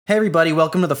Hey everybody,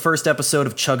 welcome to the first episode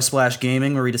of Chug Splash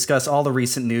Gaming, where we discuss all the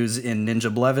recent news in Ninja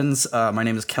Blevins. My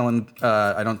name is Kellen,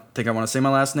 I don't think I want to say my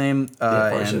last name,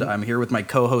 and I'm here with my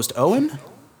co-host Owen.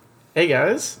 Hey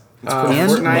guys. And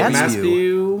Fortnite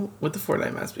Matspew. with the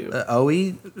Fortnite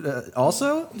Matspew.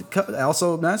 Also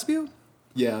Matspew?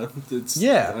 Yeah,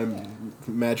 I'm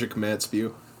Magic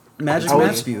Matspew. Magic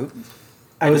Matspew.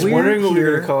 I was wondering what we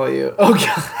were going to call you. Oh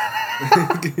god.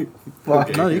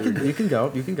 Okay, no, you can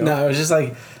go. No, I was just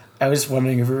like, I was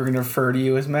wondering if we were going to refer to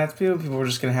you as Matspew, and people were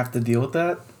just going to have to deal with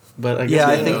that. But I guess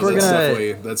I think we're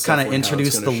going to kind of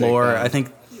introduce the lore. I I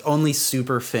think only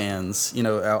super fans,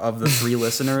 of the three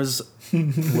listeners,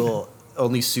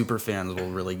 only super fans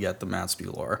will really get the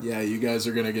Matspew lore. Yeah, you guys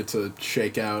are going to get to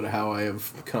shake out how I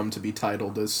have come to be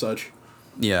titled as such.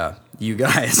 Yeah, you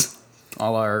guys,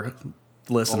 all our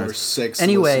listeners. All our six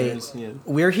anyway, listeners, yeah.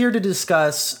 We're here to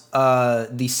discuss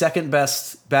the second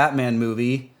best Batman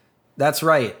movie. That's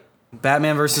right,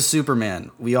 Batman vs.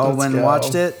 Superman. We all went and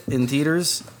watched it in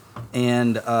theaters,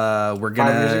 and we're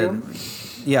gonna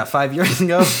 5 years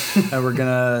ago, and we're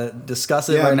gonna discuss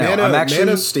it right now. Man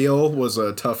of Steel was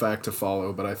a tough act to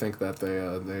follow, but I think that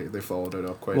they followed it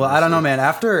up quite well. nicely. I don't know, man.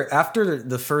 After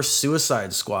the first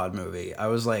Suicide Squad movie, I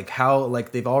was like, how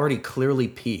they've already clearly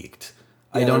peaked.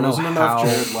 Yeah, I don't know wasn't how. Enough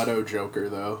Jared Leto Joker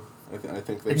though. I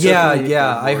think they.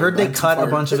 I heard they cut a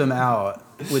bunch of him out,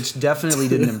 which definitely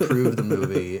didn't improve the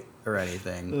movie or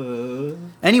anything.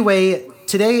 Anyway,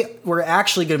 today we're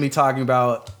actually going to be talking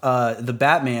about the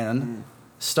Batman,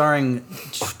 starring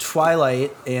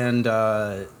Twilight and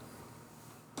good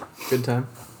time.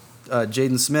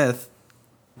 Jaden Smith.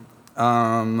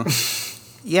 So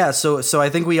I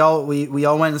think we all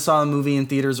went and saw the movie in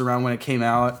theaters around when it came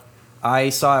out. I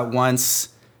saw it once,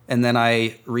 and then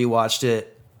I rewatched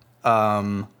it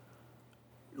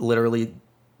literally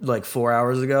like 4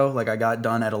 hours ago. Like I got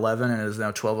done at 11 and it is now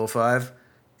 12:05.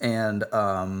 And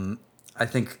I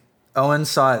think Owen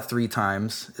saw it 3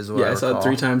 times is what I saw it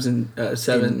 3 times in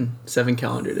seven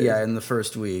calendar days. Yeah, in the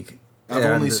first week. I've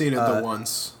only seen it the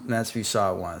once. Matspew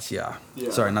saw it once, yeah.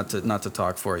 Sorry, not to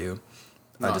talk for you.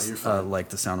 No, I just like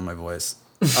the sound of my voice.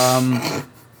 I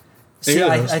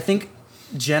think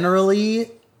generally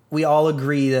we all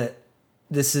agree that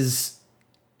this is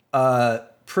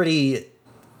pretty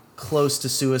close to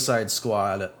Suicide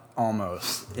Squad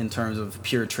almost in terms of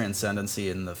pure transcendency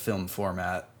in the film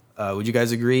format. Would you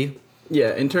guys agree?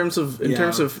 Yeah, in terms of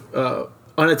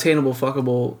unattainable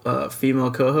fuckable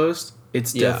female co-host,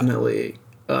 it's definitely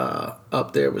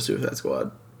up there with Suicide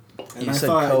Squad. And You I said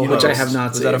thought, co-host. which I have not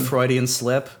Was seen. that a Freudian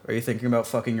slip? Are you thinking about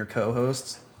fucking your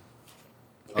co-hosts?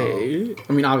 Hey,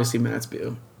 I mean, obviously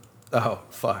Matspew. Oh,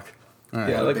 fuck. All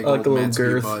right. Yeah, I like big a old little Matspew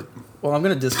girth. butt. Well, I'm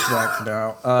going to disconnect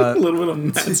now. A little bit of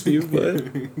Matspew, but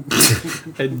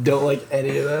I don't like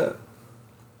any of that.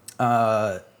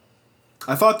 I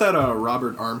thought that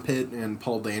Robert Armpit and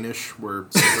Paul Danish were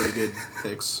some pretty good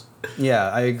picks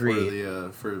Yeah, I for agree.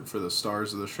 the for the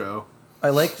stars of the show. I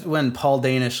liked when Paul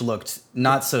Danish looked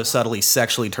not so subtly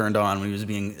sexually turned on when he was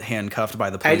being handcuffed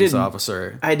by the police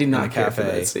officer. I did in not the care cafe.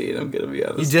 for that scene. I'm gonna be You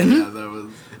honest. didn't? Yeah, that was.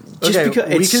 Just Okay, because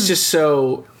we it's could- just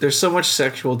so there's so much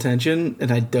sexual tension,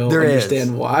 and I don't There is.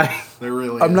 understand why. They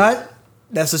really. I'm is. not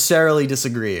necessarily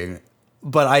disagreeing,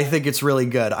 but I think it's really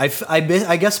good.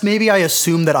 I guess maybe I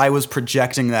assumed that I was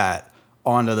projecting that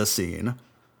onto the scene,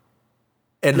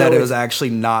 and that it was actually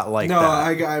not like No,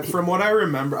 that. I from what I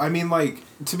remember, I mean, like,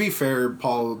 to be fair,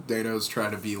 Paul Dano's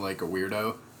trying to be like a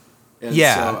weirdo. And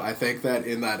Yeah. so I think that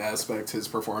in that aspect, his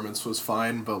performance was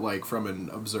fine, but like from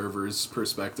an observer's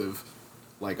perspective,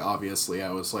 like obviously I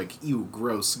was like, "Ew,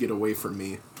 gross, get away from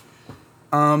me."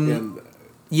 And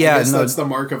Yeah, I guess no, that's the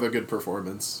mark of a good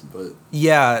performance. But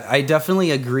yeah, I definitely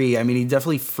agree. I mean, he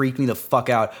definitely freaked me the fuck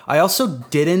out. I also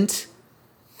didn't,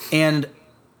 and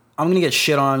I'm gonna get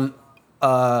shit on,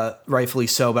 rightfully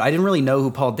so, but I didn't really know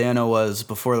who Paul Dano was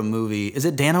before the movie. Is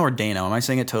it Dano or Dano? Am I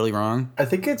saying it totally wrong? I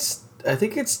think it's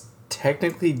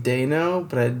technically Dano,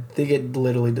 but I think it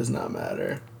literally does not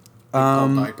matter.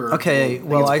 Paul Diaper, Okay,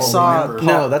 well, I Paul saw. Diaper.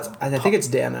 No, I think it's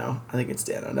Dano. I think it's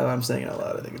Dano. No, I'm saying it out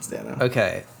loud. I think it's Dano.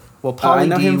 Okay, well, I Pauly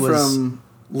know D him was from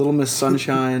Little Miss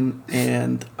Sunshine,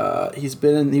 and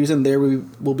he was in There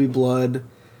Will Be Blood,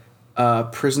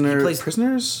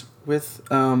 Prisoners with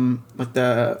like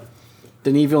the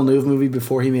Denis Villeneuve movie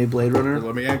before he made Blade Runner.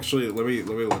 Let me look at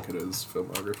his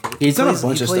filmography. He's done a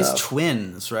bunch he of plays stuff.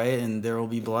 twins, right? And There Will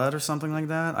Be Blood or something like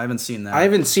that. I haven't seen that. I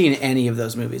haven't seen any of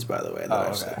those movies, by the way, that I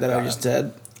just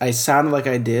said. I sounded like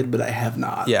I did, but I have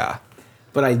not. Yeah.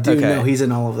 but I do know he's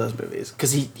in all of those movies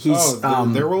because he's.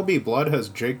 There Will Be Blood has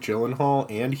Jake Gyllenhaal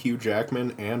and Hugh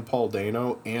Jackman and Paul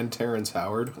Dano and Terrence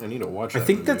Howard. I need to watch that. I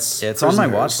think movie. It's on my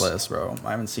watch list, bro.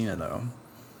 I haven't seen it though.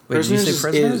 Wait, Prisoners, did you say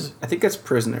Prisoners? I think that's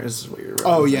Prisoners. Is what you're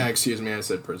Oh yeah, excuse me, I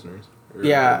said Prisoners.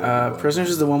 Prisoners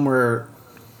is the one where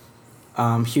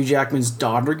Hugh Jackman's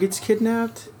daughter gets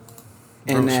kidnapped,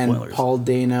 and then spoilers. Paul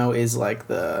Dano is like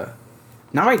the.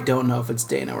 Now I don't know if it's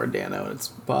Dano or Dano, and it's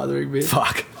bothering me.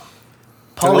 Fuck.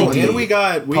 Pauly D. And we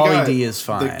got D is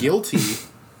fine. The Guilty,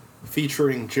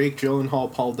 featuring Jake Gyllenhaal,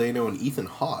 Paul Dano, and Ethan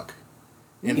Hawke,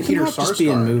 and Peter Sarsgaard. Just be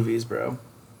in movies, bro.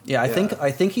 Yeah, I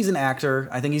think he's an actor.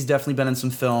 I think he's definitely been in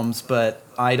some films, but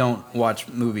I don't watch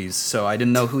movies, so I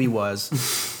didn't know who he was.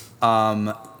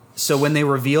 So when they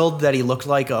revealed that he looked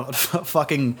like a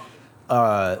fucking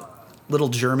little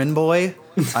German boy,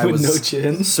 I was no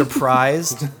chin.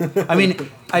 surprised. I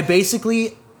mean, I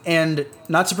basically, and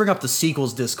not to bring up the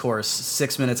sequels discourse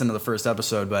 6 minutes into the first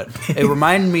episode, but it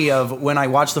reminded me of when I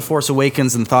watched The Force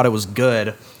Awakens and thought it was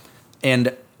good,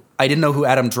 and I didn't know who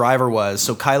Adam Driver was,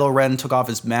 so Kylo Ren took off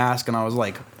his mask, and I was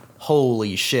like,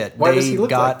 holy shit. Why does he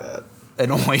look like that? An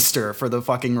oyster for the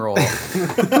fucking role.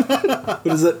 What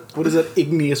is that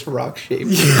igneous rock shape?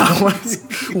 Yeah,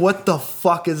 what the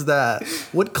fuck is that?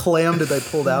 What clam did they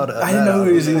pull out of? I didn't know who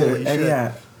he was either. And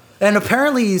yeah. And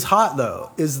apparently he's hot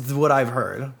though, is what I've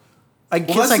heard. I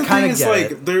guess I kind of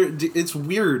get it. It's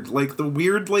weird, like the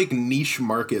weird like niche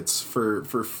markets for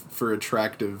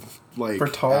attractive like for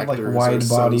tall like actors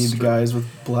wide-bodied guys with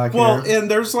black hair. Well,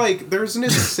 and there's an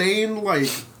insane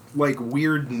like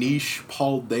weird niche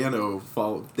Paul Dano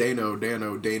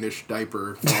Danish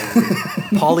diaper following.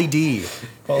 Pauly D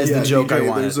is the joke I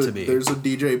want it to be. There's a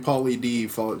DJ Pauly D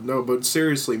no, but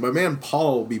seriously, my man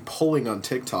Paul will be pulling on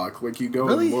TikTok. Like you go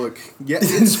and look. Yeah,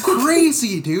 it's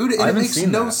crazy, dude. And it makes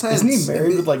no sense. Isn't he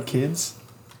married with like kids?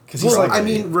 Because he's I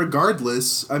mean,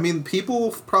 regardless, I mean,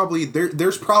 people probably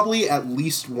there's probably at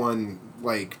least one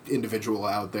like individual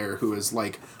out there who is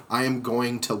like, I am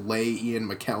going to lay Ian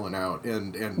McKellen out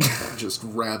and just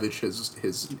ravage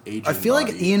his aging I feel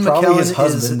body. like Ian probably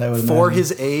McKellen is, for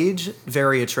his age,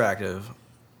 very attractive.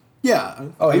 Yeah.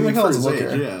 Oh, Ian McKellen's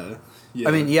looker. Yeah.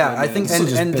 I mean, yeah, I think,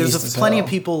 and there's there's plenty of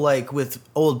people like with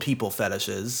old people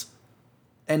fetishes,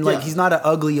 and like he's not an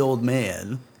ugly old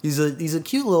man. He's a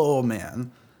cute little old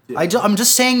man. Yeah. I'm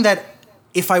just saying that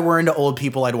if I were into old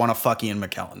people, I'd want to fuck Ian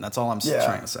McKellen. That's all I'm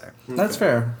trying to say. Okay. That's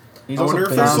fair. I wonder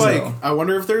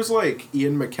if there's like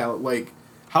Ian McKellen. Like,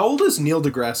 how old is Neil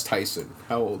deGrasse Tyson?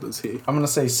 How old is he? I'm gonna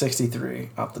say 63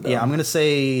 off the dome. Yeah, I'm gonna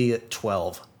say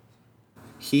 12.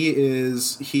 He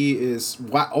is.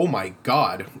 Wow! Oh my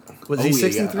God! Was he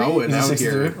 63? Yeah. Oh, and out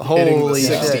here, holy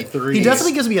shit! 63. He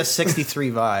definitely gives me a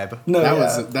 63 vibe. No,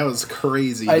 that was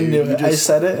crazy. I dude. knew it. I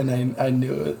said it, and I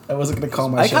knew it. I wasn't gonna call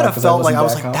my. I kind of felt like I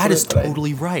was like, that is confident,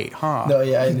 totally right, huh? No,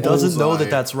 yeah, he doesn't know that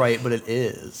that's right, but it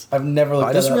is. I've never looked.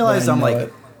 I just realized I'm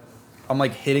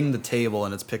like hitting the table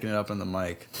and it's picking it up in the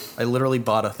mic. I literally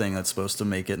bought a thing that's supposed to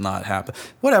make it not happen.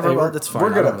 Whatever, well, that's fine.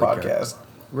 We're good at podcast.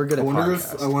 We're good at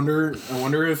podcasts. I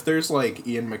wonder if there's like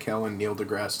Ian McKellen, Neil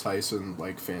deGrasse Tyson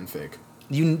like fanfic.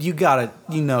 You got it.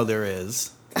 You know there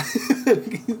is.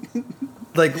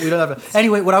 Like we don't have to.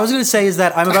 Anyway, what I was going to say is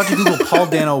that I'm about to Google Paul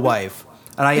Dano wife,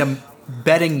 and I am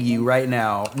betting you right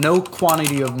now, no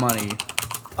quantity of money,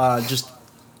 just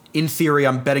in theory,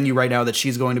 I'm betting you right now that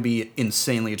she's going to be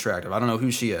insanely attractive. I don't know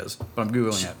who she is, but I'm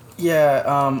Googling it. Yeah.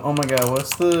 Oh my God.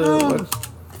 What's the?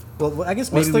 Well, I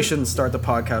guess maybe we shouldn't start the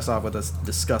podcast off with us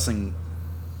discussing,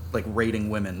 like, rating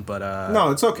women, but...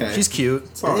 no, it's okay. She's cute.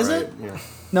 It's all is right. it? Yeah.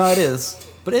 No, it is.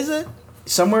 But is it?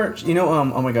 Somewhere,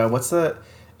 oh my God, what's that?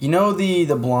 You know the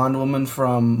blonde woman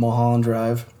from Mulholland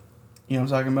Drive? You know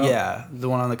what I'm talking about? Yeah, the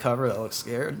one on the cover that looks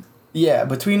scared. Yeah,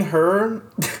 between her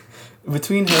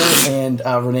and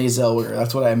Renee Zellweger,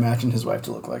 that's what I imagine his wife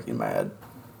to look like in my head.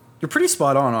 You're pretty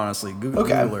spot on, honestly. Google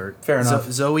alert. Fair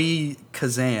enough. Zoe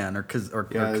Kazan do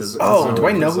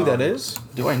I know who that is?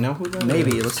 Do I know who that is?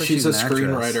 Maybe. It looks like she's a an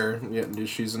screenwriter. Actress. Yeah,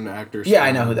 she's an actor. Yeah,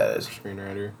 I know who that is.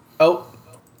 Screenwriter. Oh,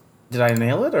 did I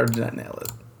nail it or did I nail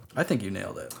it? I think you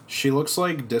nailed it. She looks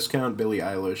like discount Billie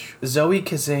Eilish. Zoe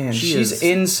Kazan. She's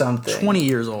in something. 20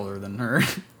 years older than her.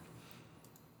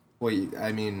 Well,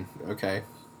 I mean, okay.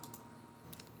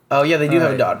 Oh yeah, they do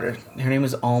have a daughter. Her name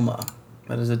is Alma.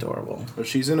 That is adorable. But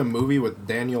she's in a movie with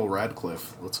Daniel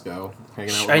Radcliffe. Let's go.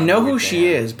 Hanging out with I know who she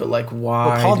is, but like, why?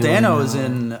 Well, Paul Dano is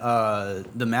in the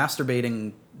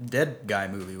masturbating dead guy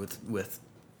movie with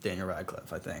Daniel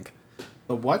Radcliffe, I think.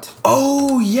 The what?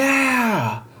 Oh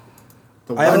yeah.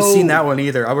 I haven't seen that one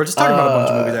either. We're just talking about a bunch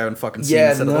of movies I haven't fucking seen. Yeah,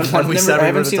 instead of the one we said I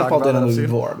haven't seen a Paul Dano movie too.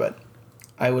 before, but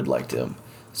I would like to.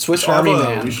 Swiss Army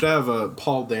Man. We should have a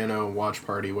Paul Dano watch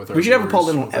party with our We should have a Paul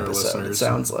viewers, Dano with our episode, it listeners.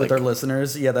 sounds like. With our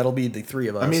listeners. Yeah, that'll be the three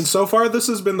of us. I mean, so far this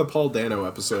has been the Paul Dano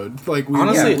episode. Like we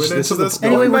Honestly, went this into is this. the-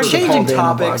 anyway, going we're for the changing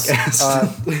Paul Dano topics. podcast.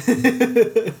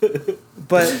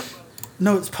 But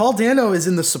no, Paul Dano is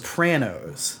in The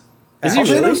Sopranos. Is he Paul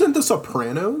really? Dano's in The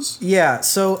Sopranos. Yeah,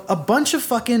 so a bunch of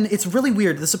fucking... It's really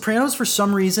weird. The Sopranos, for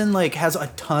some reason, like, has a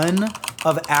ton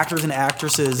of actors and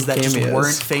actresses that just Cameos.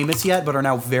 weren't famous yet, but are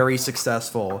now very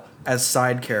successful as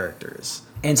side characters.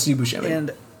 And Steve Buscemi.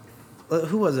 And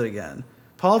who was it again?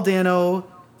 Paul Dano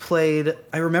played...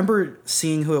 I remember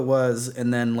seeing who it was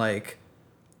and then, like,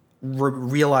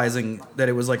 realizing that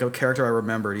it was, like, a character I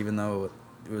remembered, even though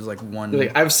it was, like, one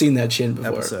Like, I've seen that chin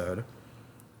before. episode.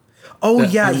 Oh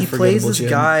That yeah, he plays unforgettable this chin.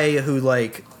 guy who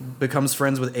like becomes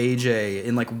friends with AJ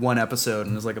in like one episode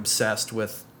and is like obsessed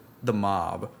with the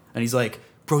mob. And he's like,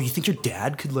 "Bro, you think your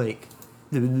dad could like?"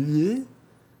 But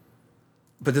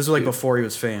this was like before he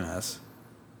was famous.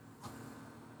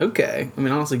 Okay. I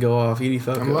mean, honestly, go off. Edie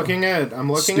Falco. I'm looking at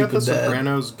the Stupid dad.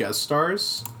 Sopranos guest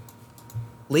stars.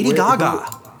 Lady Wait, Gaga.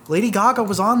 Lady Gaga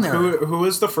was on there. Who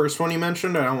is the first one you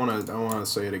mentioned? I don't want to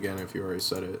say it again if you already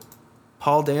said it.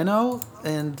 Paul Dano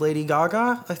and Lady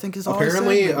Gaga, I think is all I said.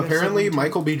 Apparently, Maybe I said apparently, one too.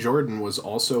 Michael B. Jordan was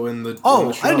also in the. Oh, in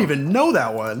the show. I didn't even know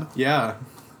that one. Yeah,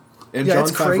 and Yeah, John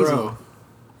it's crazy. Favreau.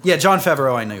 Yeah, John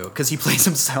Favreau I knew because he plays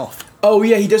himself. Oh,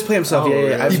 yeah, he does play himself. Oh,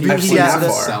 yeah. I've He seen has that this-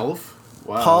 far. Himself.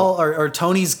 Wow. Paul or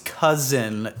Tony's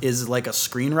cousin is like a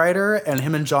screenwriter, and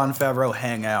him and John Favreau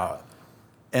hang out,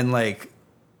 and like,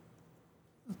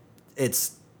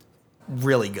 it's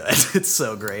really good. It's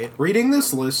so great. Reading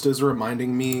this list is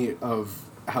reminding me of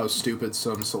how stupid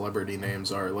some celebrity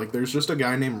names are. Like, there's just a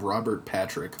guy named Robert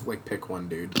Patrick. Like, pick one,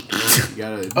 dude. You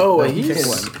gotta. Oh, pick he's...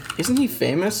 one. Isn't he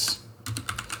famous?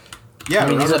 Yeah, I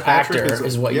mean, he's Robert an Patrick actor,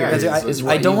 is what you're- yeah, is- he's is a-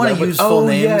 what I don't you want love to with- use full Oh,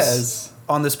 names yes.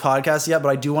 on this podcast yet, but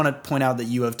I do want to point out that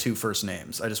you have two first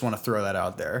names. I just want to throw that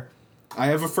out there. I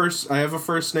have a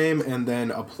first name and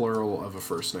then a plural of a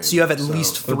first name. So you have at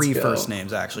least three let's go. first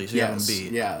names actually. So you have them Yes.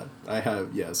 beat. Yeah, I have.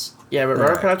 Yes. Yeah, but Robert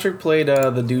Alright. Patrick played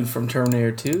the dude from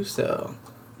Terminator 2, so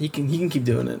he can keep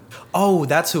doing it. Oh,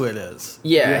 that's who it is.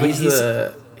 Yeah, Yeah.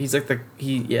 he's like the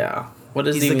what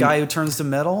is He's the guy who turns to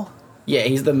metal. Yeah,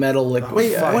 he's the metal liquid.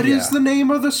 Wait, guy. what is yeah. the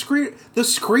name of the screen? The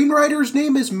screenwriter's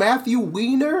name is Matthew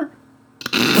Weiner.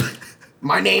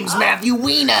 My name's Matthew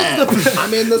Weiner.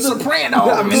 I'm in The Sopranos.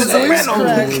 I'm in The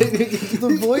Sopranos.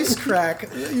 The voice crack.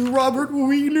 You Robert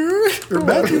Wiener or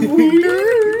Matthew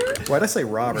Wiener? Why'd I say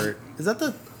Robert? Is that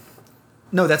the?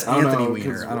 No, that's I don't Anthony know,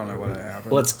 Weiner. 'cause- I don't know what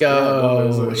happened. Let's Yeah,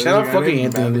 go. there's a Shout out guy fucking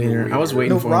named Anthony Matthew Weiner. I was Weiner.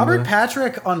 waiting No, for Robert him.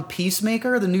 Patrick on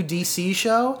Peacemaker, the new DC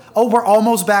show. Oh, we're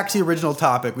almost back to the original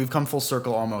topic. We've come full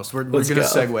circle almost. We're Let's gonna go.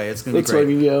 segue. It's gonna Let's be great.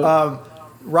 fucking go.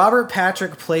 Robert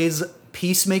Patrick plays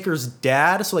Peacemaker's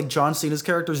dad, so like John Cena's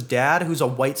character's dad, who's a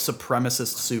white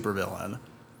supremacist supervillain,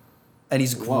 and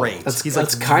he's great. He's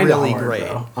That's like kind of really hard, great.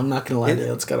 bro. I'm not gonna lie to you.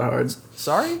 That's kind of hard.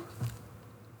 Sorry.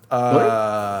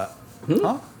 Huh?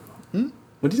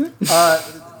 What did you say?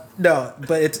 No,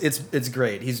 but it's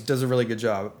great. He does a really good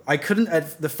job. I couldn't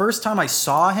the first time I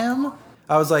saw him,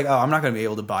 I was like, oh, I'm not gonna be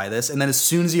able to buy this. And then as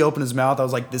soon as he opened his mouth, I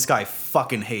was like, this guy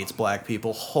fucking hates black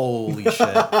people. Holy shit,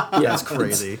 that's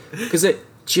crazy. Because it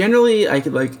generally, you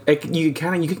could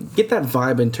get that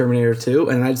vibe in Terminator 2,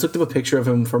 and I just looked up a picture of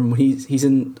him from when he's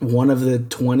in one of the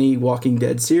 20 Walking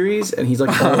Dead series, and he's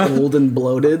like all old and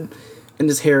bloated, and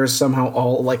his hair is somehow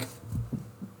all like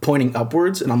pointing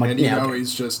upwards, and I'm like, And you yeah, know okay.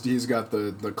 he's got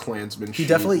the Klansman. He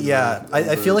definitely, yeah.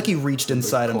 I feel like he reached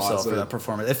inside himself for that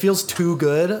performance. It feels too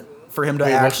good for him to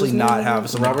Wait, what's actually his not name? have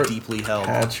some like, Robert deeply held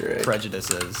Patrick.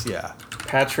 prejudices. Yeah.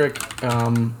 Patrick,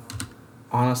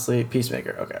 honestly,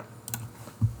 Peacemaker. Okay.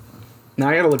 Now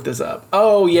I gotta look this up.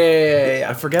 Oh yeah.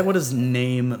 I forget what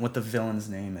the villain's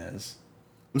name is.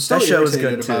 I'm still That show is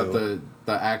irritated good, about too.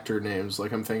 the actor names.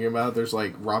 Like I'm thinking about, there's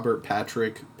like Robert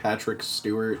Patrick, Patrick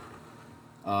Stewart,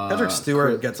 Patrick Stewart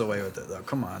Chris, gets away with it though.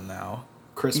 Come on now.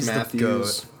 Chris he's the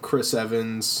Matthews, goat. Chris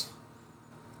Evans.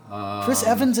 Chris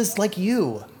Evans is like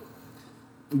you.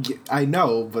 I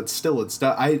know, but still, it's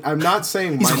not. I'm not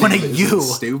saying He's my one name of isn't you.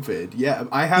 stupid. Yeah,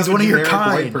 I have He's a one of your generic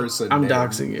white kind. person. I'm name.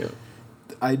 doxing you.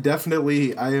 I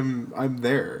definitely, I'm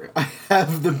there. I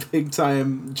have the big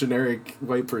time generic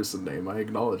white person name. I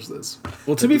acknowledge this.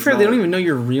 Well, to be fair, they don't even know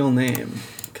your real name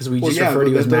because we just refer but to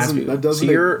you as that Matthew.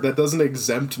 that doesn't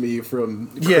exempt me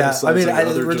from. Yeah, I mean, criticizing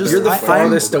other we're just- You're the generic white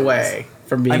farthest people. away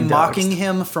from being I'm mocking doxed.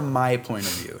 him from my point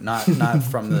of view, not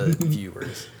from the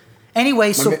viewers.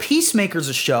 Anyway, so Peacemaker's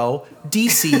a show,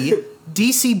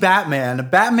 DC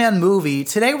Batman movie.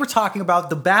 Today we're talking about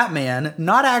the Batman.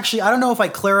 Not actually, I don't know if I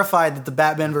clarified that the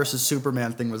Batman versus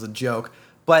Superman thing was a joke,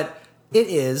 But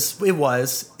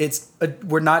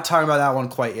we're not talking about that one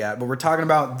quite yet, but we're talking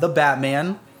about The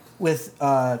Batman with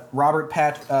Robert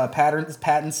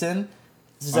Pattinson,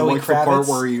 Zoe Kravitz. The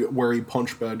part where he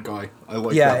punched bad guy. I like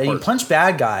that Yeah, part. and he punched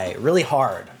bad guy really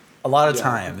hard a lot of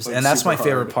times, like and that's my super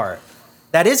favorite hard. part.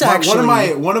 That is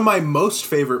actually one of my most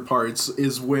favorite parts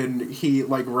is when he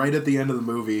like right at the end of the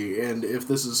movie, and if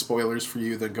this is spoilers for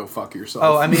you, then go fuck yourself.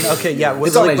 Oh, I mean, okay, yeah.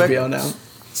 It's on HBO now.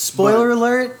 Spoiler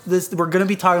alert! We're gonna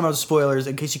be talking about spoilers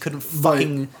in case you couldn't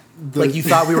fucking like you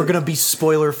thought we were gonna be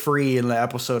spoiler free in the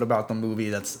episode about the movie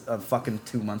that's fucking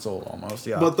 2 months old almost.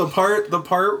 Yeah. But the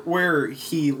part where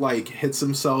he like hits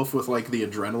himself with like the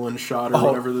adrenaline shot or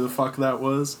whatever the fuck that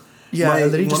was. Yeah,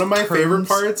 and then he one just of my favorite turns-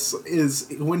 parts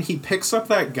is when he picks up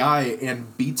that guy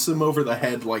and beats him over the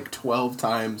head like 12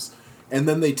 times, and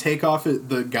then they take off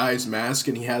the guy's mask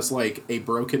and he has like a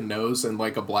broken nose and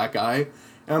like a black eye.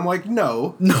 And I'm like,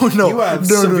 no, you have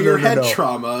severe head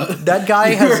trauma. That guy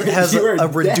has you are a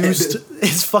reduced. dead.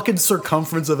 His fucking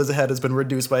circumference of his head has been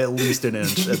reduced by at least an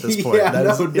inch at this point. Yeah, That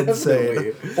is definitely.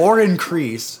 insane. Or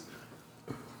increase.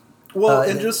 Well,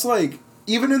 and just like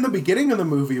even in the beginning of the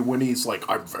movie when he's like,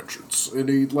 "I'm vengeance," and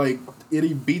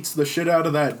he beats the shit out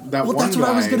of that Well, one that's what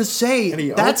I was guy, gonna say. And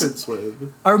he That's opens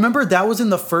with. I remember that was in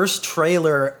the first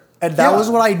trailer, and that was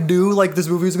what I knew. Like this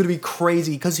movie was gonna be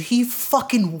crazy because he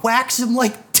fucking whacks him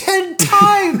like 10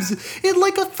 times in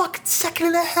like a fucking second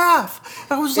and a half.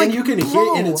 I was like, And you can bro.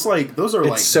 hear, and it's like those are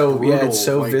like so- yeah, brutal, it's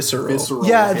so like, visceral.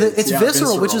 Yeah, hits. it's Yeah,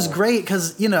 visceral, which is great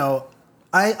because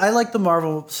I like the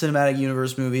Marvel Cinematic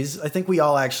Universe movies. I think we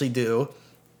all actually do.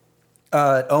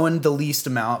 Owen the least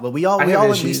amount, but we all at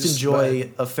least issues,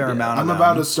 enjoy a fair amount. I'm of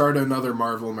about them. to start another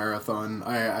Marvel marathon.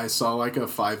 I saw like a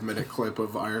 5-minute clip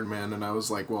of Iron Man, and I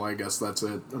was like, well, I guess that's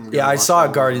it. Yeah, I saw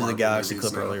a Guardians of the Galaxy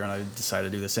clip earlier, and I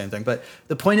decided to do the same thing. But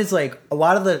the point is, like, a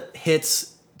lot of the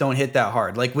hits don't hit that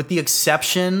hard. Like, with the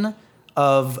exception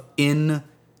of in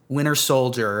Winter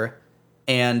Soldier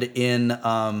and in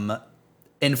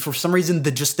and for some reason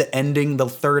the ending, the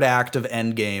third act of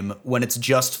Endgame, when it's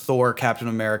just Thor, Captain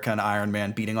America, and Iron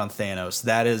Man beating on Thanos,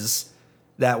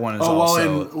 that one is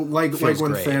also and like feels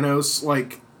when great. Thanos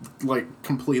like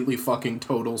completely fucking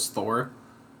totals Thor,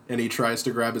 and he tries to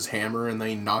grab his hammer, and then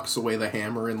he knocks away the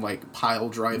hammer and like pile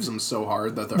drives him so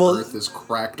hard that the earth is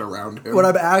cracked around him. What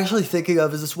I'm actually thinking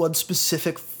of is this one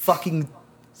specific fucking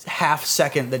half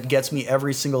second that gets me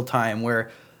every single time, where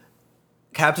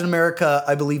Captain America,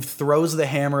 I believe, throws the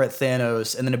hammer at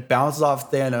Thanos, and then it bounces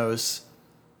off Thanos.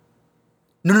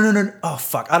 No. Oh,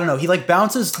 fuck. I don't know. He, like,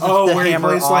 bounces the where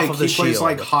hammer he plays off like of the he plays shield.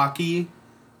 like hockey.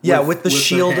 Yeah, with the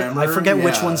shield. hammer. I forget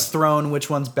which Yeah. one's thrown,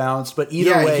 which one's bounced, but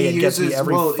either way, it gets me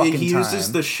every fucking he time.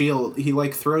 uses the shield. He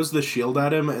like throws the shield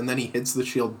at him, and then he hits the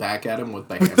shield back at him with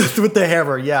the hammer. with the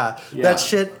hammer, yeah. Yeah. That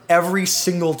shit, every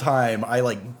single time, I,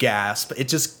 like, gasp. It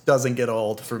just doesn't get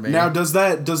old for me. Now, does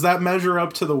that measure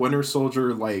up to the Winter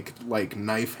Soldier like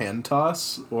knife hand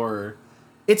toss, or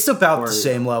it's about or the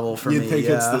same level for you me, think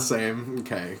yeah. it's the same?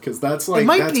 Okay, because that's like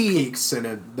might that's be- peak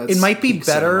cinema. It might be peak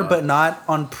better, cinema. but not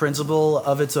on principle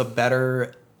of it's a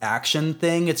better action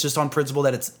thing. It's just on principle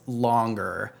that it's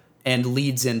longer and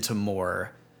leads into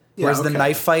more. Whereas the okay.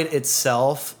 knife fight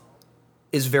itself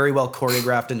is very well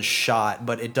choreographed and shot,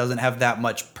 but it doesn't have that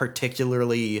much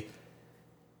particularly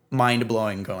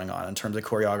mind-blowing going on in terms of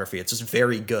choreography. It's just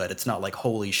very good. It's not like,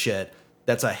 holy shit,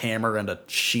 that's a hammer and a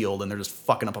shield, and they're just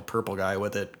fucking up a purple guy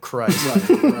with it. Christ.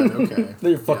 right, okay.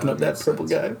 They're fucking up that makes purple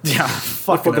sense. guy. Yeah,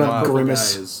 fucking fucking him up up.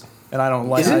 Grimace. Guys. And I don't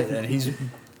like Is it? and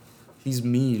he's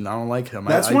mean. I don't like him.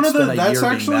 That's I one of the- spent a that's year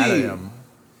being mad at actually- him.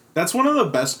 That's one of the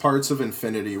best parts of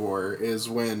Infinity War is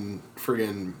when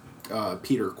friggin'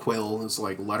 Peter Quill is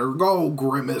like, "Let her go,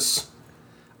 Grimace."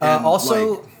 And,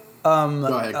 Also,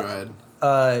 like, go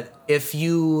ahead. if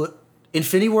you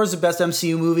Infinity War is the best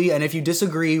MCU movie, and if you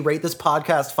disagree, rate this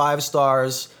podcast 5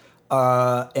 stars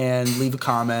and leave a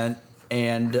comment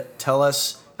and tell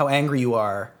us how angry you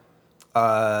are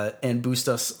and boost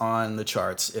us on the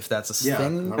charts if that's a Yeah,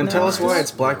 thing. that And would tell be us nice. why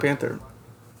it's Black Panther.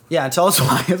 Yeah, and tell us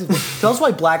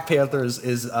why Black Panthers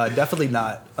is definitely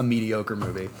not a mediocre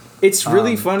movie. It's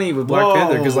really funny with Black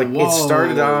Panther because like it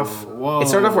started off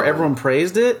where everyone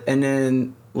praised it, and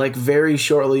then like very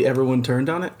shortly everyone turned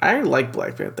on it. I like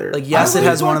Black Panther. Like, yes, I it like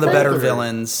has one of the Black better Panther.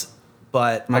 villains,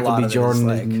 but a Michael lot B. of it is, Jordan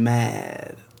like, is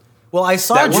mad. well, I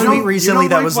saw That a one- tweet recently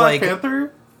that was Black like,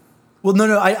 Panther? well,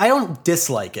 no, I don't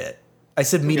dislike it. I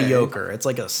said mediocre. It's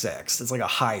like a 6. It's like a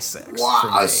high 6 for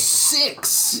Wow, me. a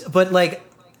 6. But like,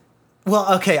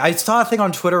 well, okay. I saw a thing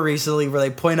on Twitter recently where they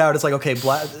point out it's like, okay,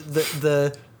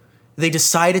 they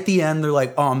decide at the end, they're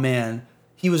like, oh man,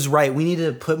 he was right. We need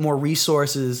to put more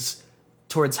resources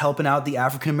towards helping out the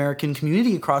African American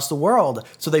community across the world.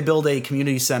 So they build a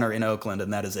community center in Oakland,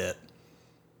 and that is it.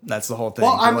 That's the whole thing.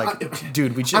 Well,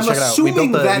 dude, we should I'm check it out. We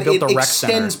assuming built that the it rec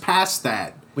center. extends past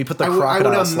that. We put the I would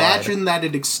crocodile slide. imagine that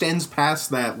it extends past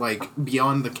that, like,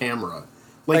 beyond the camera.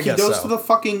 Like, I he guess goes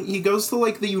so. he goes to,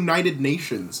 like, the United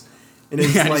Nations. And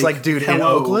it's Yeah, he's like, dude, in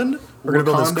hello, Oakland, we're gonna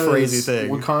build this crazy thing.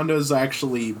 Wakanda's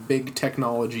actually big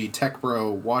technology, tech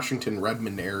bro, Washington,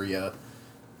 Redmond area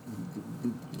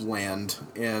land,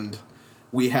 and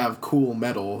we have cool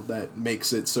metal that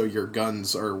makes it so your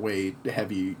guns are way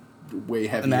heavier.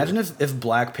 Imagine if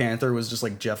Black Panther was just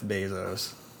like Jeff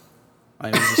Bezos. I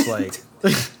was just like,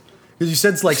 because you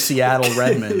said it's like Seattle,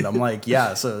 Redmond. I'm like,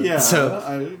 yeah. So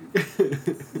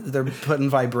they're putting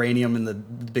vibranium in the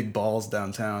big balls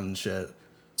downtown and shit.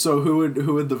 So who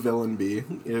would the villain be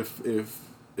if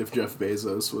Jeff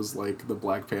Bezos was like the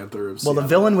Black Panther of Seattle? Well, the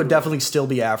villain would definitely still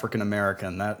be African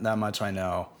American. That much I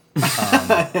know.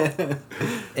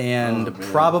 And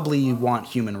probably want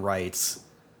human rights.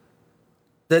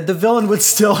 The villain would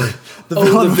still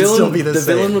would still be the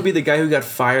same. villain would be the guy who got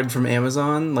fired from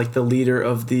Amazon, like the leader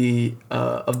of the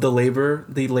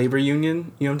labor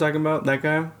union. You know what I'm talking about? That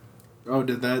guy. Oh,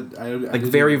 did that? I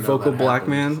Very vocal black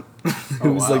man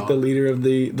who was like wow. the leader of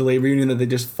the labor union that they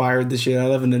just fired the shit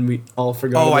out of, and then we all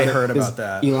forgot. Oh, about I it heard 'cause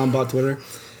about that. Elon bought Twitter.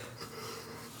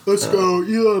 Let's go,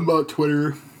 Elon bought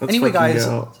Twitter. Let's Anyway, fucking guys,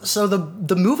 go. so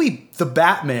the movie The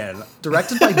Batman,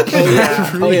 directed by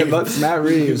Oh yeah, but Matt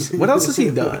Reeves. What else has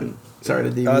he done? Sorry to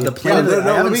deviate. the Planet of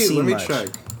the, I haven't seen let me much. check.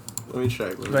 Let me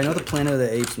check. But I know the Planet of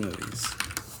the Apes movies.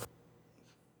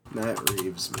 Matt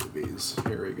Reeves movies.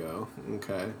 Here we go.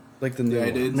 Okay. Like the new Yeah, I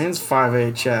one. did. Man's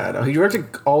 5'8" Chad. Oh, he directed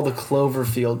all the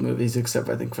Cloverfield movies except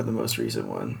I think for the most recent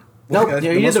one. Well, Nope, the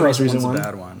yeah, he did the most recent one's one. a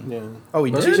bad one. Yeah. Oh, he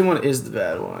The most did? recent one is the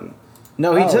bad one.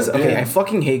 No, he does. Okay, did. I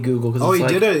fucking hate Google because Oh, it's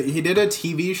he like, did a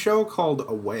TV show called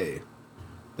Away.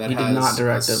 That He did has not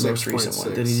direct a the most recent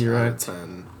one. Did he 6.6 out of direct?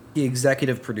 10. He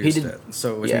executive produced He did- it,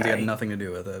 so which yeah, means he had he- nothing to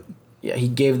do with it. Yeah, he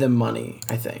gave them money,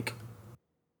 I think.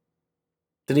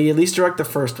 Did he at least direct the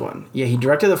first one? Yeah, he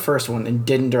directed the first one and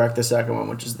didn't direct the second one,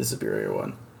 which is the superior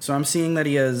one. So I'm seeing that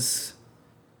he has.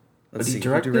 Let's But he see.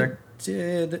 directed- He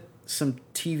directed some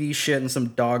TV shit and some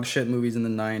dog shit movies in the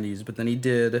 '90s, but then he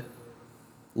did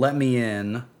Let Me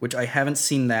In, which I haven't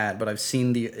seen that, but I've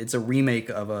seen it's a remake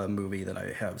of a movie that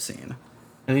I have seen.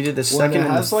 And he did the Well, second it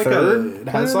and has the like third. it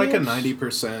has like a Planet of the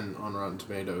 90% on Rotten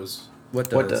Tomatoes. What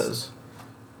does? Apes? What does?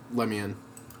 Let me in.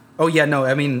 Oh yeah, no,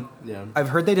 I mean, Yeah. I've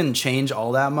heard they didn't change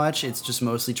all that much. It's just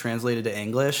mostly translated to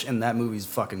English, and that movie's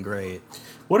fucking great.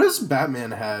 What does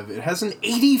Batman have? It has an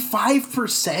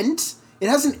 85%? It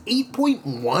has an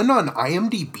 8.1 on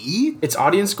IMDb? Its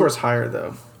audience score is higher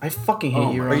though. I fucking hate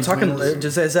Oh you. my Are you talking?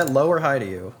 Tomatoes. Is that low or high to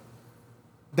you?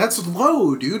 That's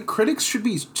low, dude. Critics should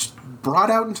be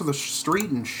brought out into the street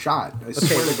and shot. I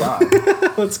swear to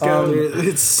God. Let's go.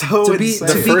 It's so To be- insane.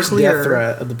 the to be first clear- death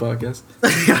threat of the podcast.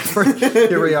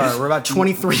 Here we are. We're about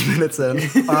 23 minutes in.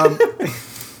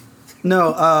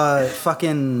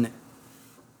 Fucking.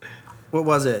 What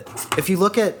was it? If you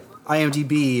look at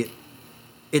IMDb,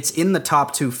 it's in the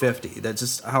top 250. That's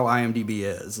just how IMDb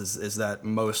is that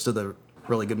most of the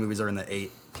really good movies are in the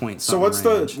 8 point So what's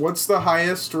the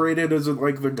highest rated? Is it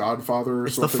like The Godfather or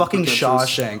It's the something? fucking pretentious?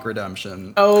 Shawshank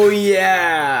Redemption. Oh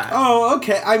yeah. Oh,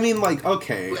 okay. I mean, like,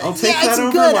 okay. I'll take Yeah, that it's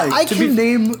over, good. like... I can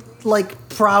name like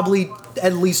probably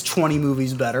at least 20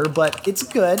 movies better, but it's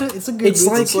good. It's a good It's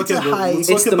movie. like- It's look a at the- high. let's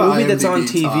It's look the at the movie that's on IMDb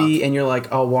TV, top. and you're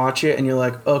like, I'll watch it, and you're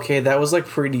like, okay, that was like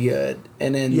pretty good,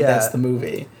 and then Yeah. that's the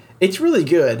movie. It's really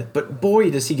good, but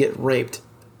boy, does he get raped,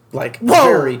 like Whoa!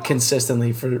 very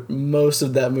consistently for most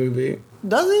of that movie.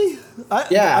 Does he?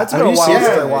 Yeah, It's been have a you while seen since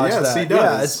it? I watched Yes, that. he does.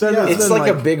 Yeah, it's been. Yeah. It's been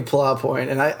like a big plot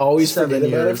point, and I always 7 forget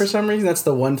about it years. for some reason. That's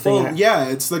the one thing. Well, yeah,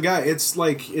 it's the guy. It's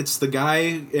the guy,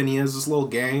 and he has this little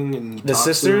gang, and he The talks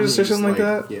to sisters them, or something and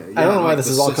like he's that. I don't know why like this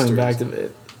the is all coming sisters. back to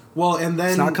it. Well, and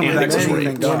then, not coming and back to then me,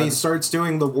 thank when God. he starts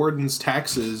doing the warden's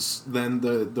taxes, then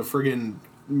the friggin'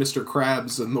 Mr.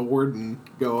 Krabs and the warden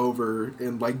go over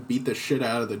and like beat the shit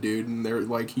out of the dude, and they're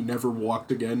like, he never walked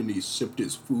again, and he sipped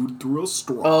his food through a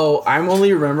straw. Oh, I'm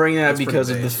only remembering that That's pretty because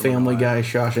of the base, I don't Family know Guy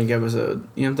Shawshank episode.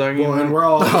 You know what I'm talking Well, about? and we're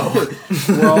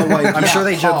all like, I'm sure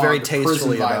they joke very hog, prison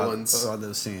tastefully violence. about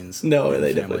those scenes. No,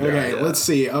 they Family definitely Guy. Okay, Yeah. let's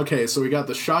see. Okay, so we got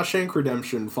the Shawshank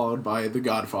Redemption followed by The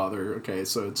Godfather. Okay,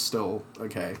 so it's still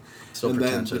okay. Still and then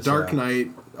pretentious, The Dark yeah.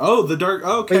 Knight. Oh, The Dark.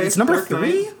 Okay, Wait, it's number Dark 3?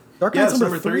 Knight. Dark Yeah, Knight's it's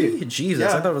number number 3? three. Jesus,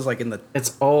 Yeah. I thought it was like in the...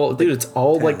 It's all, dude. It's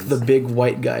all like tens. the big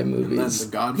white guy And then movies.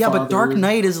 the Godfather. Yeah, but Dark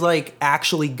Knight is like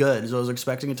actually good, so I was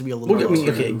expecting it to be a little Well, I mean,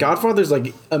 lower. okay, Godfather's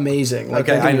like amazing. Like,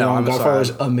 Okay, don't get I me know, wrong, I'm Godfather's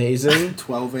sorry. amazing.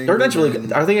 12 Angry Dark Knight's really Men.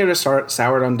 good. I think I just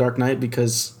soured on Dark Knight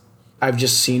because I've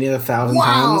just seen it 1,000 Wow.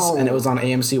 times, and it was on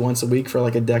AMC once a week for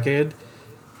like a decade.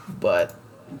 But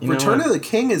you know Return what? of the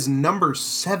King is number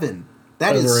 7.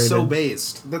 That is so Overrated.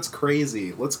 based. That's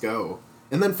crazy. Let's go.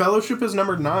 And then Fellowship is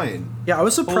number 9. Yeah, I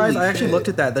was surprised. Holy I actually shit. looked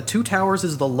at that. The Two Towers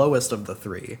is the lowest of the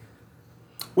 3.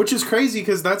 Which is crazy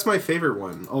because that's my favorite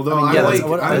one. Although I mean, I, yeah,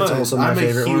 like, that's that's also my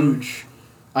favorite one.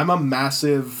 I'm a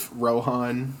massive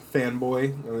Rohan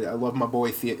fanboy. I love my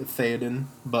boy Theoden,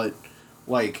 but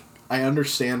like I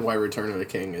understand why Return of the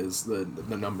King is the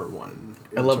number one.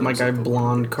 in I love my terms guy of the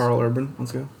blonde movies. Carl Urban.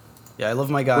 Let's go. Yeah, I love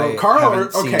my guy. Bro, Carl,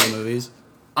 haven't seen okay. the movies.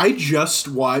 I just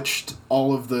watched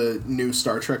all of the new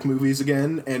Star Trek movies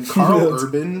again, and Carl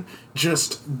Urban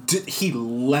just he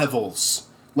levels,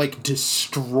 like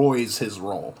destroys his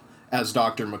role as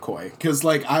Dr. McCoy. Because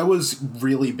like I was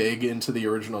really big into the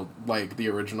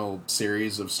original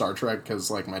series of Star Trek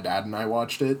because like my dad and I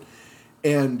watched it,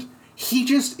 and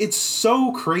it's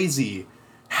so crazy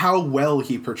how well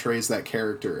he portrays that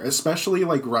character, especially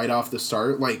like right off the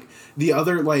start. Like the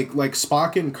other like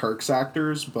Spock and Kirk's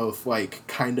actors both like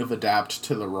kind of adapt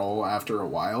to the role after a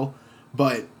while,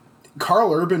 but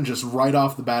Carl Urban just right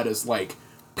off the bat is like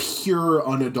pure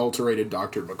unadulterated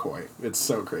Dr. McCoy. It's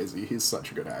so crazy. He's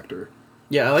such a good actor.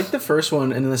 Yeah, I like the first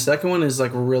one, and then the second one is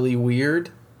like really weird.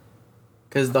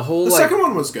 Because the whole The like, second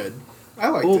one was good. I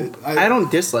liked well, it. I don't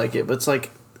dislike it, but it's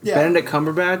like Yeah. Benedict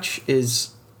Cumberbatch is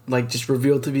like just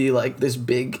revealed to be like this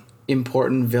big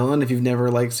important villain if you've never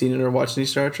like seen it or watched any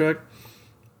Star Trek.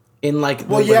 In like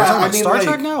Well, the, yeah, We're talking I about mean, Star like-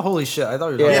 Trek now? Holy shit! I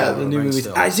thought you were yeah, talking Yeah, about the new Ring movies.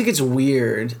 still. I think it's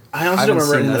weird. I honestly don't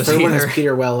haven't remember. And seen the those third one has either.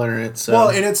 Peter Weller in it. So Well,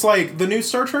 and it's like the new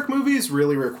Star Trek movies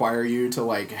really require you to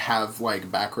like have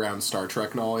like background Star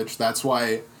Trek knowledge. That's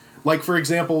why, like for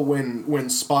example, when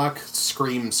Spock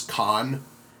screams Khan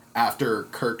after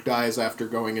Kirk dies after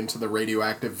going into the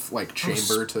radioactive like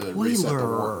chamber to reset the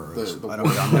war. Spoilers. I don't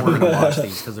know. I'm never gonna watch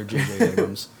these because they're J.J.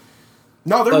 Abrams.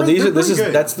 No, they're oh, they're this pretty is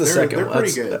good. that's the second They're one.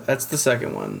 pretty good. That's the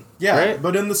second one. Yeah, right?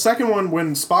 but in the second one,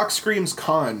 when Spock screams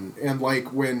Khan, and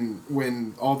like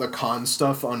when all the Khan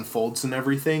stuff unfolds and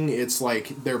everything, it's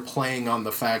like they're playing on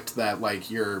the fact that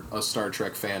like you're a Star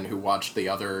Trek fan who watched the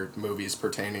other movies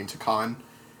pertaining to Khan,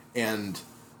 and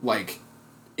like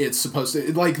it's supposed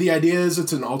to like the idea is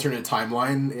it's an alternate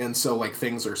timeline, and so like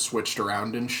things are switched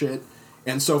around and shit.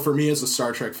 And so for me as a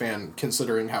Star Trek fan,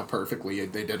 considering how perfectly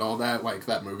they did all that, like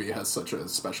that movie has such a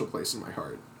special place in my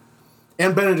heart.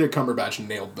 And Benedict Cumberbatch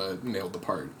nailed the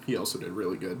part. He also did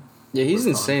really good. Yeah, he's with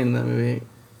insane in that movie.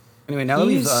 Anyway, now that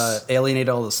we've He's- alienated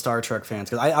all the Star Trek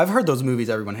fans, because I've heard those movies,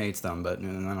 everyone hates them, but I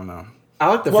don't know. I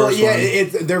like the Well, first yeah,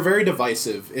 one. they're very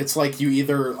divisive. It's like you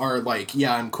either are like,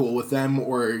 yeah, I'm cool with them,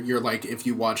 or you're like, if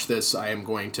you watch this, I am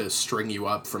going to string you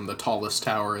up from the tallest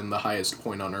tower in the highest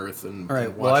point on Earth. And All right,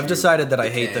 and well, watch I've you decided that I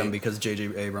hate decay. them because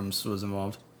J.J. Abrams was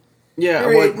involved. Yeah,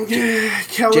 All right, well,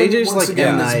 Kellen, JJ's once like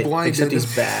again, M is Night, blinded. except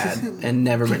he's bad and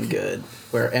never been good.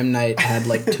 Where M Night had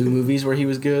like 2 movies where he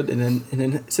was good, and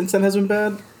then since then has been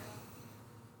bad.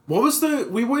 What was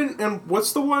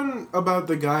what's the one about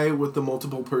the guy with the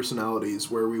multiple personalities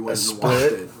where we went and Split?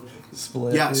 watched it?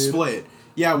 Split. Yeah, Split.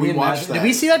 Yeah, we watched that. Did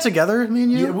we see that together, me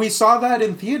and you? Yeah, we saw that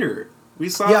in theater. We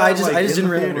saw. Yeah, I that, just like, in didn't the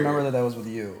really theater. remember that was with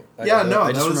you. Yeah, no, I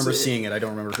that just was remember it. seeing it. I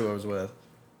don't remember who I was with.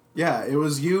 Yeah, it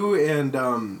was you and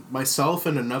myself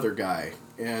and another guy.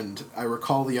 And I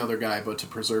recall the other guy, but to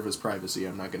preserve his privacy,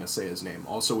 I'm not going to say his name.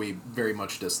 Also, we very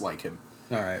much dislike him.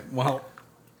 All right. Well,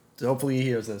 hopefully he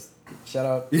hears this. Shout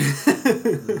out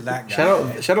that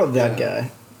guy. Shout out that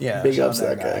guy. Yeah. Big shout ups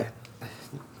out that guy.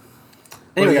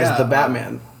 But Anyway, yeah, guys, the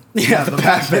Batman. Yeah, the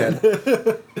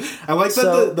Batman. I like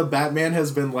So- that the Batman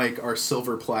has been like our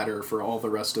silver platter for all the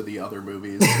rest of the other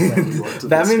movies. That we want to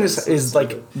Batman discuss. is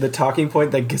like the talking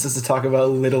point that gets us to talk about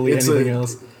literally It's anything a-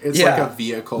 else. It's Yeah. like a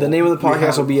vehicle. The name of the We podcast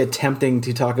have- will be attempting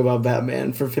to talk about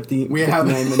Batman for 59 We have-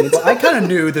 minutes. I kind of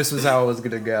knew this was how it was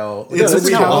gonna go. It's, This is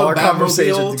we how have all a our Batmobile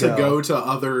conversations to go to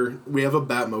other. We have a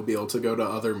Batmobile to go to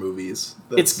other movies.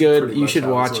 That's It's good. pretty You much should how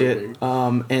it's watch it.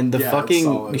 working. And the Yeah, it's fucking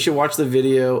solid. you should watch the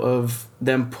video of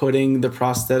them putting the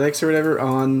prosthetics or whatever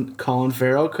on Colin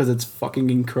Farrell because it's fucking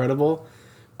incredible.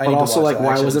 I But need to also, watch like, that. I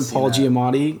why actually wasn't haven't Paul seen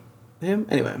Giamatti him?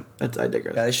 Anyway, I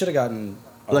digress. Yeah, they should have gotten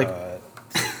Like-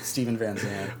 Steven Van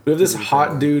Zandt. We have this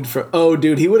hot dude from. Oh,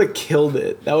 dude, he would have killed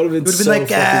it. That would have been so like,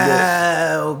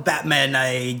 fucking good. Batman,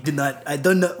 I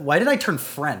don't know. Why did I turn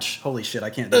French? Holy shit, I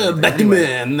can't do it.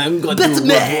 Batman, I'm going to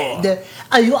Batman,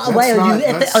 why are you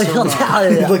at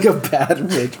the... like a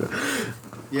bad rich.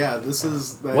 Yeah, this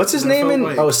is... What's his name in...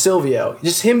 Oh, Silvio.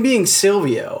 Just him being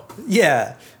Silvio.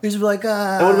 Yeah. He's like,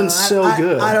 that would have been so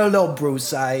good. I don't know,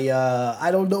 Bruce.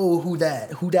 I don't know who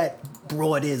that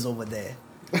broad is over there.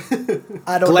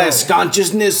 I don't Glass know.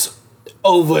 consciousness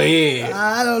over here.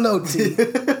 I don't know, T.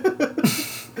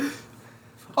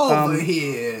 Over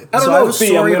here. I don't So know, I was T,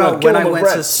 sorry I'm gonna about when kill I him went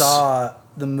with to Rex. saw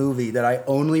the movie that I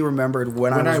only remembered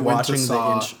when I was watching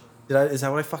Saw. Is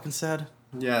that what I fucking said?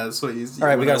 Yeah, that's what you... All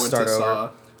right, we gotta start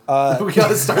over. We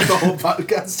gotta start the whole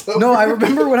podcast over. No, I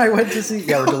remember when I went to see...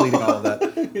 Yeah, we're deleting all of that.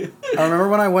 I remember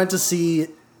when I went to see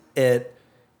it,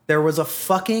 there was a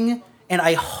fucking... And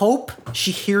I hope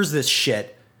she hears this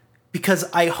shit, because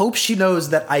I hope she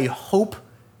knows that I hope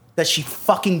that she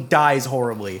fucking dies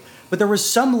horribly. But there was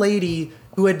some lady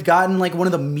who had gotten like one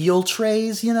of the meal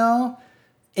trays, you know?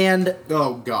 And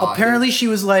Oh, God. apparently she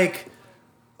was like,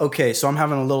 okay, so I'm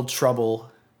having a little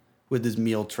trouble with this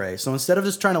meal tray. So instead of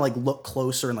just trying to like look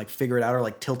closer and like figure it out or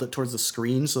like tilt it towards the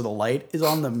screen so the light is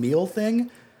on the meal thing.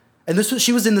 And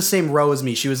she was in the same row as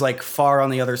me. She was like far on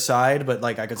the other side, but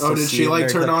like I could still see. Oh, did she like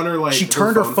turn on her like... She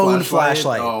turned her phone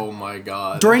flashlight. Oh my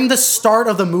God. During the start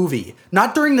of the movie.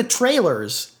 Not during the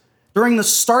trailers. During the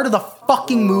start of the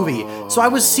fucking movie. So I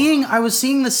was seeing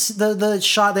this the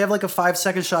shot, they have like a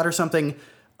 5-second shot or something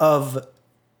of...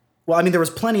 Well, I mean, there was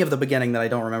plenty of the beginning that I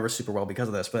don't remember super well because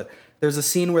of this, but there's a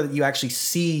scene where you actually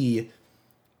see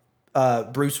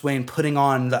Bruce Wayne putting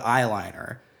on the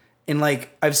eyeliner. And,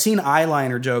 like, I've seen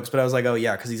eyeliner jokes, but I was like, oh,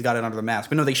 yeah, because he's got it under the mask.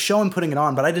 But no, they show him putting it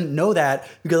on, but I didn't know that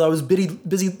because I was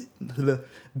busy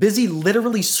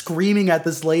literally screaming at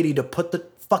this lady to put the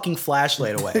fucking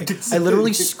flashlight away. I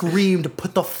literally screamed,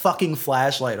 put the fucking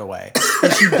flashlight away.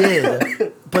 And she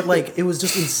did. But, like, it was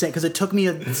just insane because it took me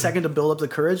a second to build up the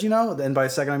courage, you know? And by a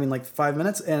second, I mean, like, 5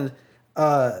 minutes. And,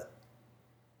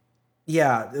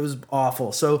 yeah, it was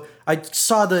awful. So I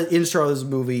saw the intro of this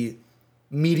movie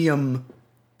medium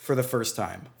for the first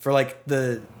time. For, like,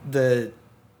 the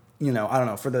you know, I don't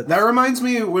know, for the... That reminds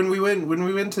me when we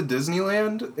went to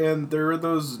Disneyland and there were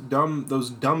those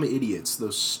dumb idiots,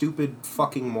 those stupid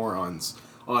fucking morons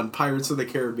on Pirates of the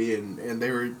Caribbean, and they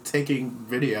were taking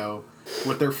video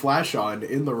with their flash on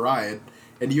in the ride,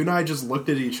 and you and I just looked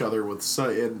at each other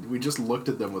and we just looked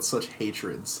at them with such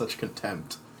hatred, such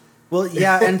contempt. Well,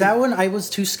 yeah, and that one I was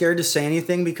too scared to say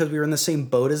anything because we were in the same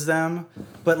boat as them.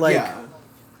 But like, yeah.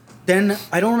 Then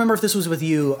I don't remember if this was with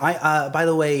you. By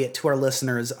the way, to our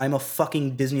listeners, I'm a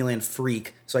fucking Disneyland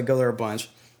freak, so I go there a bunch.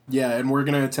 Yeah, and we're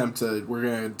gonna attempt to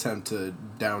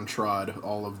downtrod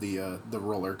all of the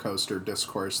roller coaster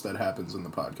discourse that happens in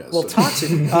the podcast. Well,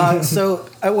 Tatsu.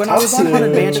 When I was on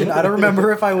Haunted Mansion, I don't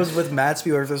remember if I was with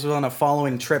Matsby or if this was on a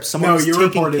following trip. Someone was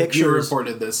taking pictures. You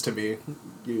reported this to me.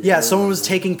 Someone was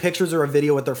taking pictures or a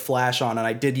video with their flash on, and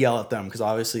I did yell at them because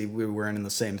obviously we were wearing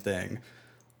the same thing.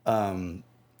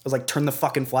 I was like, turn the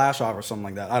fucking flash off or something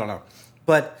like that. I don't know.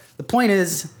 But the point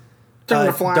is, don't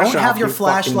have your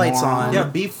flashlights on. Yeah,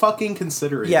 be fucking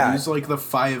considerate. Yeah. Use like the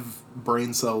 5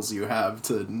 brain cells you have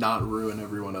to not ruin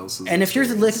everyone else's. And if you're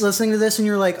listening to this and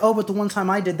you're like, oh, but the one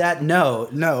time I did that,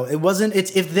 no, it wasn't.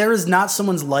 It's if there is not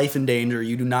someone's life in danger,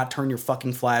 you do not turn your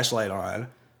fucking flashlight on.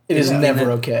 It is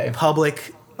never okay.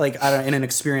 Public, like, I don't, in an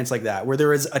experience like that, where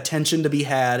there is attention to be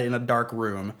had in a dark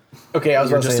room. Okay, I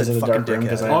was You're going to say just it's a in a dark fucking room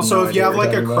because dickhead. I also, if you have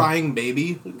like a about. crying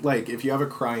baby, like if you have a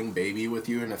crying baby with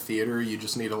you in a theater, you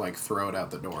just need to like throw it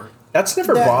out the door. That's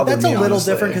never bothered me. That's a little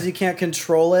honestly. different because you can't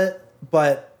control it,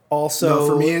 but also No,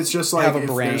 for me, it's just like have a if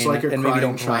brain there's like a and maybe crying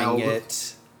don't child. bring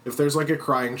it. If there's like a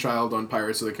crying child on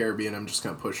Pirates of the Caribbean, I'm just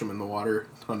gonna push him in the water,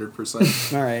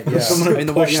 100%. All right, yeah. Someone I mean,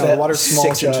 the push the that water's small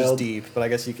 6 inches child. deep, but I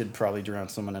guess you could probably drown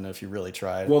someone in it if you really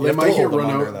tried. Well, You they have to might get hold them run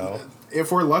under, over. though.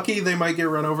 If we're lucky, they might get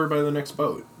run over by the next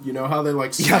boat. You know how they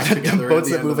like Yeah, smack the together at boats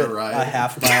the that end of move the at ride. a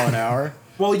half mile an hour.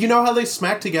 Well, you know how they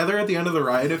smack together at the end of the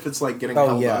ride if it's like getting Oh,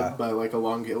 held yeah. up by like a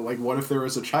long. Like, what if there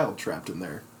was a child trapped in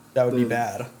there? That would be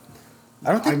bad.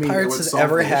 I don't think mean, it Pirates would has solve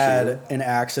ever the had issue. an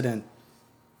accident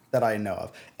that I know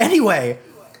of. Anyway,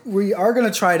 we are going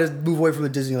to try to move away from the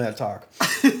Disneyland talk.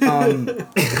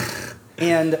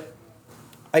 And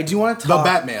I do want to The talk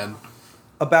Batman.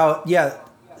 about,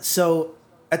 so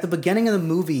at the beginning of the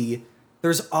movie,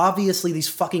 there's obviously these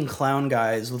fucking clown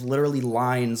guys with literally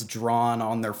lines drawn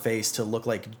on their face to look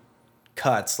like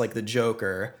cuts, like the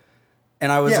Joker.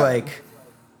 And I was Yeah. like,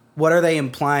 what are they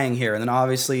implying here? And then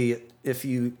obviously, if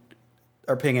you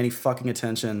are paying any fucking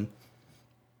attention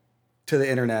to the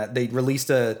internet. They released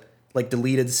a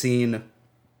deleted scine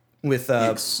with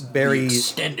Barry,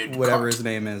 whatever his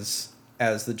name is,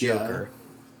 as the Joker.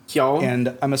 Kyo.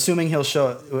 And I'm assuming he'll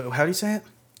show. How do you say it?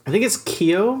 I think it's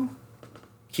Kyo.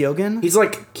 Kyogen? He's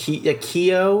like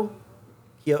Kyo.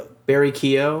 Barry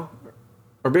Kyo.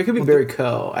 Or it could be Barry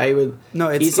Ko.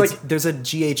 He's like there's a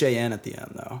GHAN at the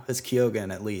end though. It's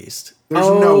Kyogen at least. There's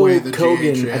no way the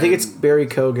Kogan. GHAN. I think it's Barry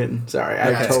Kogan. Sorry,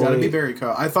 It's gotta be Barry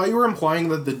Ko. I thought you were implying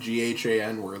that the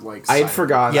GHAN were like. I had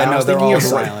forgotten. Yeah, I was they're thinking all of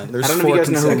silent. There's I don't know if you guys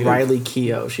know who consecutive- Riley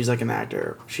Keough. She's like an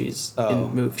actor. She's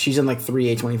in like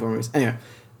 3 A24 movies. Anyway,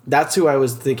 that's who I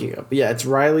was thinking of. But yeah, it's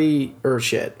Riley or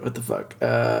shit. What the fuck?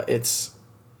 It's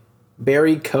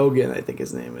Barry Kogan. I think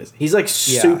his name is. He's like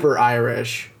super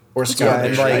Irish. Or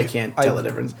Scottish, I can't tell the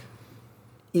difference.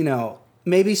 You know,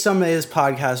 maybe someday this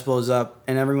podcast blows up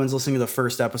and everyone's listening to the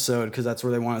first episode because that's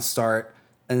where they want to start,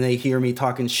 and they hear me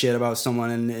talking shit about someone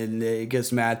and it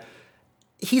gets mad.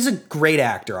 He's a great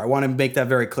actor. I want to make that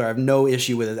very clear. I have no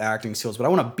issue with his acting skills, but I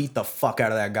want to beat the fuck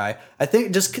out of that guy. I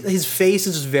think just his face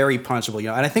is just very punchable, you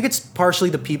know, and I think it's partially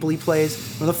the people he plays.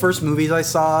 One of the first movies I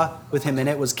saw with him in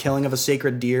it was Killing of a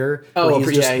Sacred Deer.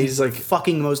 He's like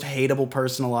fucking most hateable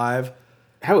person alive.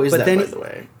 How is that, by the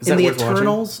way? Is in that the worth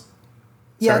Eternals,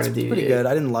 watching? yeah, it's pretty good.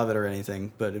 I didn't love it or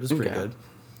anything, but it was pretty good.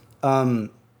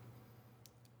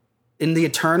 In the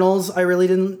Eternals, I really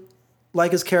didn't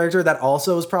like his character. That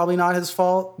also is probably not his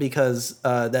fault because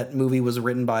that movie was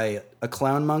written by a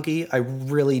clown monkey. I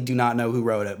really do not know who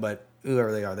wrote it, but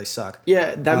whoever they are, they suck.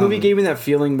 Yeah, that movie gave me that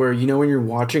feeling where, you know, when you're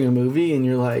watching a movie and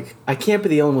you're like, I can't be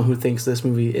the only one who thinks this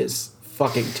movie is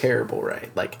fucking terrible, right?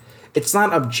 Like, it's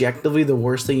not objectively the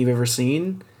worst thing you've ever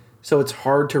seen, so it's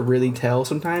hard to really tell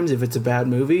sometimes if it's a bad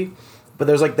movie. But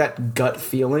there's like that gut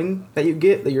feeling that you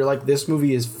get that you're like, this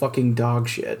movie is fucking dog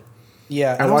shit.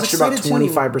 Yeah, I watched about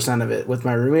 25% of it with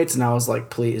my roommates, and I was like,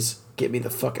 please get me the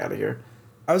fuck out of here.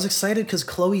 I was excited because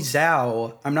Chloe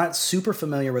Zhao, I'm not super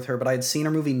familiar with her, but I had seen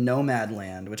her movie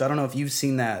Nomadland, which I don't know if you've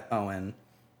seen that, Owen.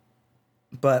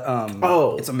 But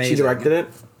it's amazing. She directed it?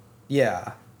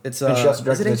 Yeah. It's and she also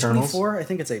is it directed A24? I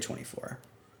think it's A24.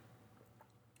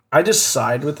 I just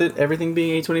side with it, everything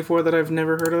being A24 that I've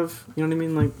never heard of. You know what I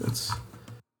mean? Like, it's...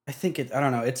 I think I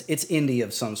don't know. It's indie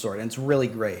of some sort, and it's really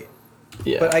great.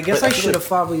 Yeah. But I guess I should have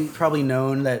probably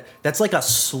known that that's like a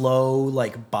slow,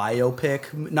 like,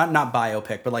 biopic. Not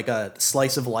biopic, but like a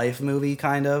slice of life movie,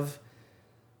 kind of.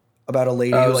 About a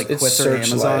lady who, like, quits her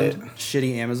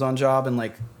shitty Amazon job and,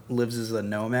 like, lives as a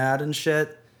nomad and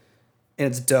shit. And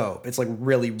it's dope. It's like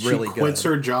really good. She quits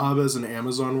her job as an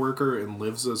Amazon worker and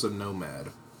lives as a nomad.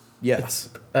 Yes.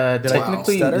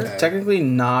 Technically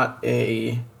not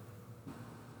a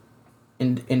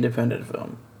independent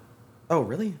film. Oh,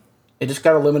 really? It just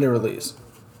got a limited release.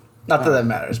 Not that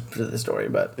matters to the story,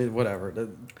 but whatever.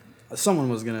 Someone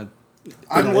was gonna.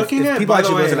 I'm looking at people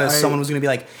actually listen to this. Someone was gonna be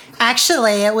like,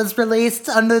 actually, it was released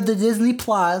under the Disney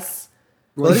Plus.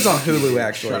 Well, it is on Hulu,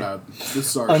 actually. Shut up. This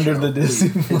is our Under show. the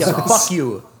Disney. Yeah, fuck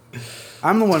you.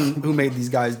 I'm the one who made these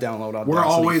guys download Audacity. We're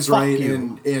always fuck right,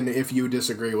 you. and if you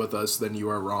disagree with us, then you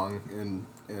are wrong.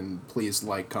 And please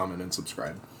like, comment, and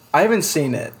subscribe. I haven't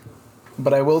seen it,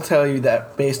 but I will tell you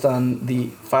that based on the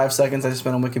 5 seconds I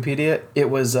spent on Wikipedia,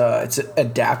 it's an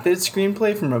adapted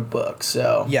screenplay from a book.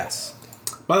 So yes.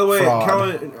 By the way, Fraud.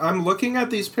 Kellen, I'm looking at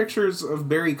these pictures of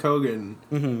Barry Kogan,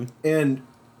 and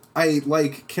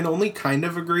I can only kind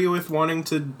of agree with wanting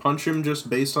to punch him just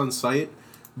based on sight,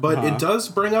 but it does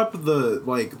bring up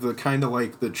the kind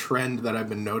of the trend that I've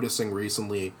been noticing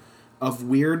recently of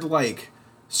weird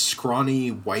scrawny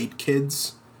white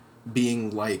kids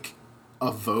being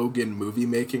a vogue in movie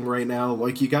making right now.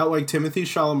 Like, you got Timothée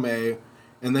Chalamet,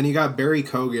 and then you got Barry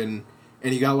Kogan,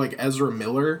 and you got Ezra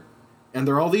Miller. And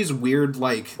they're all these weird,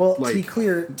 Well, to be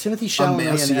clear, Timothée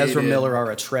Chalamet and Ezra Miller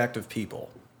are attractive people.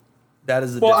 That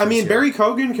is the difference. Well, I mean, here. Barry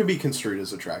Kogan could be construed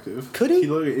as attractive. Could he?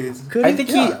 Could I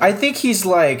think he's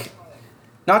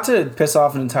not to piss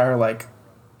off an entire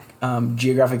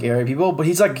geographic area people, but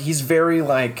he's very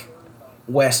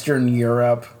Western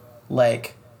Europe,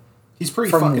 he's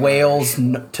pretty from fucking Wales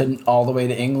Irish. to all the way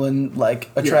to England,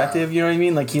 attractive. You know what I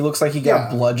mean? He looks like he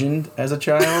got bludgeoned as a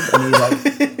child,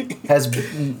 and he has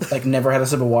never had a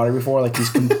sip of water before. He's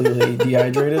completely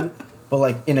dehydrated,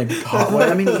 but in a hot way.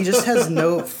 I mean, he just has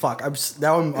no fuck. I'm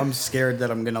scared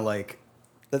that I'm gonna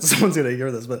that someone's gonna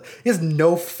hear this, but he has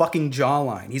no fucking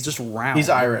jawline. He's just round. He's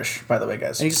Irish, by the way,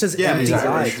 guys. And he just has he's empty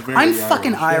Irish. eyes. Very I'm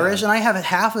fucking Irish, Irish, and I have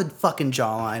half a fucking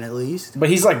jawline at least. But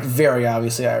he's very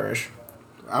obviously Irish.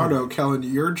 I don't know, Kellen.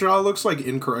 Your jaw looks like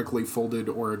incorrectly folded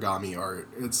origami art.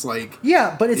 It's like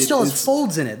yeah, but it still has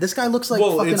folds in it. This guy looks like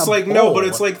fucking it's a like bowl. no, but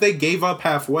it's like they gave up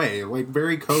halfway. Like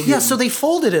Barry Kogan. Yeah, so they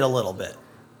folded it a little bit.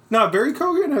 No, Barry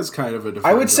Kogan has kind of a different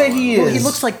I would say he Well, is. he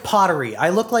looks like pottery. I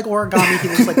look like origami. He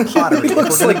looks like pottery. He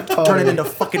looks We're gonna like turn pottery. it into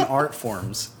fucking art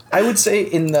forms. I would say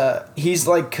he's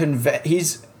like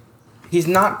he's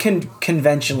not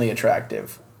conventionally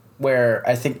attractive. Where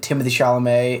I think Timothy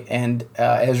Chalamet and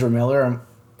Ezra Miller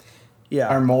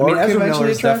are more. I mean, Ezra conventionally Miller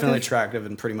is attractive? definitely attractive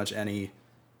in pretty much any. Age.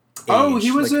 Oh, he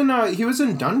was like,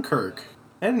 in Dunkirk.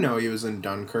 I didn't know he was in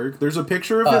Dunkirk. There's a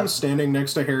picture of him standing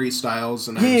next to Harry Styles,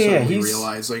 and I'm suddenly he's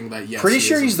realizing that yes, pretty he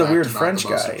sure is, he's in the fact, weird not French the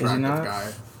most guy, is he attractive not?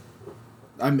 guy.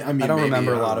 I mean, I don't maybe,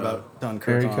 remember a lot don't know. about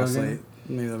Dunkirk. Barry Honestly, Kogan?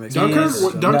 maybe that makes Dunkirk.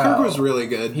 sense. Dunkirk No. was really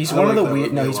good. He's I one of like the that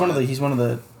weird. No, movie a he's one of lot.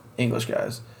 the English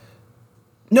guys.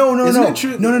 No. Isn't it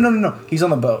true- No. He's on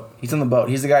the boat.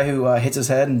 He's the guy who hits his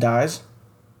head and dies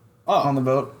Oh, on the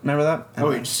boat. Remember that? oh, By the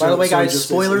way, so he guys, just is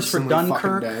spoilers for instantly fucking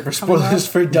Dunkirk. dead. For spoilers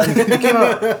for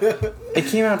Dunkirk. It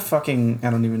came out fucking, I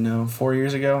don't even know, 4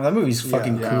 years ago. That movie's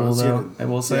fucking Yeah, cool, it's though. gonna- I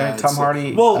will say. yeah, Tom it's-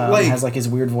 Hardy well, like- has like his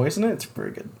weird voice in it. It's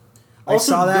pretty good. I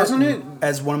Also, saw that doesn't it-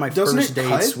 as one of my doesn't first it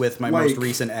dates cut, with my like- most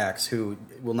recent ex, who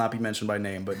will not be mentioned by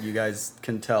name, but you guys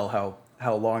can tell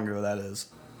how long ago that is.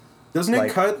 Doesn't it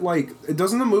like- cut like?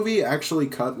 Doesn't the movie actually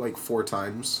cut like 4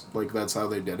 times? Like that's how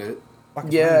they did it.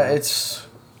 Yeah, it's.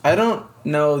 I don't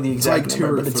know the exact like 2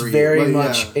 number, or but it's 3, very but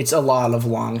much. yeah. It's a lot of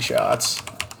long shots.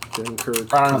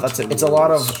 Dunkirk. I don't know if that's it. It's a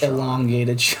lot of continuous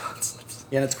elongated shots.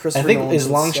 Yeah, and it's I Christopher think Nolan, is so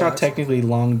it long shot sucks. technically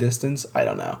long distance? I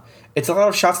don't know. It's a lot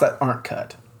of shots that aren't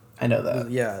cut. I know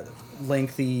that. Yeah,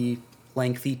 lengthy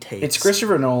takes. It's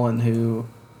Christopher Nolan who.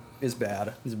 is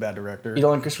bad. He's a bad director. You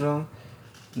don't like Christopher Nolan?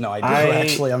 No, I do I-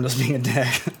 actually. I'm just being a dick.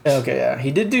 Okay, yeah.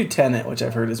 He did do Tenet, which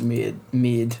I've heard is mid.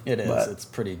 It is. But, It's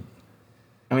pretty.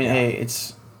 I mean, hey,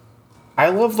 it's. I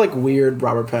love like weird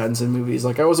Robert Pattinson movies.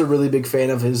 Like I was a really big fan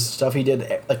of his stuff. He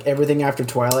did like everything after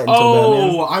Twilight until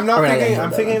Batman. Oh, I'm not Or, thinking. until I'm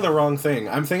Batman. thinking the wrong thing.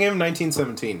 I'm thinking of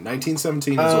 1917.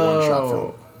 1917 is a one-shot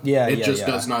film. Yeah, It yeah, just yeah.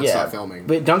 does not Yeah, stop filming.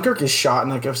 but Dunkirk is shot in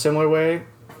like a similar way.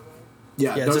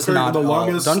 Yeah, Yeah, it's just Dunkirk, not the all-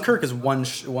 longest. Dunkirk is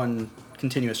one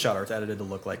continuous shot, or it's edited to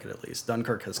look like it at least.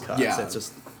 Dunkirk has cuts. Yeah. It's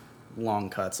just long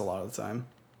cuts a lot of the time.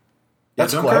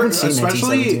 That's cool. I Dunkirk, haven't seen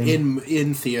especially 1917.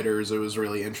 in theaters, it was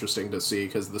really interesting to see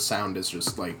because the sound is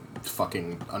just like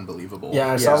fucking unbelievable.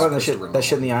 Yeah, I saw that, Christopher that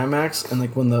shit in the IMAX, and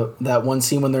like when that one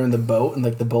scene when they're in the boat and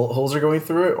like the bullet holes are going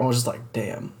through it, I was just like,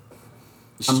 damn,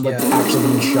 I'm like Yeah. actually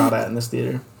being shot at in this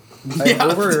theater. I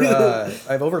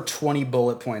have over 20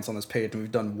 bullet points on this page, and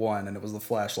we've done one, and it was the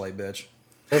flashlight, bitch.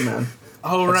 Hey man,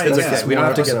 Oh right, It's yeah. okay. We don't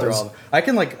have to get through episodes. all of them. I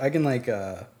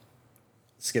can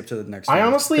skip to the next one. I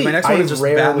honestly- 'Cause my next I one is just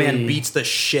rarely- Batman beats the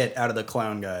shit out of the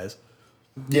clown guys.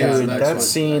 Yeah, dude, that's that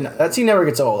what- scene never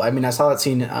gets old. I mean, I saw that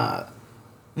scene.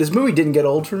 This movie didn't get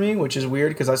old for me, which is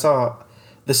weird because I saw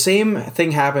the same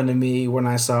thing happen to me when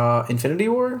I saw Infinity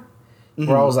War,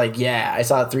 where I was like, yeah, I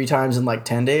saw it 3 times in like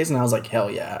 10 days, and I was like, hell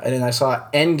yeah. And then I saw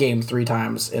Endgame 3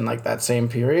 times in like that same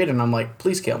period, and I'm like,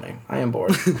 please kill me. I am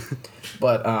bored.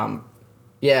 But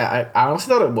yeah, I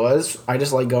honestly thought it was. I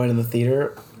just like going to the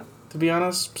theater, to be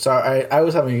honest. So I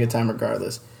was having a good time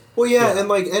regardless. Well, yeah, and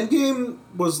like Endgame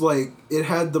was like it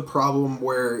had the problem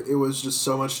where it was just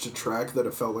so much to track that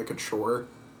it felt like a chore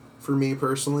for me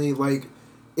personally. Like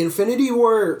Infinity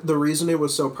War, the reason it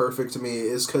was so perfect to me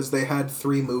is because they had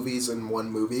 3 movies in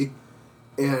one movie,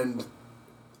 and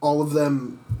all of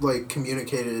them like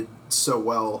communicated so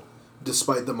well,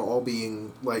 despite them all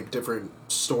being like different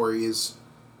stories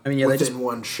I mean, yeah, within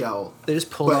one shell. they just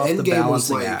pulled But off the Endgame was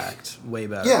balancing like- act way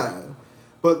better. Yeah,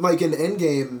 but like in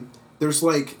Endgame, there's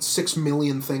like 6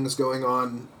 million things going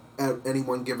on at any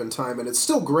one given time, and it's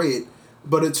still great,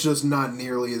 but it's just not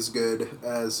nearly as good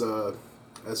as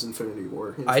Infinity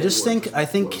War. I think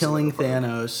blows killing it apart.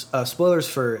 Thanos. Spoilers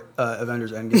for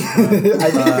Avengers Endgame.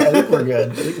 I think we're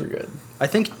good. I think we're good. I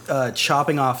think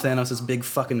chopping off Thanos' big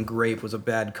fucking grape was a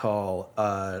bad call,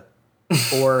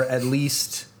 or at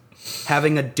least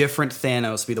having a different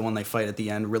Thanos be the one they fight at the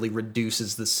end really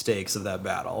reduces the stakes of that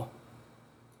battle.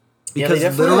 Yeah, they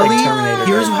Because definitely, literally, like, Terminated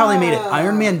here's it. how they made it: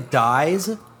 Iron Man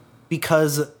dies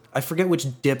because I forget which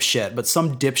dipshit, but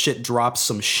some dipshit drops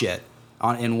some shit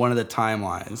in one of the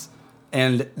timelines,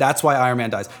 and that's why Iron Man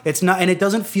dies. It's not, and it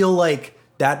doesn't feel like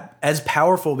that as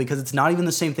powerful because it's not even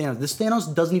the same Thanos. This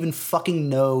Thanos doesn't even fucking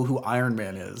know who Iron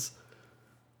Man is.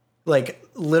 Like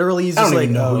literally, he's I just don't like,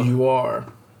 even know "Oh." who you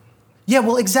are. Yeah,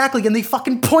 well, exactly, and they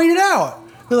fucking point it out.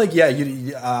 They're like, "Yeah,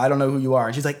 I don't know who you are,"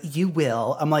 and she's like, "You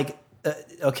will." I'm like,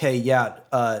 "Okay, yeah,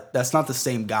 that's not the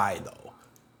same guy though."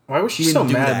 Why was she He so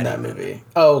didn't do mad in that that even. movie?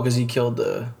 Oh, because he killed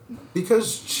the...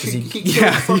 Because he killed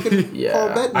Yeah. fucking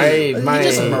Yeah, Paul Bettany. my- He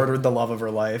just murdered the love of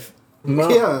her life.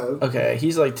 Yeah. Okay,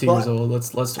 he's like 2 Well, years old.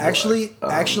 Let's Actually,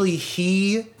 relax.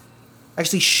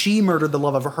 she murdered the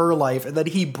love of her life, and then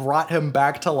he brought him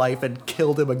back to life and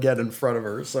killed him again in front of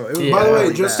her. So it was Yeah. By the way,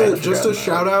 really just bad. a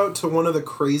shout out to one of the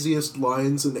craziest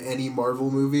lines in any Marvel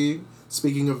movie.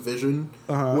 Speaking of Vision,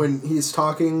 when he's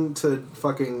talking to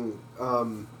fucking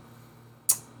oh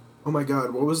my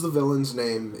god, what was the villain's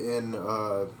name in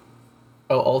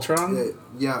Ultron.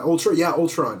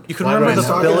 Ultron. You can Why remember do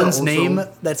I the know villain's that? name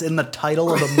that's in the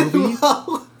title of the movie?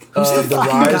 The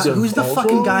Rise of Who's the Ultron?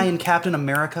 fucking guy in Captain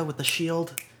America with the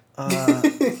shield?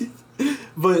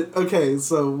 But okay,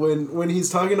 so when he's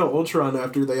talking to Ultron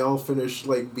after they all finish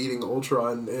like beating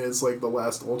Ultron, and it's like the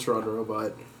last Ultron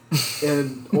robot,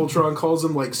 and Ultron calls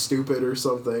him like stupid or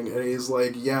something, and he's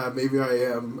like, "Yeah, maybe I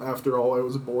am. After all, I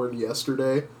was born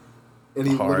yesterday," and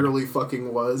he Hard. literally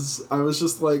fucking was. I was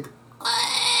just like,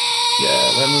 Yeah,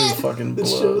 that movie fucking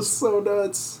this shit was blows. so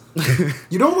nuts.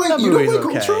 You don't like That you don't movie's like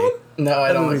okay. Ultron? No, I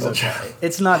That don't like movie's Ultron. okay.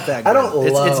 It's not that good. I don't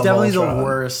It's love definitely Ultron. the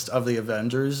worst of the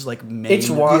Avengers. Like, main. It's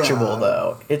watchable Yeah.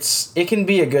 though. It can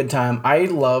be a good time. I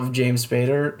love James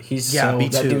Spader. He's Yeah, so me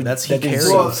that too. dude. That's- that he dude's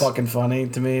carries. so fucking funny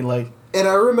to me. Like And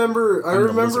I remember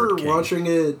the Lizard King. watching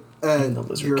it at the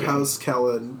Lizard your King. house,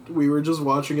 Kellen. We were just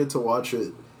watching it to watch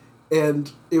it.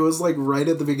 And it was like right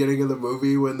at the beginning of the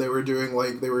movie when they were doing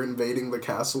like they were invading the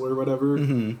castle or whatever.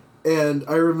 Mm-hmm. And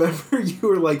I remember you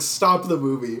were like, "Stop the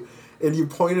movie," and you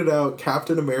pointed out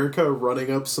Captain America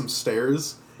running up some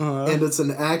stairs, and it's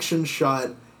an action shot,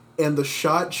 and the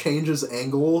shot changes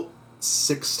angle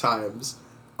 6 times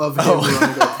of him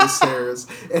running up the stairs,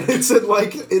 and it's in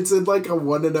like a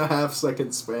 1.5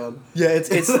 second span. Yeah, it's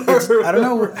I don't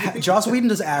know. Joss Whedon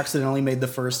just accidentally made the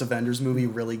first Avengers movie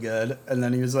really good, and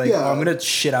then he was like, Yeah. "Oh, I'm gonna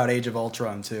shit out Age of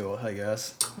Ultron too." I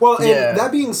guess. Well, and Yeah.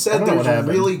 that being I said, don't know what there's happened.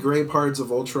 really great parts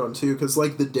of Ultron too, because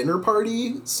like the dinner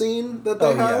party scene that they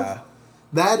Oh have, yeah.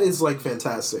 that is like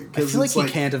fantastic. I 'cause feel like it's he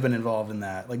can't have been involved in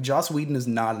that. Like, Joss Whedon is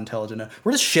not intelligent enough.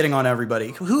 We're just shitting on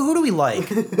everybody. Who do we like?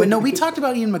 Wait, no, we talked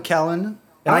about Ian McKellen, and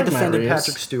I like Matt defended Reeves.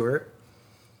 Patrick Stewart.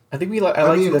 I think I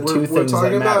like mean, the we're- two we're things that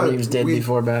talking Matt about- Reeves did we-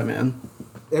 before Batman.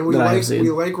 And we that I've like seen.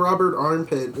 Robert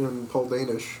Armpit and Paul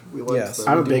Danish. We like Yes. them.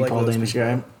 I'm a do big like Paul those Danish people.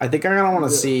 guy. I think I'm gonna want to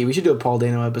see. We should do a Paul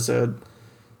Dano episode.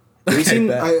 Have you seen?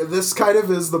 bet. This kind of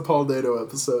is the Paul Dano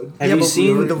episode. Have Yeah, you but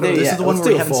seen? this is the one let's where we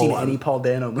do a haven't full seen one. any Paul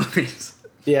Dano movies.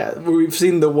 Yeah, we've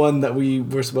seen the one that we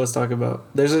were supposed to talk about.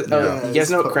 There's a. Yeah, you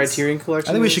guys know what it's Criterion Collection?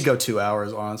 I think we is? should go 2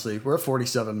 hours. Honestly, we're at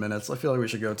 47 minutes. I feel like we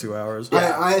should go 2 hours.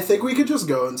 I think we could just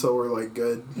go until we're like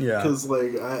good. Yeah. Because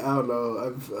like I don't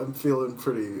know, I'm feeling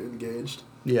pretty engaged.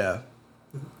 Yeah.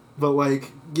 But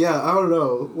like yeah, I don't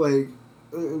know. Like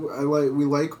we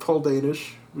like Paul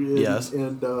Danish. Yes.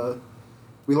 And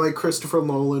we like Christopher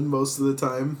Nolan most of the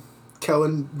time.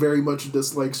 Kellen very much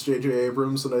dislikes J.J.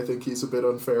 Abrams, and I think he's a bit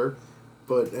unfair.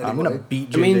 But anyway. I'm gonna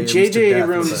beat I mean, J.J. J.J.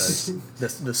 Abrams. Abrams- to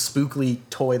death with the spookly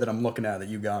toy that I'm looking at that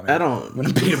you got me. I don't. I'm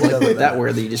gonna beat him to death with that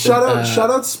word that you just Shout said, out, shout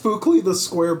out Spookly the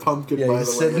Square Pumpkin, Yeah, by he's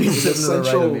the sitting- way. he's An sitting to the right of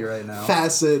essential me right now.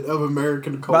 facet of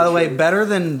American culture. By the way, better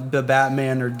than the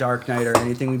Batman or Dark Knight or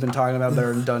anything we've been talking about,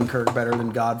 better than Dunkirk, better than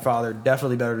Godfather,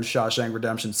 definitely better than Shawshank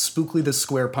Redemption. Spookly the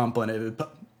Square Pumpkin.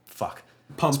 Fuck.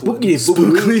 Pumpkin.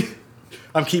 Spookly.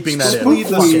 I'm keeping that in. Spookly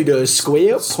Spooky the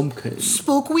square pumpkin.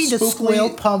 Spooky the Spookly- Square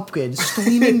Pumpkin,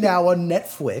 streaming now on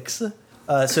Netflix.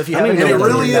 So if you I haven't mean, got it a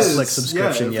really is. Netflix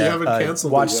subscription Yeah, if you yet, haven't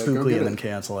canceled watch it yet, go Spookly get and then it.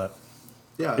 cancel it.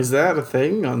 Yeah. Is that a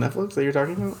thing on Netflix that you're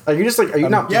talking about? Are you just like? Are you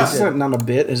not? yeah. This is not a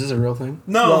bit. Is this a real thing?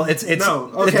 No, Well, it's no.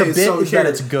 the Okay, bit so is that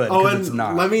it's good, 'cause Owen, it's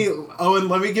not. let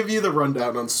me give you the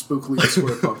rundown on Spookly the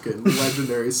Square Pumpkin,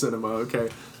 legendary cinema. Okay,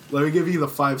 let me give you the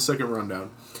 5-second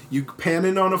rundown. You pan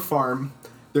in on a farm.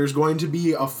 There's going to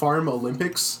be a farm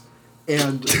Olympics,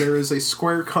 and there is a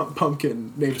square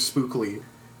pumpkin named Spookly,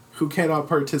 who cannot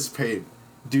participate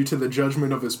due to the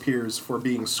judgment of his peers for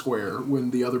being square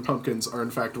when the other pumpkins are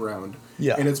in fact round.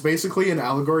 Yeah. And it's basically an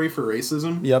allegory for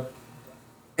racism. Yep.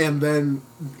 And then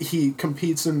he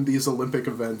competes in these Olympic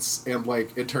events, and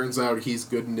like it turns out he's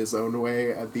good in his own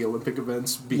way at the Olympic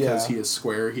events because Yeah. he is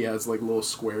square. He has like little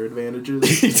square advantages.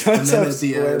 He does and then have at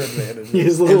the square end, advantages.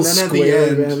 His little and then at the square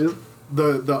end, advantage.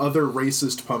 the other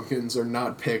racist pumpkins are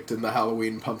not picked in the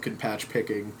Halloween pumpkin patch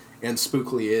picking, and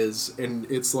Spookly is, and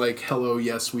it's like, hello,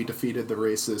 yes, we defeated the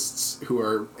racists who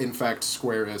are in fact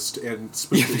squarist, and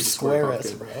Spookly the square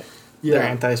Squarest, pumpkin. bro. They're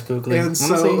anti-spookly. And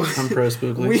Honestly, so I'm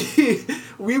pro-spookly.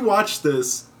 we watched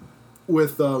this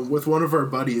with one of our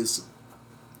buddies,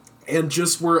 and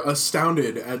just were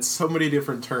astounded at so many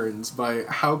different turns by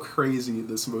how crazy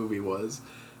this movie was.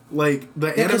 Like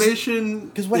the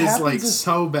animation is what happens like is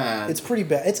so bad. It's pretty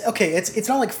bad. It's okay. It's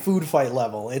not like Food Fight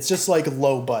level. It's just like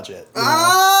low budget. You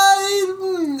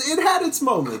know? It had its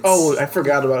moments. Oh, I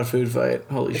forgot about Food Fight.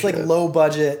 Holy It's shit! like low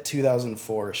budget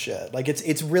 2004 shit. Like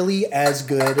it's really as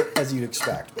good as you'd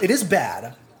expect. It is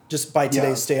bad just by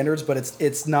today's standards, but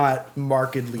it's not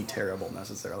markedly terrible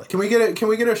necessarily. Can we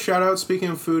get a shout out? Speaking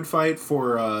of Food Fight,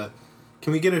 for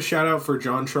can we get a shout out for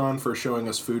JonTron for showing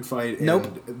us Food Fight? And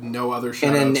Nope. No other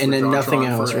shout outs. And then nothing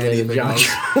else related to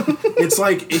JonTron. It's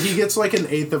like he gets like an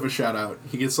eighth of a shout out.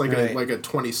 He gets like Right. a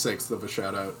 26th of a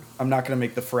shout out. I'm not gonna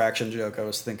make the fraction joke I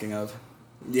was thinking of.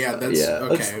 Yeah, that's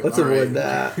okay. Let's all avoid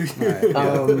right. that.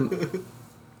 Right.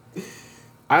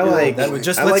 I like That would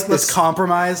just I let's, like let's this.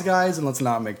 compromise, guys, and let's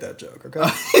not make that joke.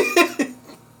 Okay.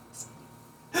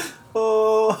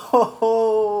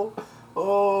 oh.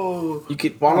 You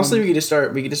could honestly, we could just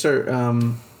start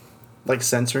like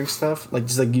censoring stuff, like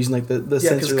just like using like the Yeah, because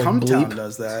censor like Cumtown bleep.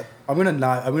 does that. I'm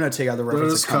gonna take out the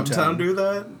reference Does to Cumtown. Cumtown do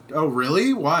that? Oh,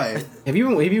 really? Why? Have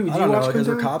you I don't know watched because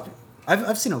they're Cumtown? copy.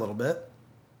 I've seen a little bit.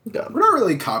 Yeah. We're not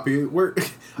really copy. We're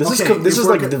This okay, is this if is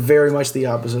we're like the very much the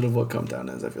opposite of what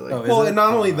Cumtown is. I feel like. Oh, is well, it? and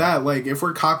not only that, like if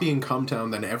we're copying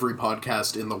Cumtown, then every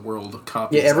podcast in the world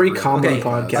copies. Yeah, every comedy Okay,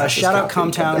 podcast. is shout out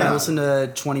copied. Cumtown. Yeah. I listened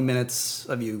to 20 minutes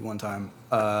of you one time.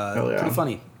 yeah. Pretty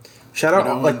funny. Shout out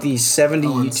You know, like the 70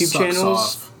 Owen YouTube sucks channels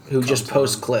off who just Cumtown.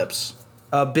 post clips.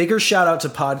 Bigger shout out to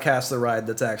Podcast The Ride.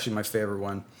 That's actually my favorite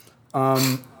one.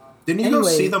 Didn't you go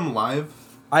Anyway- see them live?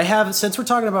 I have, since we're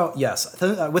talking about,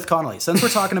 with Connolly, since we're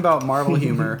talking about Marvel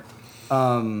humor,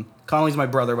 Connolly's my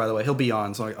brother, by the way. He'll be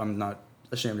on, so I'm not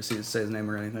ashamed to say his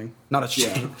name or anything. Not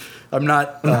ashamed. Yeah. I'm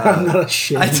not. I'm not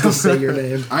ashamed I to don't- say your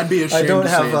name. I'd be I ashamed don't to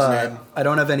say his have. name. I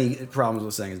don't have any problems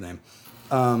with saying his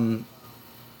name.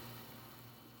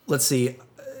 Let's see.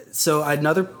 So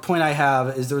another point I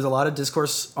have is there was a lot of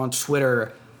discourse on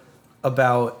Twitter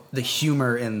about the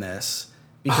humor in this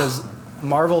because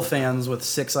Marvel fans with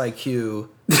 6 IQ,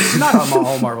 not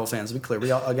all Marvel fans, to be clear.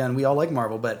 We all like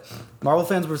Marvel, but Marvel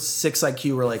fans with 6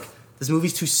 IQ were like, this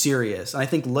movie's too serious. And I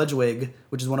think Ludwig,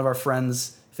 which is one of our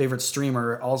friends' favorite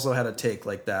streamer, also had a take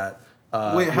like that.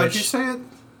 Wait, how'd you say it?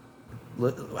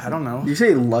 I don't know. You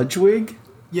say Ludwig?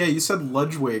 Yeah, you said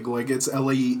Ludwig, like it's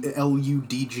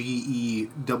Ludgewig.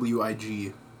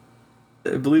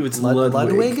 I believe it's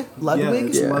Ludwig? Yeah,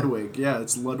 it's Yeah. Ludwig. Yeah,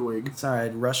 it's Ludwig. Sorry,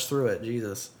 I'd rushed through it.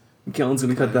 Jesus. Kellen's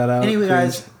gonna cut that out. Anyway,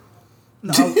 Cringe.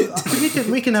 guys,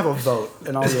 we can have a vote,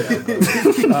 and I'll get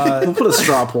out. We'll put a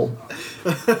straw poll.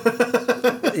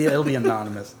 Yeah, it'll be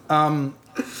anonymous.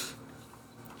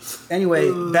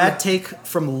 Anyway, bad take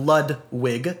from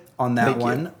Ludwig on that Thank you.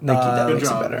 one. Thank you. That Good makes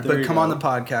job. it better. There But you come go. on the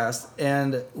podcast,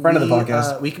 and Friend of the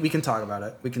podcast. we can talk about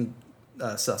it. We can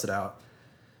suss it out.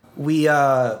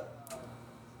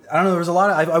 I don't know. There was a lot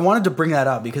of. I wanted to bring that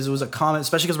up because it was a comment,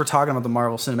 especially because we're talking about the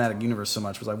Marvel Cinematic Universe so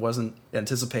much, which I wasn't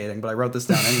anticipating, but I wrote this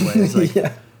down anyway. It's like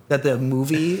Yeah. that the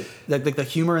movie, like the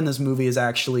humor in this movie is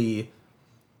actually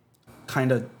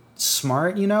kind of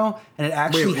smart, you know, and it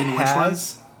actually in which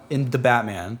has in the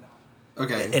Batman.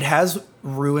 Okay. It has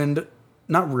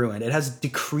not ruined. It has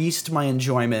decreased my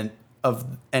enjoyment of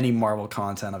any Marvel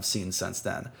content I've seen since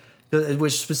then. It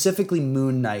was specifically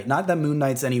Moon Knight. Not that Moon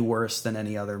Knight's any worse than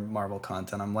any other Marvel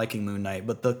content. I'm liking Moon Knight,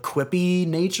 but the quippy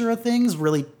nature of things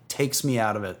really takes me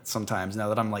out of it sometimes now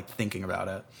that I'm like thinking about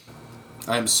it.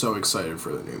 I'm so excited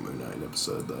for the new Moon Knight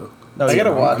episode, though. No, I gotta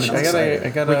yeah, watch. I'm I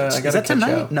excited. gotta Is that catch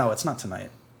tonight? up. No, it's not tonight.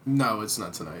 No, it's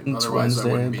not tonight. It's Otherwise, I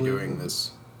Wednesday, wouldn't be I believe. doing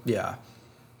this. Yeah.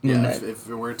 Yeah, Moon if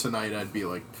it were tonight, I'd be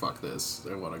like, fuck this.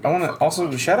 I want to go. I want to fucking also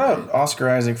watch shout Moon out Knight. Oscar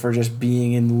Isaac for just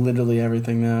being in literally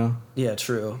everything now. Yeah,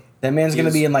 true. That man's gonna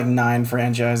He's- be in like 9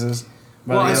 franchises.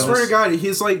 by Well, the I end of swear this. to God,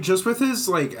 he's like just with his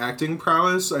like acting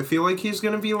prowess. I feel like he's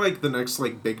gonna be like the next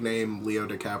like big name Leo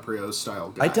DiCaprio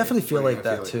style guy. I definitely feel like I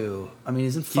that too. I mean,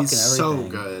 he's in fucking so everything.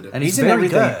 good. And he's in very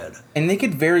everything. good. And they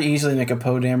could very easily make a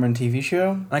Poe Dameron TV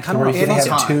show. I kinda where wanna you could he's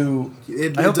have hot. two. I hope they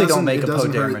don't doesn't- make it a Poe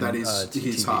doesn't hurt Dameron that TV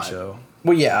he's hot. show.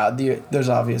 Well, yeah, there's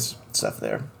obvious stuff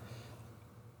there.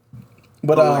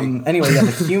 But But, like- anyway, yeah,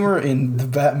 the humor in the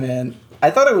Batman,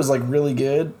 I thought it was like really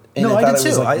good. And No, I I thought did it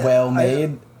was too. like well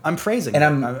made. I'm praising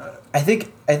And it. I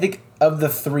think of the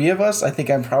three of us, I think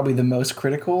I'm probably the most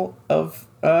critical of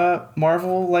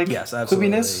Marvel like Yes, absolutely.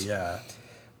 quippiness. Yeah.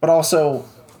 But also,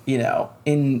 you know,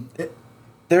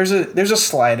 there's a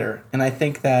slider, and I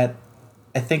think that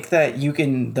you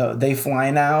can they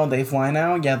fly now.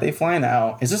 Yeah, they fly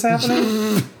now. Is this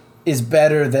happening? Is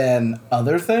better than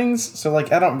other things. So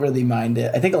like I don't really mind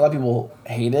it. I think a lot of people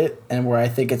hate it, and where I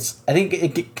think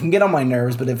it can get on my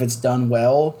nerves, but if it's done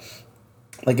well,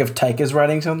 like if Taika's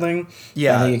writing something,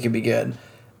 Yeah. I think it could be good.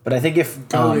 But I think if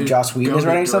Joss Whedon is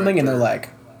writing something and they're like,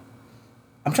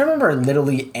 I'm trying to remember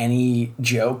literally any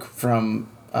joke from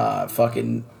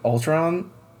fucking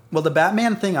Ultron. Well, the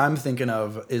Batman thing I'm thinking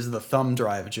of is the thumb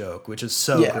drive joke, which is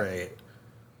so great.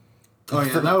 Oh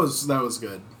yeah, that was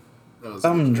good. That was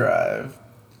thumb good. drive.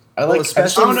 I like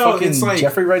especially fucking it's like,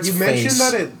 Jeffrey Wright's you face. mentioned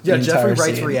that it. Yeah, Jeffrey entire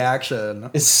Wright's scene. reaction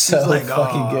It's so like,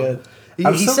 fucking "Aw." good. He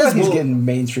I'm so says, glad he's well, getting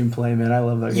mainstream play, man. I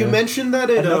love that guy. You mentioned that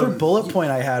it. another bullet point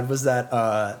I had was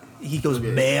that he goes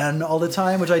man all the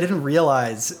time, which I didn't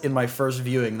realize in my first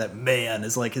viewing that man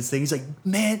is like his thing. He's like,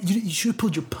 man, you should have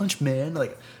pulled your punch, man.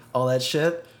 Like all that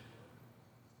shit.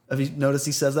 Have you noticed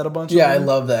he says that a bunch? Yeah, I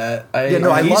love that. I he's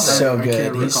love that. so I good.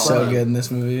 can't He's recall so that. good in this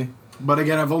movie. But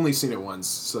again, I've only seen it once,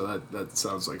 so that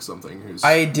sounds like something who's.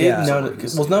 I did Yeah.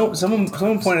 notice. Well, no, someone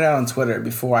pointed out on Twitter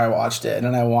before I watched it, and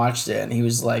then I watched it, and he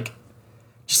was like,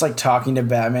 just like talking to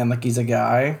Batman like he's a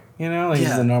guy, you know, like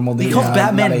he's a normal dude. He calls not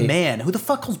Batman a man. Who the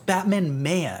fuck calls Batman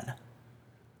man?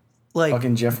 Like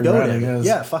Fucking Jeffrey Wright, I guess.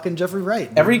 Yeah, fucking Jeffrey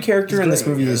Wright. Every character He's in this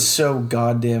great, movie yeah. is so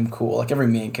goddamn cool. Like every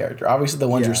main character, obviously the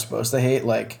ones Yeah. you're supposed to hate,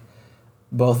 like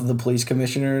both of the police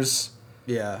commissioners,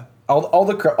 Yeah. all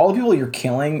the people you're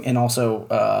killing, and also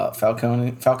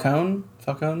Falcone.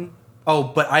 Oh,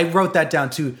 but I wrote that down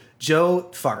too. Joe,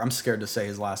 fuck, I'm scared to say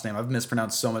his last name. I've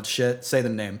mispronounced so much shit. Say the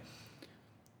name.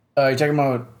 You're talking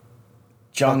about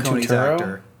John Falcone's Turturro.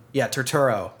 actor. Yeah,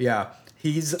 Turturro. Yeah,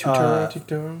 he's.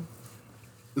 Turturro.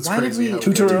 It's why did crazy we- how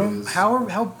Turturro? we do this.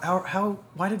 How?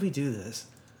 Why did we do this?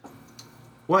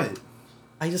 What?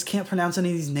 I just can't pronounce any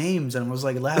of these names, and was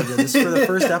like, "Loud, this is for the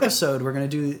first episode. We're gonna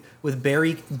do with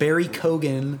Barry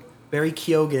Keoghan,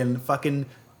 fucking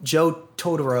Joe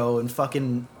Totoro, and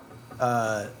fucking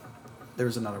there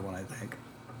was another one I think.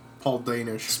 Paul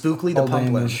Danish. Spookly the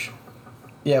Pumplin. Danish.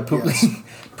 Yeah, Pooply. Yes.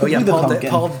 Oh yeah, the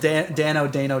Paul Pumpkin.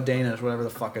 Dano Danish, whatever the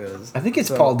fuck it is. I think it's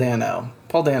So- Paul Dano.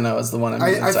 Paul Dano is the one.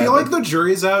 I feel like the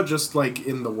jury's out just like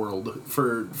in the world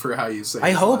for how you say. I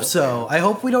his hope last so. name. I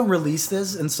hope we don't release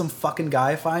this and some fucking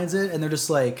guy finds it and they're just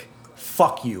like,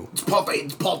 "Fuck you." It's Paul Dano.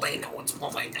 It's Paul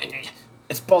Dano.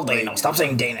 it's Paul Dano. Stop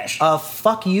saying Danish.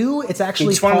 Fuck you. It's he actually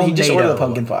just, Paul he just ordered Nato. the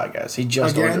pumpkin pie, guys. He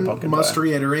just ordered the Again, pumpkin must pie.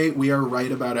 reiterate, we are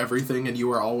right about everything, and you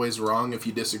are always wrong. If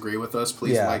you disagree with us,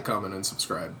 please Yeah. like, comment, and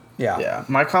subscribe. Yeah. Yeah,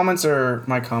 my comments are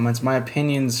my comments. My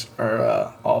opinions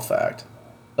are all fact.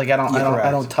 Like I You're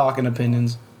correct. don't talk in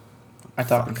opinions. I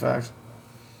talk in facts.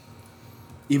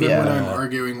 Even Yeah. when I'm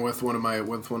arguing with one of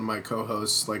my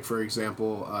co-hosts, like for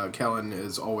example, Kellen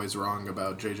is always wrong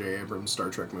about J.J. Abrams' Star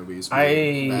Trek movies.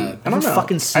 being bad. I don't know.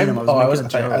 fucking seen him. I was I making a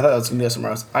joke. thought that was gonna go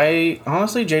somewhere else. I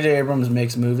honestly, J.J. Abrams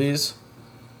makes movies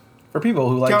for people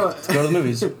who like Kellen- to go to the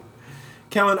movies.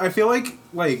 Kellen, I feel like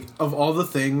of all the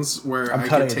things where I'm I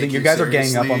cutting could it. take You guys are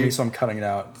ganging up on seriously- me, so I'm cutting it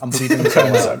out. I'm bleeping this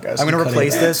cutting all this out. out, guys. I'm going I'm to cutting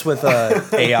replace it out. this with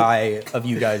AI of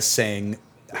you guys saying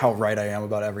how right I am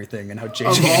about everything and how J.J.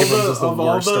 Of all Abrams the- is the of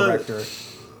all worst the- director.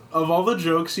 Of all the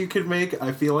jokes you could make,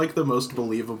 I feel like the most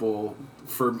believable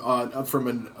from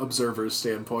an observer's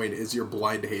standpoint is your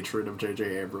blind hatred of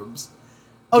J.J. Abrams.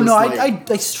 Oh no, Just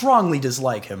like- I strongly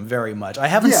dislike him very much. I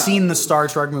haven't Yeah. seen the Star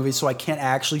Trek movies, so I can't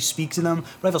actually speak to them.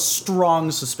 But I have a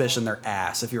strong suspicion they're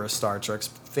ass. If you're a Star Trek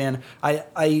fan,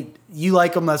 you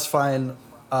like them, that's fine.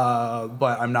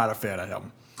 But I'm not a fan of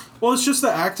him. Well, it's just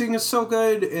the acting is so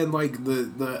good, and like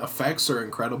the effects are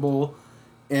incredible,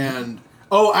 and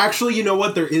actually, you know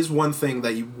what? There is one thing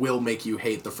that will make you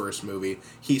hate the first movie.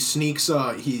 He sneaks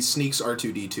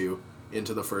R2-D2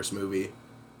 into the first movie,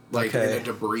 like in Okay. a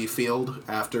debris field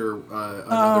after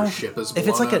another ship is blown If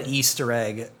it's like up. an Easter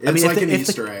egg, It's like an if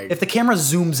Easter egg. If the camera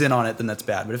zooms in on it, then that's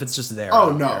bad. But if it's just there, Oh, I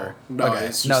don't no. care. No, okay.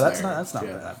 it's No, just that's there. not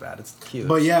Yeah. that bad. It's cute.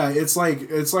 But yeah, it's like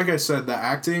I said, the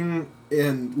acting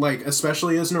and like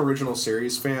especially as an original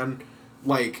series fan,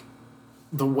 like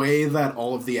the way that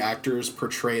all of the actors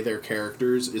portray their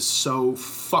characters is so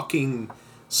fucking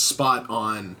spot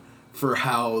on for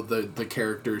how the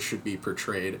characters should be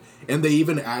portrayed. And they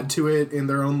even add to it in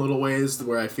their own little ways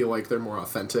where I feel like they're more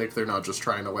authentic. They're not just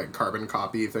trying to like carbon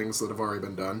copy things that have already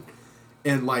been done.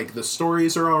 And like the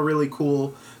stories are all really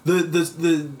cool.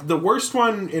 The worst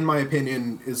one in my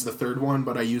opinion is the third one,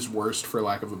 but I use worst for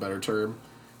lack of a better term.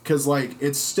 Cause like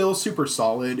it's still super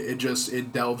solid.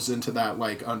 It delves into that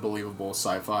like unbelievable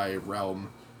sci-fi realm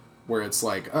where it's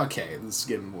like, okay, this is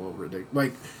getting a little ridiculous.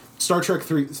 Like Star Trek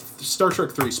 3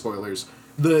 spoilers.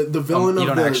 The villain you of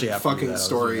don't the actually have to do fucking that. I was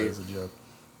story. doing that as a joke.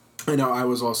 I know, I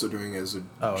was also doing it as a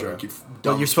joke. Okay. You Well,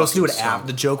 dumb you're supposed to do it fucking after. son.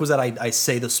 The joke was that I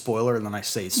say the spoiler and then I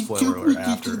say spoiler alert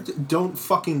after. Don't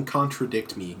fucking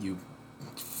contradict me, you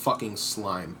fucking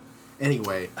slime.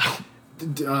 Anyway,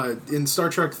 in Star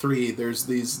Trek 3, there's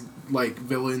these like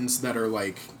villains that are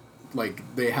like like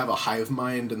they have a hive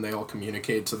mind and they all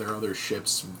communicate to their other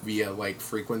ships via like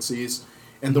frequencies,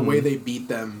 and the way they beat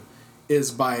them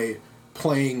is by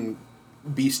playing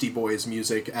Beastie Boys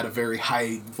music at a very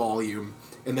high volume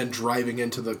and then driving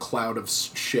into the cloud of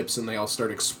ships and they all start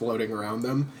exploding around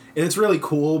them. And it's really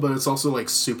cool, but it's also like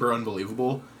super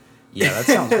unbelievable. Yeah, that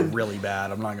sounds really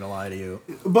bad. I'm not gonna lie to you.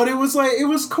 But it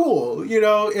was cool, you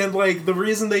know, and like the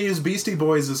reason they use Beastie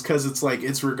Boys is because it's like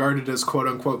it's regarded as quote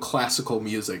unquote classical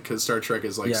music because Star Trek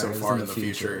is like so far in the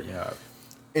future. Yeah.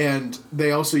 And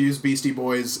they also use Beastie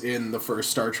Boys in the first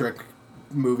Star Trek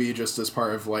movie just as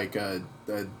part of like the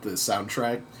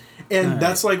soundtrack, and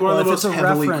that's like one of the most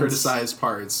heavily criticized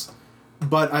parts.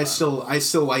 But I still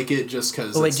like it just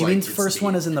because. Wait, do you mean the first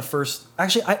one is in the first?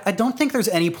 Actually, I don't think there's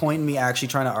any point in me actually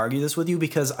trying to argue this with you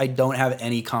because I don't have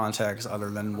any context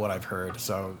other than what I've heard.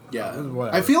 So yeah,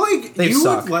 whatever. I feel like They you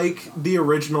suck. would like the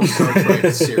original Star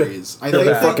Trek series. I think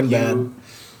fucking that bad.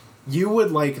 you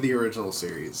would like the original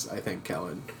series. I think,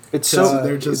 Kellen. It's so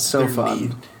they're just it's so they're fun.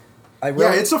 neat.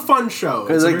 Yeah, It's a fun show.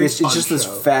 Because like a very it's fun just this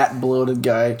show. fat bloated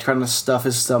guy trying to stuff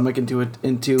his stomach into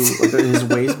like, his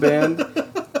waistband,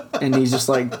 and he's just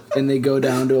like, and they go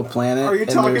down to a planet. Are you and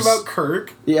talking there's- about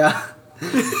Kirk? Yeah.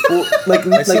 Well, like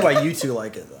I see like why you two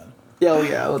like it then.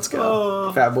 yeah, let's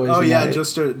go. Fat boys. Oh yeah, Unite.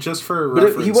 just for But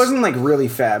reference. he wasn't like really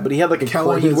fat, but he had like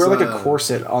Kellen he'd wear is, like a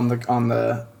corset on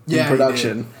the Yeah, in he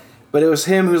production. did. But it was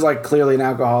him who's like clearly an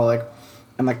alcoholic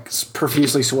and like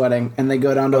profusely sweating, and they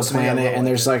go down to a so yeah, planet, they'll and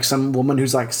there's like like some woman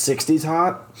who's like 60s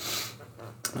hot,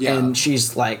 Yeah. and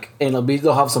she's like, and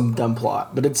they'll have some dumb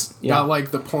plot, but it's Got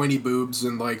like the pointy boobs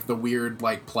and like the weird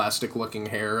like plastic looking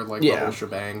hair, like the Yeah. whole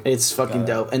shebang. it's fucking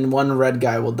dope. And one red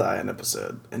guy will die an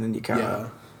episode, and then you kind Yeah.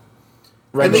 of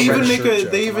And they shirt- even make shirt a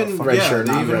joke. they I'm all even for red yeah shirt,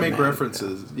 they not even red make man.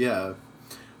 references. Yeah.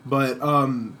 But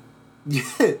yeah,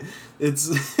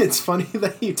 it's funny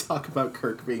that you talk about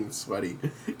Kirk being sweaty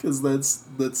because that's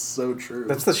so true.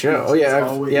 That's the show. Oh,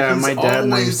 yeah, he's my dad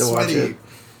and I used to watch always it. sweaty.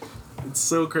 It's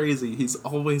so crazy. He's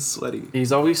always sweaty.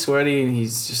 He's always sweaty, and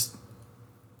he's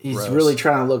Gross. really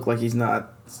trying to look like he's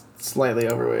not slightly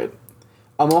overweight.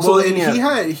 I'm also Well, looking and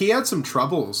at he had some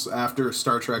troubles after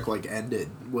Star Trek like ended.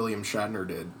 William Shatner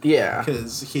did. yeah.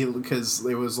 Because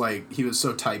it was like he was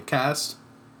so typecast,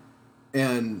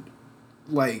 and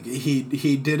like he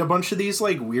did a bunch of these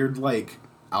like weird like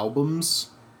albums,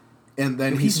 and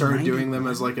then he he's started 90, doing them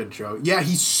as like a joke. Yeah,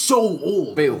 he's so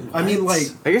old. Wait, I mean, what? like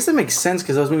I guess that makes sense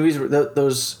because those movies,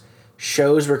 those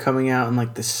shows were coming out in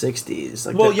like the '60s.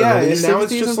 Like well, the yeah, early and now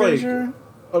it's 60s, just I'm pretty like sure.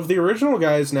 of the original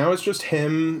guys. Now it's just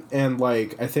him and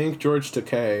like I think George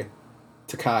Takei,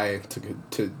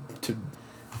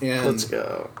 and Let's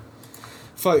go.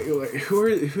 Fuck, like,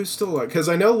 who's still alive? Because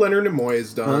I know Leonard Nimoy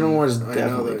is done. Leonard Nimoy's I know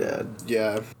definitely that- dead.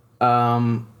 Yeah.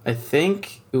 I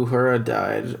think Uhura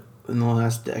died in the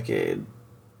last decade.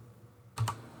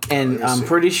 And Let me I'm see.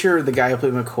 pretty sure the guy who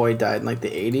played McCoy died in like the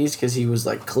 80s because he was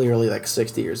like clearly like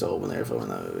 60 years old when they were filming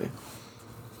that movie.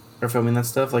 Or filming that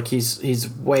stuff. Like he's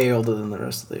way older than the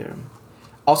rest of the year.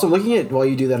 Also, while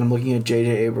you do that, I'm looking at J.J.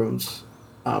 Abrams'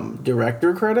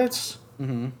 director credits.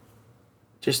 Mm-hmm.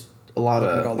 Just a lot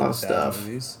Look at all of those bad stuff.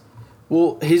 movies.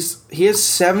 Well, he has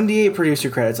 78 producer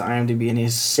credits on IMDb, and he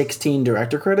has 16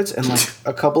 director credits, and like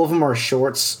a couple of them are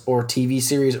shorts or TV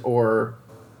series or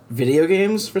video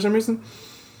games for some reason.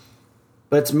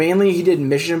 But it's mainly he did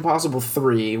Mission Impossible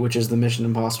 3, which is the Mission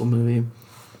Impossible movie.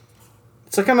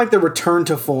 It's like kind of like the return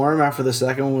to form after the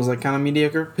second one was like kind of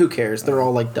mediocre. Who cares? They're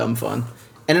all like dumb fun.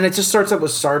 And then it just starts up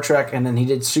with Star Trek, and then he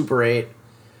did Super 8,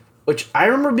 which I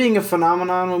remember being a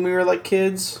phenomenon when we were like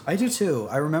kids. I do too.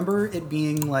 I remember it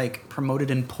being like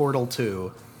promoted in Portal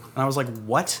 2, and I was like,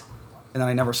 "What?" And then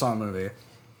I never saw a movie.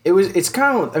 It's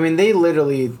kind of, I mean, they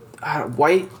literally,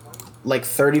 white, like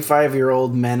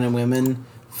 35-year-old men and women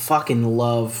fucking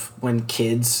love when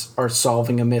kids are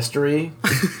solving a mystery.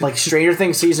 Like Stranger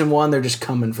Things season 1, they're just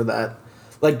coming for that.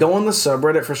 Like go on the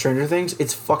subreddit for Stranger Things,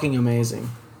 it's fucking amazing.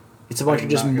 It's a bunch of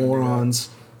just not gonna do that. morons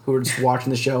who are just watching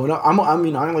the show. And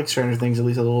I like Stranger Things at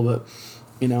least a little bit.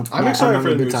 You know, I'm excited having for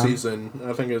a the good new time. season.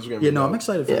 I think it's gonna be. Yeah, no, dope. I'm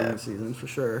excited for Yeah. the new season for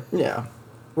sure. Yeah.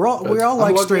 We all I'm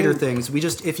like looking- Stranger Things. We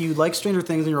just if you like Stranger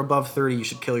Things and you're above 30, you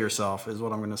should kill yourself. Is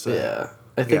what I'm gonna say. Yeah.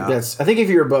 I think Yeah. I think if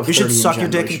you're above You 30 should in suck your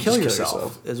general, dick you and should kill just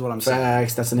yourself. Is what I'm saying.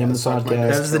 Facts. That's the name of the suck my podcast.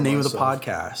 dick. That is the name of the myself.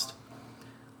 podcast.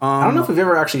 I don't know if we've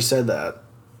ever actually said that.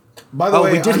 By the Oh,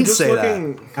 way, we didn't I'm just say that.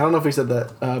 looking. I don't know if we said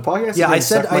that. Podcast. Yeah, is I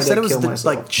Suck My said it Dick, was Kill the,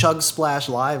 Myself. like Chug Splash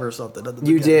Live or something. at the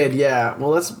You beginning. did, yeah.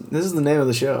 Well, this is the name of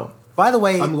the show. By the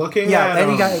way, I'm looking Yeah, at,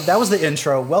 and you got, that was the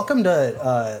intro. Welcome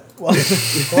to the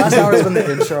last hour has been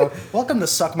the intro. Welcome to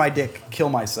Suck My Dick, Kill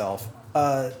Myself.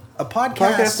 a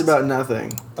podcast, about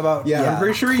nothing. about Yeah, I'm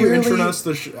pretty sure you clearly-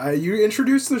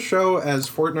 introduced the show as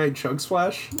Fortnite Chug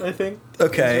Splash, I think.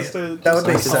 Okay, Just to- that would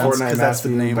make just sense Fortnite because that's the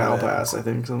Master name Battle of it. Pass, I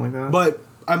think, something like that. But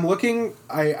I'm looking.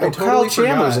 I Kyle totally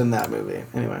Chandler's forgot. in that movie.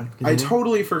 Anyway, I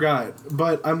totally forgot.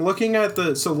 But I'm looking at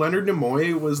so Leonard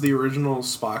Nimoy was the original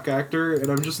Spock actor, and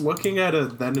I'm just looking at a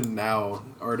Then and Now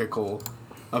article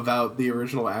about the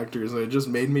original actors, and it just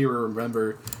made me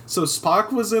remember. So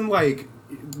Spock was in Leonard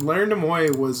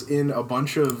Nimoy was in a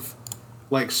bunch of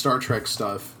Star Trek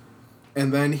stuff,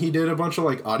 and then he did a bunch of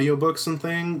audiobooks and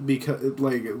thing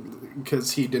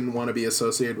because he didn't want to be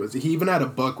associated with. He even had a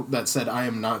book that said "I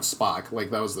am not Spock,"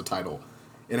 that was the title,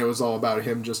 and it was all about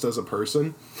him just as a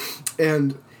person.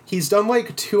 And he's done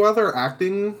 2 other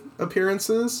acting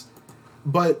appearances,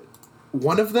 but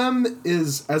one of them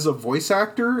is as a voice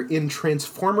actor in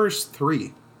Transformers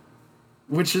 3,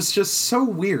 which is just so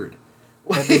weird.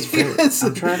 That is weird.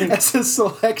 I'm trying to think. As a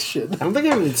selection. I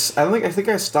think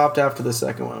I stopped after the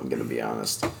second one. I'm gonna be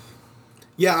honest.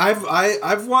 Yeah,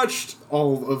 I've watched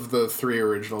all of the 3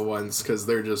 original ones because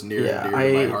they're just near and dear to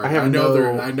my heart. I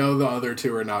know the other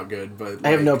 2 are not good, but I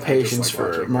have no just patience like for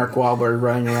watching Mark them. Wahlberg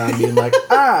running around being like,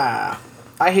 I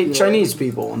hate Chinese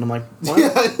people, and I'm like, what?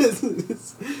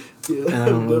 Yeah, And I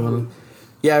don't really wanna-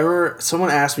 Yeah, I remember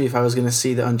someone asked me if I was gonna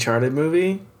see the Uncharted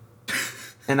movie,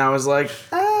 and I was like,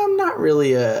 I'm not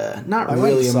really a went and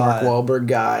Mark saw it. Wahlberg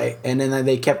guy. And then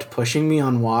they kept pushing me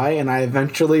on why, and I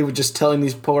eventually was just telling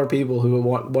these poor people who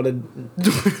wanted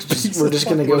we're just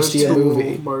gonna go see a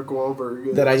movie Mark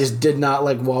Wahlberg. that I just did not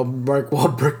like Mark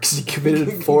Wahlberg because he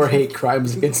committed 4 hate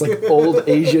crimes against old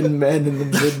Asian men in the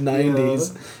mid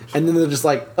 '90s, and then they're just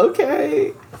like,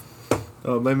 okay.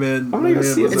 Oh, my man. gonna go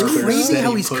see it. It's Out there crazy steady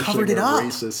how he's pushing covered it a up.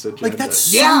 racist agenda. Like, that's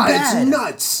so yeah, bad. it's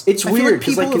nuts. It's I feel weird like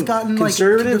because people have gotten,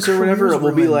 conservatives their or whatever careers will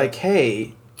be ruined. like,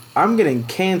 "Hey, I'm getting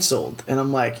canceled," and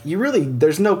I'm like, "You really?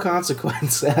 There's no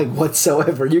consequence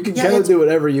whatsoever. You can Yeah, kind of it's- do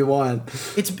whatever you want."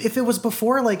 It's if it was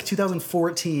before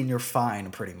 2014, you're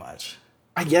fine pretty much.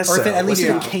 I guess, Or if so. it, at least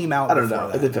Yeah. if it came out. I don't before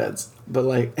know. that. It depends, but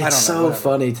I it's don't know, so whatever.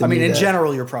 funny to me. I mean, in that-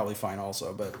 general, you're probably fine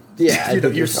also, but yeah, I you're,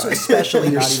 think you're fine. especially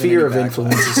your not even sphere any of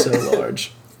influence is so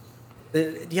large.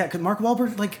 Yeah, because Mark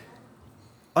Wahlberg,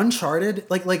 Uncharted,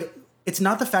 it's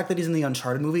not the fact that he's in the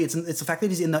Uncharted movie. It's the fact that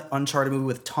he's in the Uncharted movie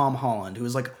with Tom Holland, who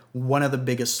is one of the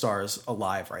biggest stars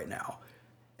alive right now.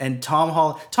 And Tom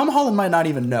Holland might not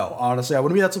even know. Honestly, I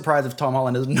wouldn't be that surprised if Tom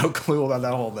Holland has no clue about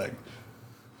that whole thing.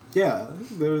 Yeah,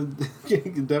 there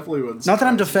definitely was. Not that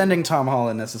I'm defending Tom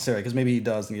Holland necessarily, because maybe he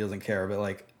does and he doesn't care,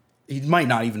 but he might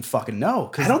not even fucking know.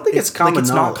 'Cause I don't think it's common it's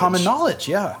not knowledge. common knowledge.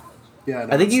 Yeah. Yeah,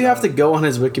 no, I think it's you have not. to go on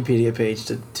his Wikipedia page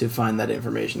to find that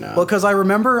information out. Well, because I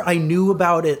knew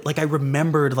about it. I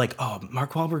remembered, oh,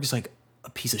 Mark Wahlberg's a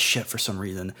piece of shit for some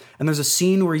reason. And there's a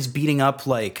scene where he's beating up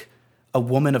a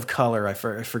woman of color. I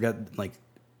forget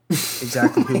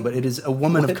exactly who, but it is a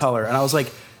woman of color. And I was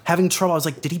having trouble. I was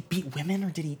did he beat women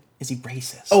or is he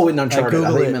racist? oh, in Uncharted, I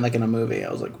Googled thought you it. meant in a movie.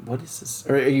 I was like, what is this?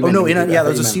 Or you Oh meant no! movie, I thought There's you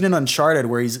a meant- scene in Uncharted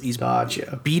where he's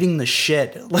Gotcha. beating the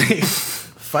shit,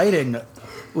 fighting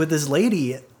with this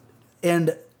lady,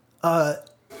 and I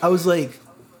was like,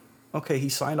 okay, he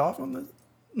signed off on this.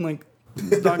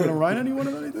 He's not gonna write anyone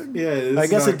or anything. Yeah, it's I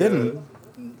guess not it didn't.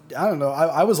 I don't know.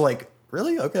 I was like,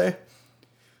 really? Okay.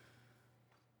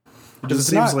 It just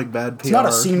seems like bad PR. It's not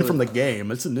a scene from the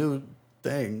game. It's a new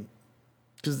thing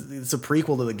because it's a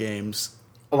prequel to the games.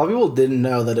 A lot of people didn't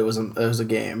know that it was a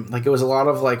game. It was a lot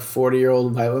of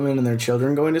 40-year-old white women and their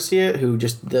children going to see it. Who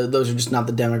just those are just not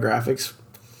the demographics.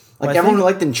 Well, I everyone think- who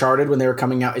liked Uncharted when they were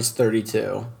coming out is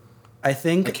 32. I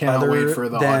think I cannot other wait for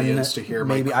the than audience to hear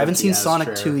my maybe I haven't seen creepy-ass Sonic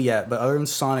chair. 2 yet, but other than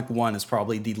Sonic 1 is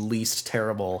probably the least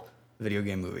terrible video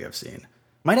game movie I've seen.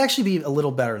 Might actually be a little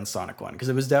better than Sonic 1 because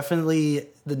it was definitely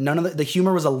the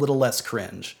humor was a little less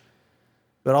cringe.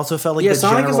 But also felt like Yeah, the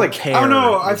Sonic is general care I don't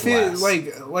know. I was feel less.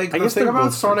 the guess thing they're about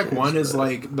both Sonic for 1 kids, is but-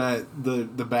 that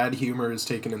the bad humor is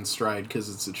taken in stride because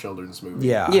it's a children's movie.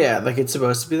 Yeah. Yeah, it's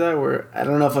supposed to be that. Where I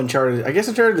don't know if Uncharted. I guess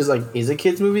Uncharted is a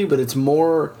kids movie, but it's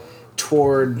more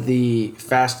toward the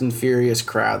Fast and Furious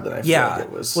crowd that I feel Yeah. like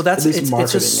it was. Well, that's at least it's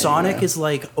marketing just Sonic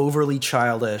anyway. is overly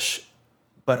childish,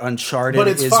 but Uncharted But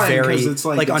it's is fine, very 'cause it's it's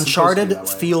supposed to be Uncharted that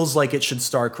way. feels like it should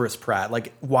star Chris Pratt.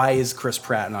 Why is Chris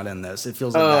Pratt not in this? It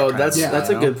feels like that Oh, kind that's of stuff, that's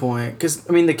a you know? good point. Because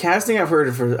the casting I've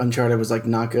heard for Uncharted was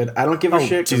not good. I don't give a Oh,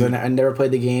 shit because dude. I never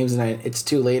played the games and it's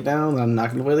too late now and I'm not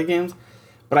going to play the games.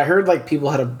 But I heard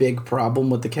people had a big problem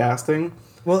with the casting.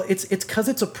 Well, it's because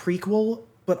it's a prequel,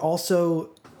 but also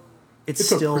it's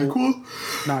still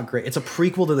not great. It's a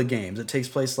prequel to the games. It takes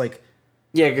place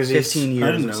Yeah, because 15 years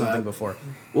didn't or know something that. before.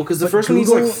 Well, because the But first one he's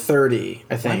Google- like 30,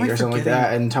 I think, am I or something like forgetting?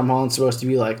 that, and Tom Holland's supposed to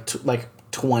be like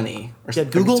 20. Or Yeah, something.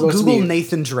 Google It's supposed to Google be-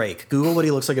 Nathan Drake. Google what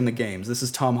he looks like in the games. This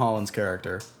is Tom Holland's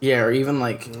character. Yeah, or even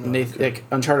like like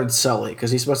Uncharted Sully,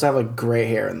 because he's supposed to have like gray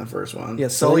hair in the first one. Yeah,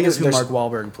 So I Sully think is who there's-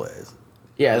 Mark Wahlberg plays.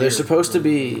 Yeah, they're supposed to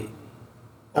be.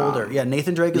 Older. Yeah,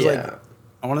 Nathan Drake is yeah. like,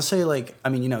 I want to say like, I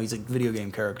mean, you know, he's a video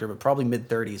game character, but probably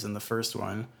mid-30s in the first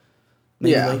one.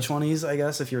 Maybe Yeah. late 20s, I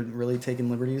guess, if you're really taking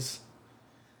liberties.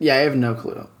 Yeah, I have no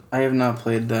clue. I have not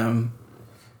played them,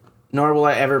 nor will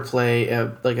I ever play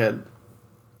a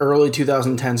early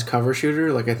 2010s cover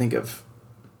shooter. Like I think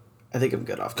I'm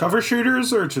good off. Cover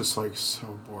shooters are just like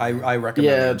so boring. I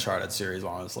recommend Yeah. the Uncharted series,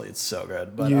 honestly. It's so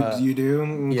good. But you do?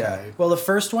 Okay. yeah. Well, the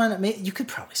first one, you could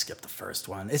probably skip the first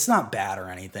one. It's not bad or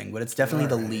anything, but it's definitely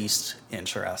the least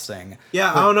interesting.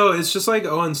 Yeah, I don't know. It's just like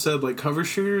Owen said, like cover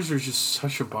shooters are just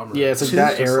such a bummer. Yeah, it's like It's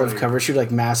that just era like- of cover shooter,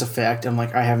 like Mass Effect. I'm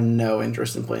like, I have no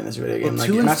interest in playing this video game. Well, Like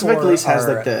 2 and Mass Effect at 4 least has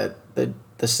are- like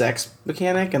the sex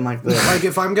mechanic and like the Like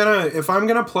if I'm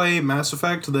gonna play Mass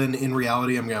Effect, then in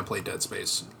reality I'm gonna play Dead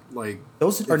Space. Like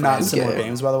Those are if not I- similar Yeah.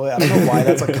 games, by the way. I don't know why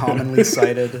that's a commonly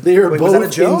cited. they are Wait, was that a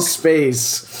both joke? in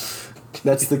space.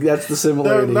 That's the No,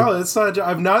 similarity. no, it's not.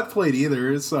 I've not played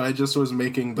either, so I just was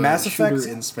making the Mass shooter Effect-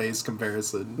 in space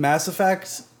comparison. Mass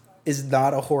Effect is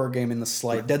not a horror game in the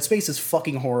slight. Dead Space is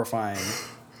fucking horrifying.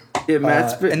 Yeah,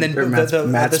 Matt And then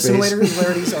the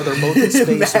similarities are they're both in space,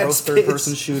 they're Mad both Space.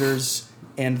 third-person shooters,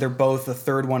 and they're both, the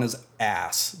third one is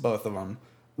ass, both of them.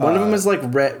 One of them is like Oh,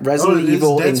 Resident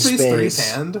Evil Dead in Space space.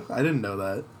 3 panned? I didn't know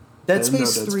that. Dead I didn't know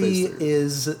Space Dead 3 Space 3.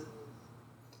 is...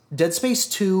 Dead Space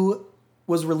 2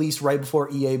 was released right before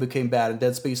EA became bad, and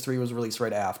Dead Space 3 was released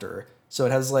right after. So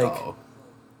it has, like, Oh.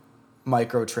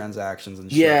 microtransactions and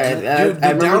shit. Yeah, Dude,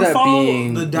 I remember that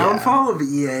being the downfall of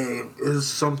EA is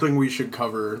something we should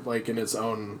cover, like in its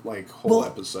own like whole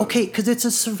episode. Okay, because it's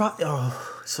a survival...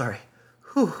 Oh, sorry.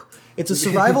 Whew. It's a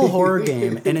survival horror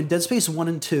game, and in Dead Space 1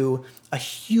 and 2, a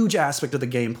huge aspect of the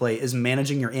gameplay is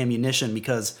managing your ammunition,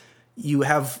 because you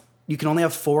can only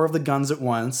have 4 of the guns at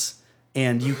once,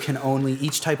 and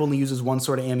each type only uses one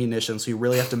sort of ammunition, so you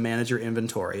really have to manage your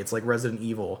inventory. It's like Resident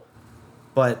Evil.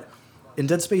 But in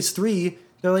Dead Space 3,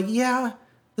 they're like, yeah,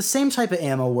 the same type of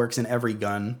ammo works in every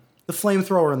gun. The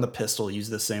flamethrower and the pistol use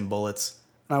the same bullets.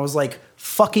 And I was like,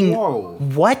 fucking... Whoa.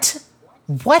 What?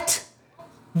 What?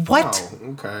 What? Oh,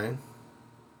 okay.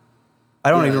 I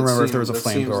don't Yeah, even it remember if seems- there was a that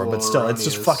seems a flamethrower, but little still, it's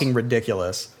just erroneous. fucking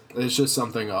ridiculous. It's just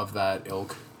something of that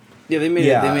ilk. Yeah, they made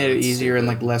Yeah, it it's easier and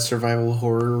like less survival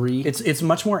horror-y. It's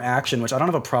much more action, which I don't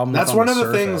have a problem That's with on one the of the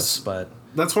surface, things- but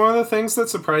That's one of the things that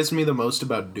surprised me the most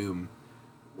about Doom.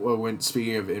 Well, when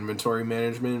speaking of inventory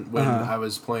management, when I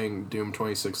was playing Doom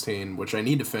 2016, which I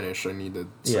need to finish, so you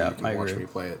I can watch agree. me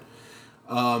play it.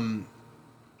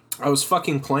 I was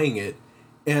fucking playing it,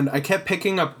 and I kept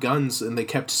picking up guns, and they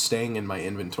kept staying in my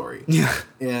inventory. Yeah.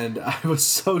 And I was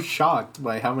so shocked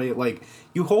by how many, like,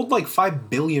 you hold like 5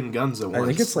 billion guns at once. I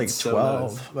think it's like so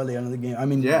 12 nuts. by the end of the game. I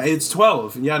mean, Yeah, it's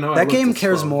 12. Yeah, no, I that looked, game it's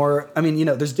cares 12. more. I mean,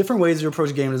 there's different ways to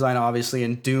approach game design, obviously,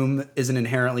 and Doom isn't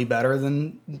inherently better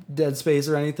than Dead Space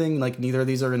or anything. Like, neither of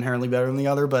these are inherently better than the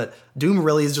other, but Doom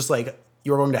really is just like,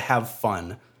 you're going to have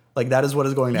fun. Like, that is what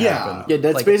is going to Yeah. happen. Yeah,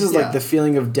 Dead Like, Space is yeah. like the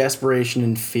feeling of desperation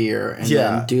and fear, and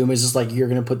Yeah. then Doom is just like you're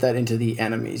gonna put that into the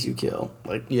enemies you kill.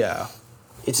 Like Yeah.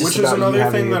 it's just Which is about you another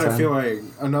having thing a that good I time. feel like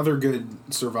another good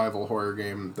survival horror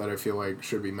game that I feel like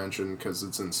should be mentioned because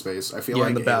it's in space. I feel Yeah, like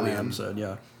in the Batman Alien, episode,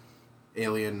 yeah.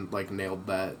 Alien like nailed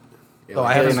that. Oh,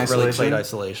 I Alien haven't really Isolation? played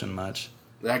Isolation much.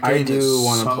 That I game do is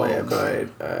want to so play it,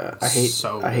 good. but I hate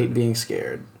So I hate good. being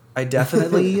scared. I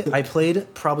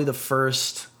played probably the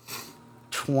first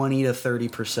 20 to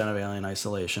 30% of Alien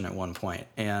Isolation at one point,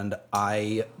 and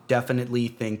I definitely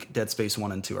think Dead Space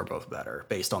 1 and 2 are both better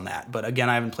based on that. But again,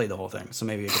 I haven't played the whole thing, so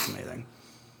maybe it gets amazing.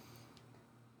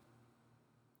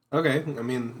 Okay, I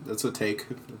mean that's a take.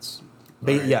 It's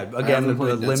Yeah, again, a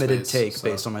limited take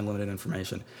based on my limited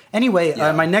information. Anyway,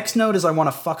 my next note is I want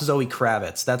to fuck Zoe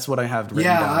Kravitz. That's what I have written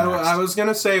Yeah, down next. I was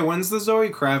gonna say, when's the Zoe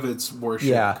Kravitz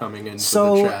worship coming into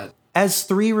so, the chat? as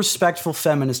 3 respectful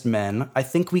feminist men, I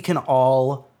think we can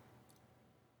all...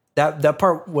 That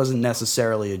part wasn't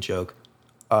necessarily a joke.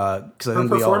 Because I Her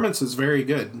think we all... performance is very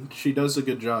good. She does a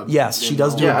good job. Yes, she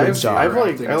does do Yeah, a good I've, job. I've like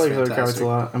Acting I is like Zoe Kravitz fantastic. a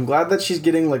lot. I'm glad that she's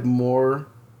getting like more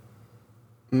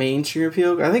mainstream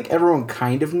appeal. I think everyone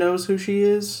kind of knows who she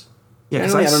is. Yeah,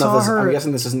 because Generally, I don't know saw if this, her... I'm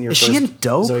guessing this isn't your Is first she in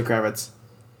Dope? Zoe Kravitz.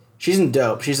 She's in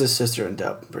Dope. She's a sister in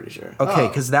Dope, I'm pretty sure. Okay, Oh.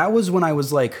 because that was when I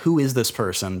was like, who is this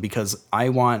person? Because I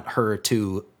want her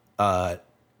to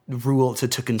rule,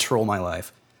 to control my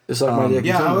life. To suck my dick.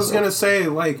 Yeah, I was gonna say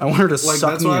like I want her to like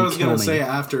suck that's me what I and was kill gonna me. say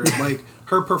after. Like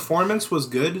her performance was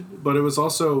good, but it was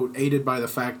also aided by the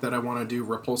fact that I want to do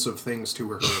repulsive things to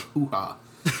her hoo ha,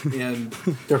 and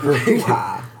Her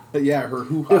hoo-ha. yeah, her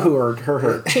hoo ha.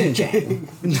 Her ching chang.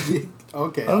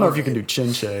 Okay, I don't know if you can do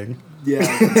chin chang. Yeah,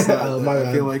 that's not, Oh, my I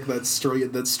bad. feel like that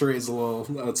strays a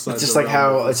little outside. It's just the like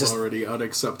realm how of it's this just- already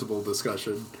unacceptable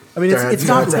discussion. I mean, it's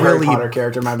No, not it's a Harry really. Potter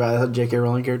character. My bad. That's a J.K.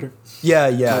 Rowling character. Yeah,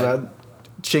 My yeah. bad.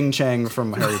 Ching Chang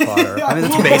from Harry Potter. I mean,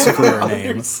 that's basically her name.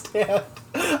 Understand.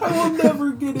 I will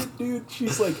never get it, dude.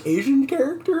 She's like Asian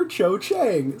character Cho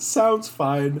Chang. Sounds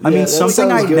fine. I Yeah, mean, that something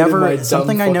sounds I good in my never, dumb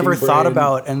something I never fucking thought brain.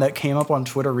 about, and that came up on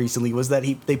Twitter recently, was that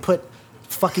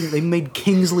they made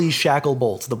Kingsley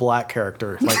Shacklebolt the black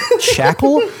character. Like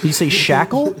Shackle? You say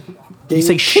Shackle? You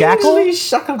say Shackle?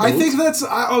 I think that's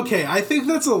okay. I think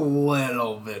that's a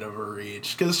little bit of a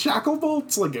reach because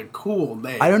Shacklebolt's like a cool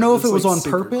name. I don't know if It's, it was like, on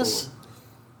super purpose. cool.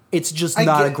 It's just I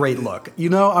not a get- great look. You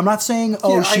know, I'm not saying,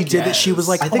 Yeah, she I did it. She was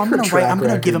like, I think I'm her gonna track give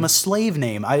him record- a slave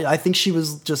name. I think she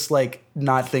was just like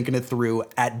not thinking it through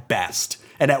at best.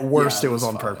 And at worst, Yeah, it was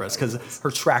on that's fine, purpose I because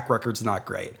her track record's not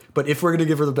great. But if we're gonna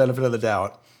give her the benefit of the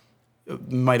doubt,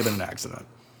 it might have been an accident.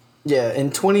 Yeah,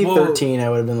 in 2013, I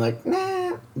would have been like,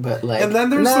 nah. But like, And then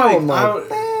there's now like, I'm nah.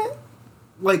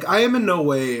 like I am in no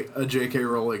way a J.K.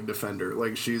 Rowling defender.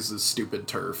 Like she's a stupid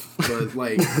turf, but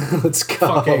like Let's go.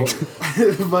 fucking,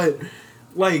 but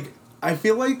like I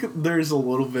feel like there's a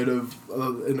little bit of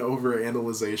an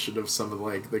overanalyzation of some of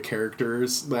like the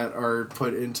characters that are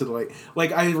put into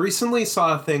like I recently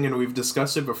saw a thing and we've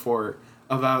discussed it before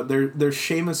about there's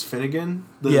Seamus Finnegan,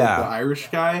 the Irish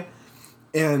guy,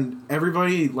 and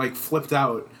everybody like flipped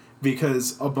out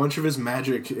because a bunch of his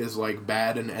magic is like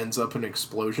bad and ends up in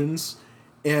explosions,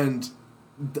 and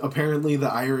apparently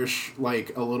the Irish,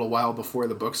 like a little while before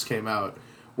the books came out,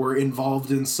 were involved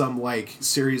in some like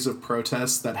series of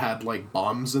protests that had like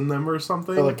bombs in them or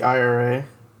something. Or like IRA.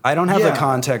 I don't have the Yeah.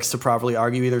 context to properly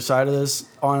argue either side of this,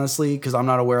 honestly, because I'm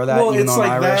not aware of that, Well, even it's though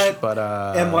I'm like Irish. that, But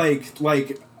and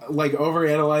like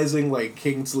overanalyzing like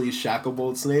Kingsley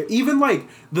Shacklebolt's name. Even like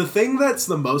the thing that's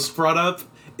the most brought up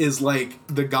is like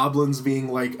the goblins being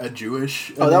like a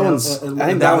Jewish. Oh, that one's- I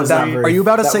think that one's not very- are you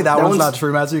about to say that one's one's- not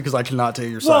true, Matthew? Because I cannot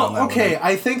take your side on that. Well, okay. one.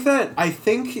 I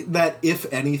think that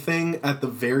if anything, at the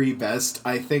very best,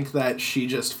 I think that she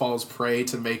just falls prey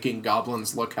to making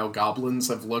goblins look how goblins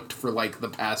have looked for like the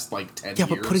past like 10 Yeah,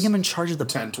 years. but putting him in charge of the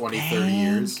 10, 20, bank? 30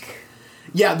 years.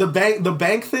 Yeah, the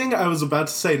bank thing I was about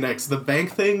to say next. The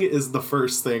bank thing is the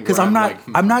first thing. Because where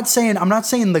I'm not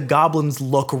saying the goblins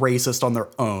look racist on their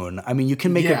own. I mean, you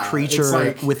can make Yeah, a creature it's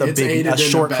like- with a it's big, aided a and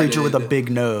short creature with a abetted.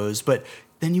 big nose, but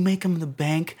then you make him the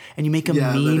bank and you make him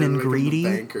yeah, mean they're and like the greedy.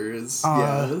 bankers. For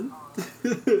And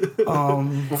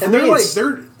me, they're like it's-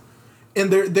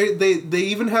 they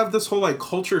even have this whole like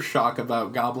culture shock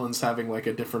about goblins having like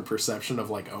a different perception of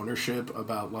like ownership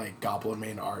about like goblin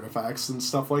made artifacts and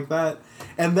stuff like that.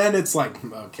 And then it's like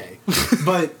okay.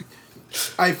 But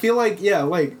I feel like yeah,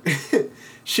 like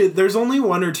shit, there's only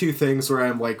one or two things where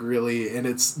I'm like really, and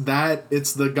it's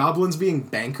the goblins being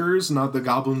bankers, not the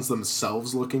goblins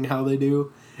themselves looking how they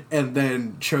do. And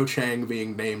then Cho Chang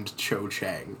being named Cho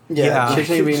Chang. Yeah. Ching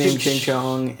Chang being named Ching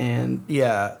Chong, and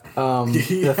Yeah.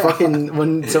 the fucking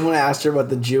when someone asked her about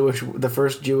the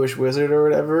first Jewish wizard or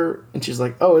whatever, and she's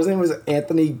like, "Oh, his name was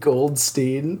Anthony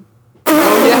Goldstein."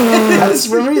 Oh yeah, that's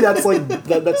for me. That's like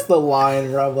that's the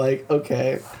line where I'm like,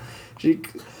 okay,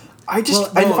 I find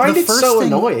the it first so thing-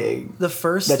 annoying The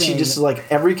first that thing, she just like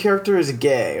every character is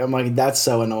gay. I'm like, that's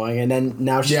so annoying, and then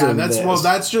now she's Yeah, doing that's this.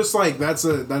 that's just like that's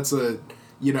a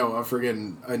you know a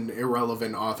friggin' an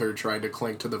irrelevant author trying to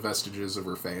cling to the vestiges of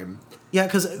her fame. yeah,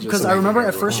 because to I make remember it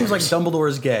at first she was like everyone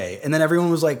Dumbledore's gay, and then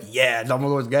everyone was like, yeah,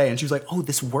 Dumbledore's gay, and she was like, oh,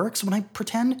 this works when I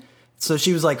pretend. So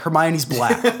she was like, Hermione's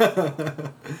black,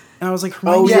 and I was like,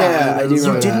 Oh Hermione, yeah, I do you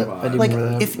remember didn't- that. I do like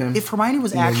remember that. if yeah. if Hermione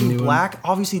was Yeah, actually the new one. black,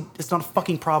 obviously it's not a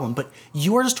fucking problem. But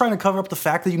you are just trying to cover up the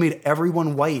fact that you made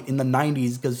everyone white in the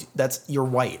 '90s because you're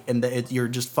white and that you're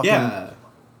just fucking Yeah,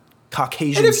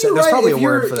 Caucasian. and if you There's write probably if a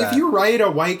you're word for that. if you write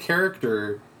a white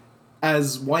character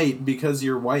as white because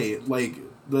you're white, like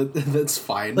that's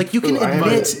fine. Like you can Ooh, I have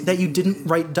admit it. that you didn't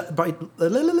write.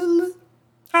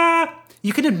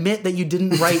 You can admit that you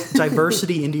didn't write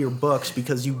diversity into your books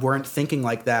because you weren't thinking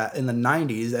like that in the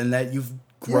 '90s, and that you've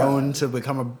grown Yeah. to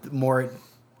become a more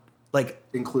like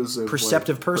inclusive,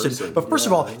 perceptive like, person. But first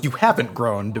of all, you haven't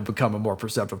grown to become a more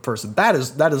perceptive person. That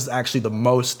is actually the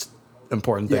most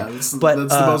important thing. Yeah, that's but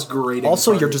the most grating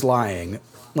also, you're part. just lying.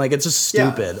 Like it's just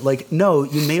Yeah. stupid. Like no,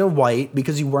 you made her white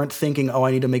because you weren't thinking, oh,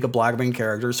 I need to make a black main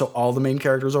character, so all the main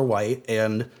characters are white,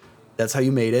 and That's how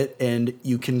you made it, and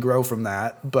you can grow from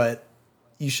that. But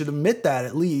you should admit that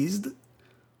at least.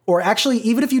 Or actually,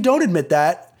 even if you don't admit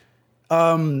that,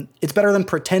 it's better than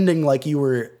pretending like you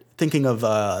were thinking of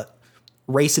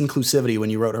race inclusivity when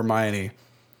you wrote Hermione.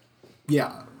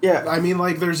 Yeah. Yeah. I mean,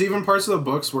 like, there's even parts of the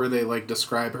books where they, like,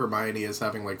 describe Hermione as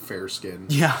having, like, fair skin.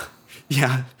 Yeah.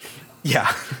 Yeah.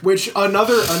 Yeah. Which,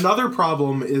 another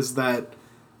problem is that,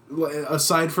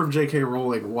 aside from J.K.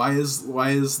 Rowling, why is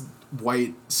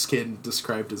white skin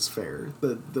described as fair?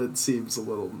 That seems a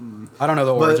little... I don't know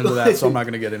the origin of that, so I'm not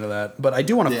going to get into that. But I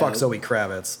do want to fuck Zoe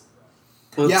Kravitz.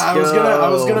 I was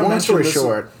gonna Long mention story this.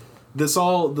 short. This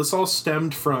all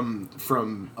stemmed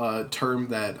from a term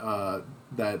that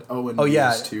Owen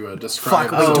used to describe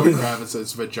Zoe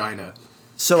Kravitz's vagina.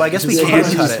 So I guess we So can I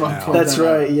cut just it want now. to That's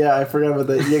right. Yeah, I forgot about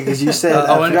that. Yeah, because you said. Owen,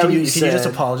 I forgot can what you just said.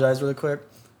 apologize really quick?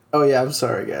 Oh yeah, I'm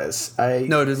sorry, guys.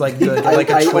 No, there's like like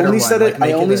a I Twitter only one, said like it. I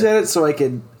make only a- said it so I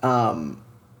could.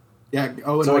 Yeah,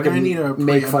 Owen, So I we're gonna can need a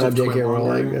make fun of preemptive J.K. twit Rowling,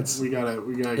 longer. that's- We gotta.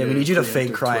 Yeah, we need you to fake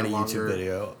preemptive cry in a twit YouTube longer.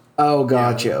 video. Oh,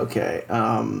 gotcha. Yeah. Okay.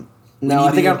 No, need I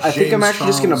to think get I think I'm James actually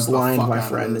just gonna Charles the blind fuck my out of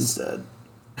friend this. instead.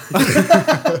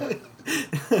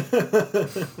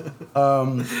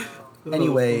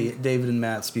 Anyway, David and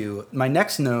Matt spew. My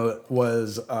next note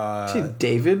was See,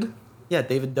 David. yeah,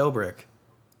 David Dobrik.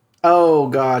 Oh,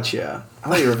 gotcha. I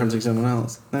thought you were referencing someone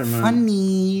else. Never mind.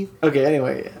 Funny. Okay.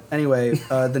 Anyway. Anyway,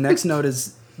 the next note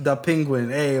is the penguin,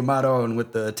 Maron,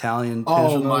 with the Italian.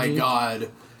 Oh pinch my emoji. god!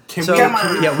 Can So, we,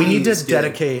 yeah, we need to please get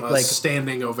dedicate, a like-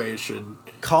 standing ovation.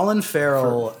 Colin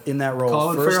Farrell in that role.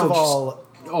 Colin First Farrell of all,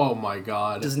 Oh my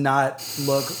god! does not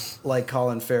look like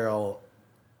Colin Farrell.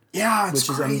 Yeah, it's Which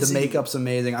is crazy. the makeup's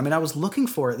amazing. I mean, I was looking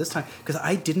for it this time because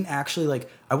I didn't actually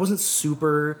I wasn't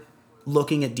super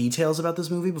looking at details about this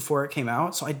movie before it came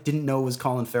out, so I didn't know it was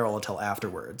Colin Farrell until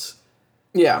afterwards.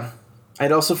 Yeah,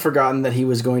 I'd also forgotten that he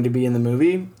was going to be in the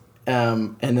movie,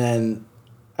 and then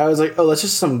I was like, "Oh, that's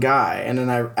just some guy." And then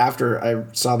after I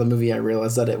saw the movie, I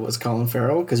realized that it was Colin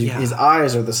Farrell because Yeah. his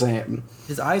eyes are the same.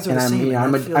 His eyes are And the same. and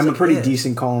I'm that feels a like pretty it.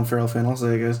 decent Colin Farrell fan.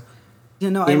 Also, I guess. Yeah,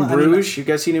 no, In I mean, Bruges, you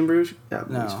guys seen In Bruges? That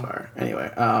No. movie's fire.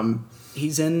 Anyway,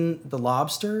 he's in The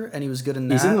Lobster, and he was good in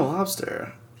that. he's in The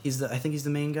Lobster. I think he's the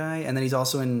main guy, and then he's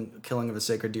also in Killing of a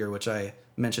Sacred Deer, which I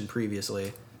mentioned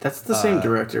previously. That's the same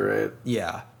director, right?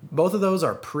 Yeah, both of those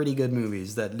are pretty good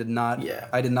movies that Yeah.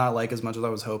 I did not like as much as I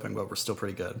was hoping, but were still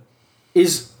pretty good.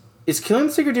 Is Killing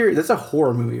the Sacred Deer? That's a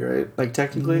horror movie, right? Like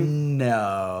technically,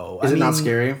 No, is it not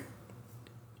scary?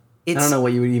 It's, I don't know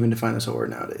what you would even define as horror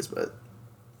nowadays, but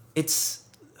It's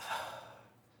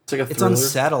it's like a it's thriller.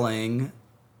 unsettling,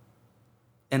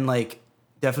 and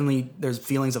definitely there's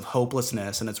feelings of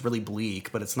hopelessness, and it's really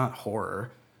bleak, but it's not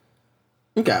horror.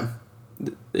 Okay.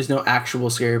 There's no actual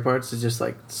scary parts. It's just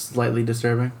like slightly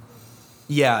disturbing.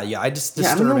 Yeah, I Yeah, I don't know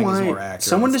disturbing is why- more accurate.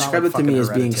 someone It's not described it to fucking me as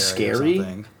being Hereditary or scary.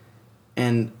 something.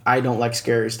 And I don't like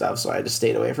scary stuff, so I just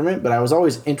stayed away from it. But I was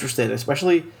always interested,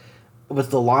 especially with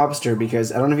The Lobster,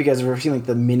 because I don't know if you guys have ever seen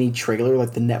the mini trailer,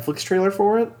 the Netflix trailer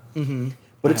for it. Mm-hmm.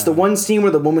 But it's the one scene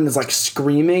where the woman is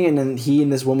screaming, and then he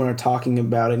and this woman are talking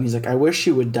about it, and he's like, "I wish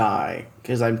she would die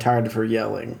because I'm tired of her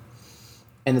yelling."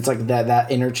 And it's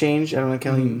that interchange. I don't know,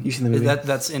 Kelly. You seen the movie?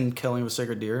 That's in Killing of a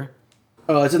Sacred Deer.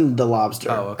 Oh, it's in The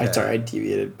Lobster. Oh, okay. Sorry, I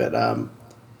deviated, but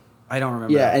I don't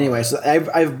remember. yeah. that Anyway, part. so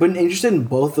I've been interested in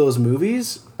both those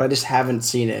movies, but I just haven't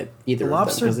seen it either The of them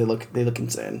Lobster- because they look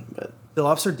insane. But The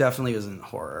Lobster definitely isn't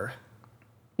horror,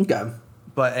 okay,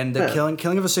 but the Yeah.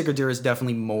 Killing of a Sacred Deer is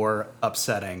definitely more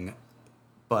upsetting,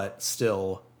 but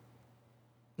still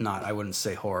not. I wouldn't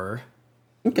say horror.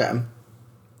 okay.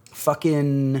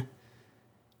 Fucking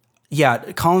yeah,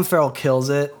 Colin Farrell kills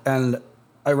it, and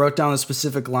I wrote down a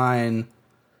specific line.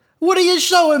 What are you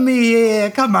showing me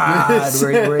here? Come on,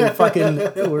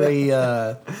 where he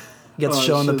gets Oh,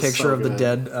 shown the shit's picture so of the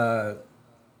good. dead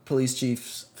police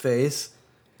chief's face.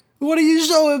 What are you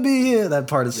showing me here? That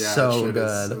part is so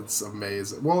good. It's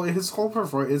amazing. Well, his whole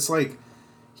performance, it's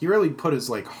he really put his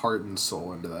heart and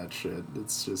soul into that shit.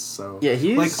 It's just so Yeah,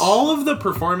 he's- all of the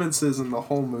performances in the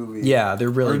whole movie. Yeah, they're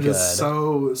really are good. just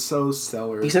so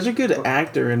stellar. He's such a good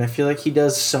actor, and I feel like he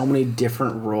does so many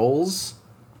different roles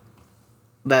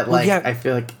that yeah. I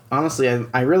feel like honestly,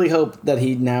 I really hope that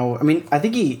he now. I mean, I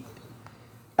think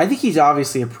he's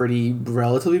obviously a pretty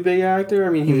relatively big actor. I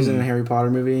mean, he was in a Harry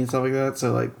Potter movie and stuff like that,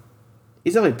 so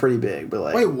he's definitely pretty big.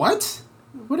 But Wait, what?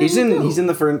 What did he's he in do? he's in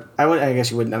the first. I guess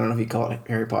you wouldn't. I don't know if you call it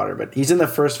Harry Potter, but he's in the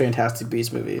first Fantastic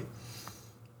Beasts movie.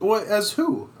 What, as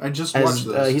who? I just As, watched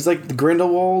this. he's like the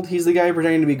Grindelwald. He's the guy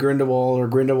pretending to be Grindelwald, or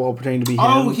Grindelwald pretending to be him.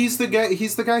 Oh, he's the guy.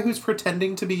 He's the guy who's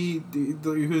pretending to be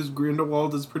who's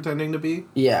Grindelwald is pretending to be.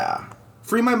 Yeah.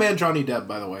 Free my man Johnny Depp,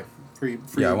 by the way. free.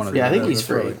 Yeah, I wanna Yeah, I do think that. he's That's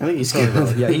free. really- I think he's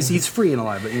good. Yeah, he's free and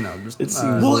alive, but just It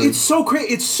seems Well, like- it's so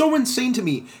crazy. It's so insane to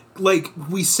me. Like,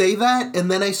 we say that,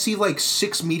 and then I see, like,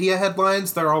 6 media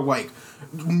headlines that are all like,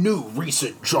 new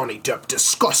recent Johnny Depp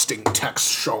disgusting text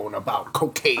shown about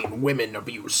cocaine, women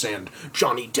abuse, and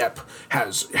Johnny Depp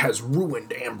has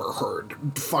ruined Amber Heard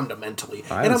fundamentally.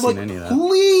 I And haven't I'm seen like, any of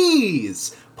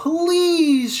that.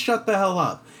 please shut the hell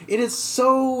up. It is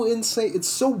so insane. It's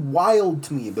so wild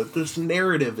to me that this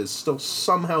narrative is still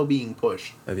somehow being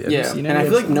pushed. Have you ever Yeah, seen and I any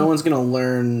feel of like no one's gonna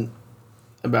learn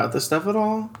about this stuff at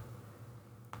all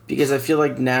because I feel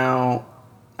like now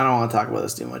I don't want to talk about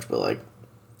this too much, but like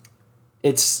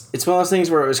it's one of those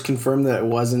things where it was confirmed that it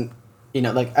wasn't.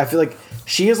 Like I feel like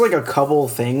she has like a couple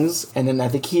things, and then I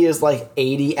think he has like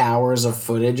 80 hours of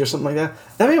footage or something like that.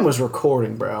 That man was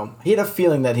recording, bro. He had a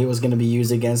feeling that he was gonna be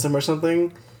used against him or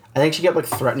something. I think she kept like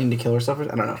threatening to kill herself. I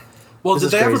don't know. Well, This did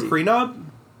is they have a crazy. prenup?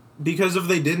 Because if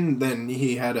they didn't, then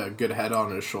he had a good head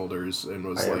on his shoulders and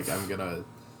was I like, have- "I'm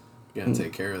gonna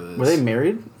take care of this." Were they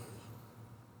married?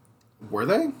 Were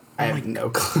they? I have no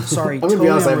clue. Sorry, I'm gonna totally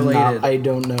be honest. unrelated. I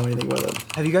don't know anything about them.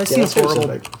 Have you guys Yeah, seen that's very horrible?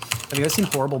 specific. Have you guys seen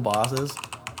Horrible Bosses?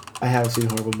 I have seen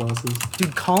Horrible Bosses.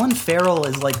 Dude, Colin Farrell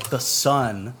is like the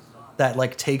son that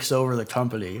like takes over the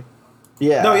company.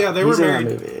 Yeah. No, yeah, they he's were in that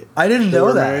married. movie. I didn't They know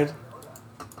were that. married.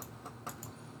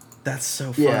 That's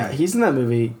so funny. Yeah, he's in that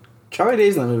movie. Charlie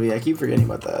Day's in that movie. I keep forgetting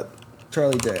about that.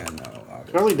 Charlie Day. I know.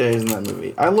 obviously. Charlie Day is in that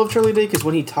movie. I love Charlie Day because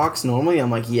when he talks normally, I'm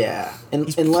like, yeah. And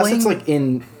He's unless it's playing- like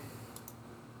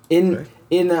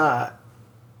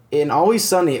in Always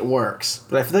Sunny, it works.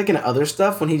 But I feel like in other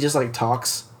stuff, when he just like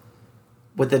talks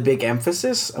with a big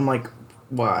emphasis, I'm like,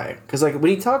 why? Because like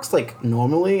when he talks like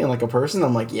normally and like a person,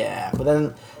 I'm like, yeah. But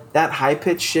then that high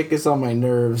pitched shit gets on my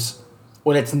nerves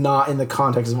when it's not in the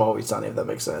context of Always Sunny. If that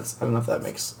makes sense. I don't know if that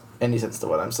makes any sense to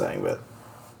what I'm saying, but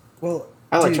Well,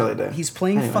 I like dude, Charlie Day. He's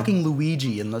playing Anyway. fucking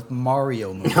Luigi in the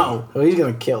Mario movie. no, he's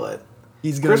gonna kill it.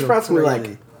 He's gonna Chris go Pratt's gonna be crazy.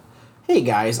 like, "Hey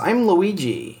guys, I'm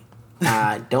Luigi.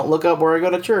 Don't look up where I go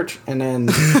to church." And then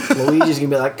Luigi's gonna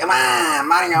be like, "Come on,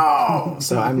 Mario!"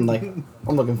 So I'm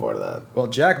looking forward to that. Well,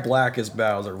 Jack Black is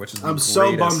Bowser, which is the I'm so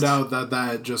greatest. bummed out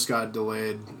that just got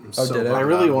delayed. I'm Oh, so did it? bummed I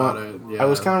really out want. about it. Yeah. I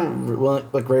was kind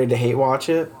of like ready to hate watch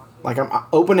it. Like I'm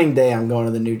opening day, I'm going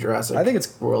to the new Jurassic. I think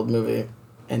it's- World movie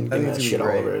and I think giving it's that gonna shit be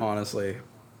all great, over it. honestly.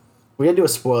 We gotta do a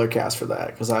spoiler cast for that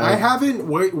because I haven't.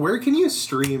 Where can you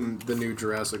stream the new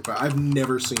Jurassic Park? I've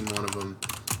never seen one of them.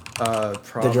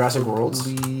 Probably the Jurassic Worlds.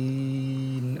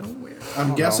 nowhere. I I'm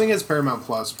don't guessing know. it's Paramount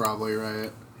Plus, probably,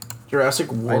 right?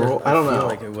 Jurassic World. I don't feel know.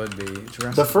 like it would be.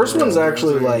 Jurassic The first World. one's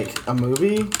actually Jurassic- like a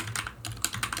movie,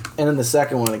 and then the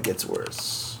second one it gets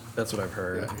worse. That's what I've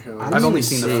heard. Yeah, I'm I've only gonna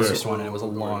seen the see first it. one, and it was a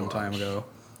We're going long to time watch. ago.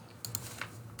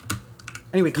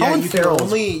 Anyway, Yeah, Colin you can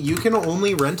Farrell.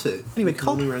 only rent it. Anyway, You can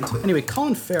only rent it. Anyway,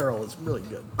 Colin Farrell is really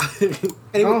good.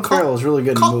 Anyway, Colin Farrell is really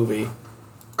good in the cock- movie.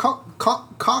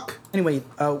 Cock Anyway, we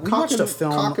Cock watched and- a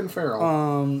film. Cock and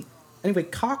Farrell. Anyway,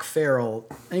 Cock Farrell.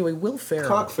 Anyway, Will Ferrell.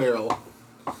 Cock Farrell.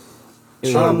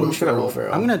 Will Ferrell.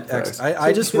 Ferrell. I'm gonna. Correct.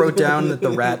 I just wrote down that the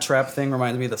Rat Trap thing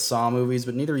reminds me of the Saw movies,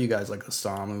 but neither of you guys like the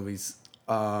Saw movies.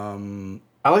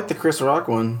 I like the Chris Rock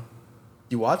one.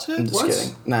 You watched I'm it? just What?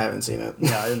 kidding. No, I haven't seen it.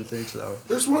 Yeah, I didn't think so.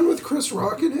 There's one with Chris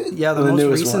Rock in it. Yeah, the, The most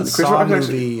newest recent one. Chris Saw Rock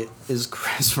movie is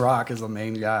Chris Rock is the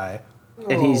main guy.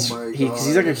 And Oh he's my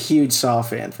he's like a huge Saw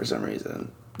fan for some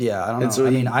reason. Yeah, I don't know. And so I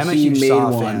he- mean, I'm a he huge made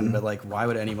Saw one. fan, but like, why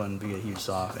would anyone be a huge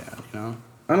Saw fan? You know?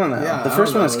 I don't know. Yeah, the I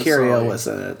first don't one know. has It's Carrie Saw. Ellis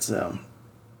in it, so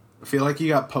I feel like you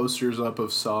got posters up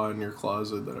of Saw in your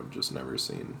closet that I've just never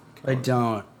seen. I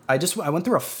don't. I went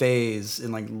through a phase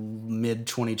in like mid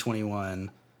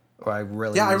 2021 where I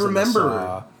really Yeah, I was into remember.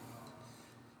 Saw.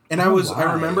 And I I don't was know I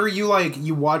why. remember you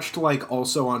watched like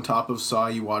also on top of Saw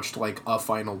you watched like a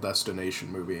Final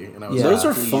Destination movie and I was Yeah. like, those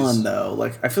are please. fun though.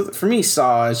 Like I feel for me,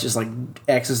 Saw is just like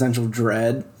existential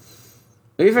dread.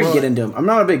 Maybe if I Well- get into them, I'm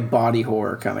not a big body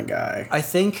horror kind of guy. I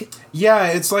think Yeah,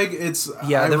 it's like it's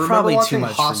Yeah, I they're remember probably too watching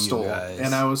much for you Hostel, guys.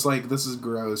 and I was like, this is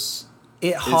gross. it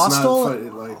It's Hostel. not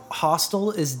fun, like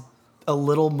Hostel is a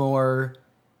little more.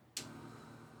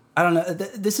 I don't know.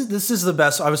 This is the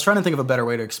best. I was trying to think of a better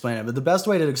way to explain it, but the best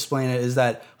way to explain it is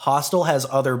that Hostel has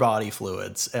other body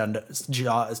fluids, and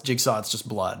Jigsaw it's just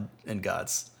blood and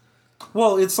guts.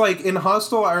 well, it's like in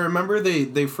Hostel. I remember they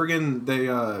friggin'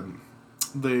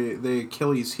 they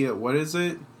Achilles heel. What is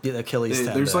it? The Achilles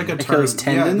tendon. There's like a term. Achilles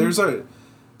tendon? Yeah,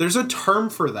 there's a term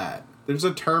for that. There's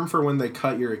a term for when they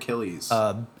cut your Achilles.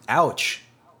 ouch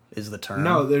is the term.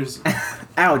 no, there's.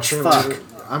 Ouch! Fuck.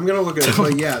 I'm gonna look at it,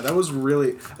 but yeah, that was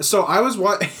really. So I was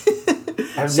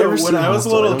I've So never when seen I was a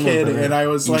Hostel. I little don't know kid about it. and I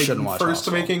was You like shouldn't watch first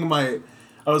Hostel. making my,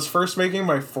 making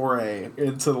my foray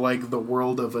into like the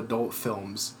world of adult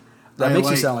films. That makes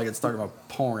you sound like it's talking about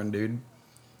porn, dude.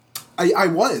 I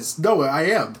was. No, I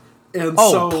am. And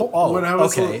when I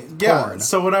was porn.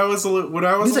 So when I was a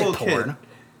little kid,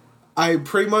 I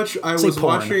was porn.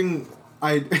 watching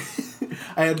I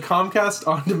I had Comcast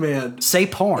on demand. Say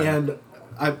porn.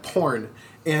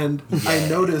 And I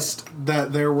noticed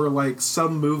that there were like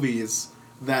some movies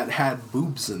that had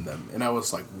boobs in them, and I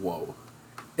was like, whoa.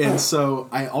 And so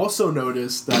I also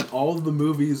noticed that all of the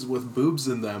movies with boobs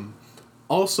in them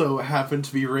also happen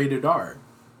to be rated R,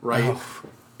 right? Oh.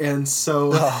 And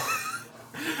so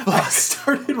I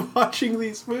started watching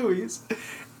these movies,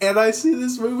 and I see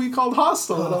this movie called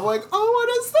Hostel, and I'm like, oh, what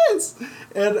is this?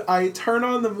 And I turn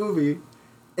on the movie,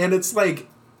 and it's like,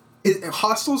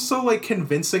 Hostel's so like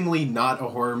convincingly not a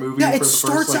horror movie. Yeah, for it the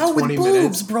starts first, like, out 20 with boobs,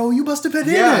 minutes. bro. You must have been in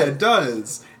it. Yeah, it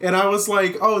does. And I was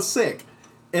like, oh, sick.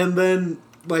 And then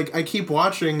like I keep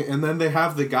watching, and then they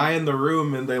have the guy in the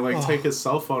room, and they like take his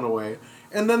cell phone away,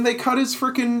 and then they cut his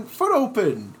freaking foot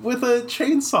open with a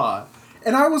chainsaw,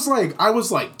 and I was like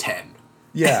 10.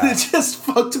 Yeah, and it just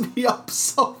fucked me up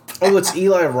so bad. Oh, it's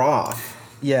Eli Roth.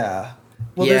 Yeah.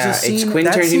 Well, yeah, there's a scene, it's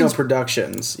Quentin Tarantino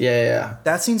Productions. Yeah.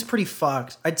 That scene's pretty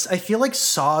fucked. I feel like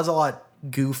Saw's a lot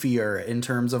goofier in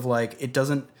terms of like it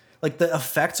doesn't like the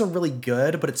effects are really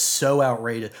good, but it's so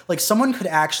outrageous. Like someone could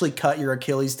actually cut your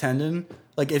Achilles tendon.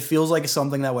 Like it feels like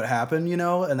something that would happen, you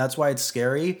know, and that's why it's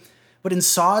scary. But in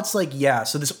Saw, it's like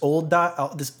so this old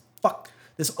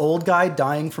guy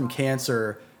dying from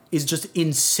cancer is just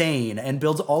insane and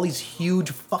builds all these huge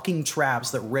fucking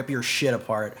traps that rip your shit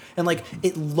apart. And like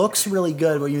it looks really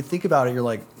good, but when you think about it, you're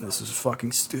like, this is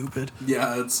fucking stupid.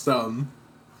 Yeah, it's dumb.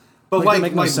 But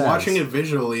like watching it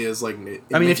visually is like.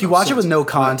 I mean, if you watch it with no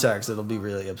context, it'll be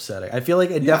really upsetting. I feel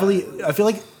like I feel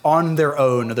like on their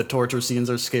own, the torture scenes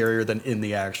are scarier than in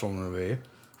the actual movie,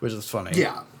 which is funny.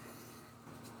 Yeah.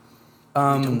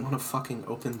 I don't want to fucking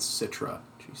open Citra.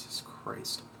 Jesus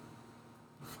Christ.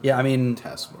 Yeah, I mean,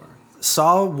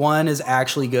 Saw 1 is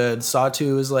actually good. Saw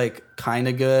 2 is like kind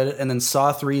of good, and then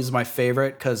Saw 3 is my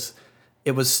favorite because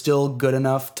it was still good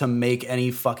enough to make any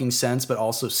fucking sense, but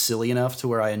also silly enough to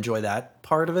where I enjoy that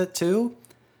part of it too.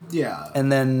 Yeah.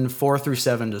 And then 4 through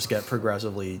 7 just get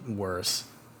progressively worse.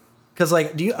 Because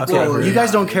like, you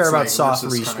guys don't care about Saw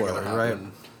 3 spoilers, right?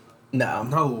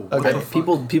 No. Okay.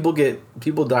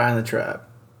 People die in the trap.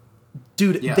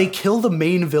 Dude, they kill the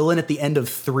main villain at the end of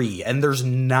 3, and there's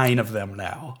 9 of them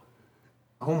now.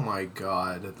 Oh my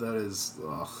god, that is...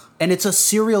 Ugh. And it's a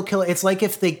serial killer. It's like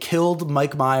if they killed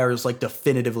Mike Myers like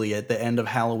definitively at the end of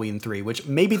Halloween 3, which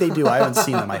maybe they do. I haven't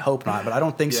seen them. I hope not, but I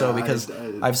don't think so because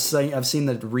I've seen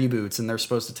the reboots and they're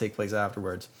supposed to take place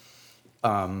afterwards.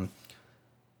 But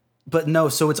no,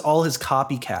 so it's all his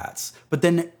copycats. But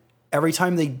then every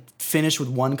time they finish with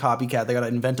one copycat, they got to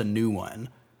invent a new one.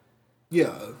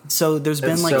 Yeah. So there's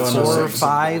been like so 4 or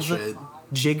 5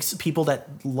 people that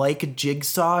like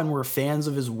Jigsaw and were fans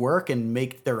of his work and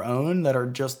make their own that are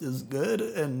just as good,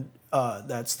 and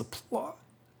that's the plot.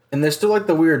 And there's still like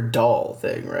the weird doll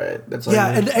thing, right? That's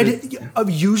like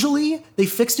usually they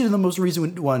fixed it in the most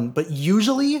recent one, but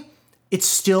usually it's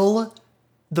still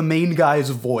the main guy's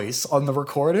voice on the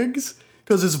recordings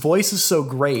because his voice is so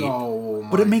great. Oh,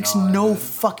 but it makes no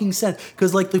fucking sense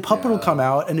because like the puppet will come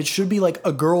out and it should be like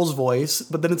a girl's voice,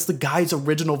 but then it's the guy's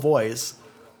original voice.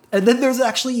 And then there's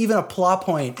actually even a plot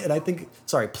point, and I think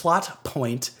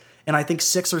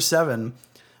 6 or 7,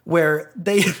 where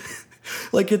they,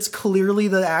 like, it's clearly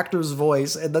the actor's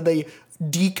voice, and then they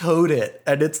decode it,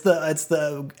 and it's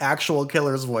the actual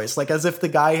killer's voice, like as if the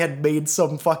guy had made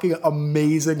some fucking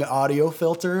amazing audio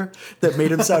filter that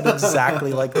made him sound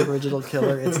exactly like the original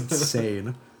killer. It's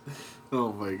insane.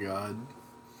 Oh my god.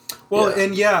 Well,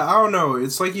 and I don't know.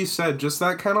 It's like you said, just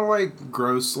that kind of like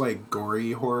gross, like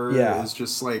gory horror is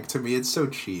just like, to me, it's so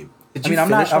cheap. I'm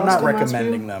not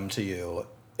recommending them to you.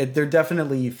 They're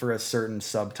definitely for a certain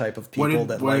subtype of people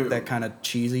that like that kind of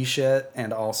cheesy shit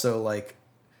and also like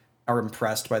are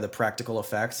impressed by the practical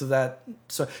effects of that.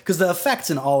 So, because the effects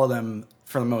in all of them,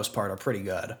 for the most part, are pretty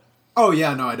good. Oh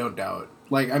yeah, no, I don't doubt.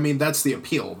 Like, I mean, that's the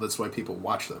appeal. That's why people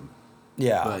watch them.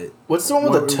 Yeah. But what's the one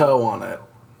with the toe on it?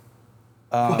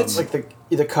 It's like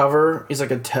the cover is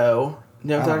like a toe.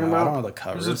 You know what I'm talking about? I don't know the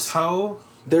covers. There's a toe?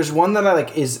 There's one that I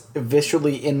like is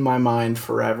visually in my mind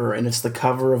forever, and it's the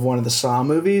cover of one of the Saw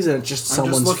movies, and it's just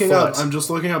someone's foot. I'm just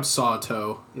looking up Saw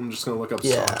toe. I'm just gonna look up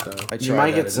Saw toe. You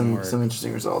might get some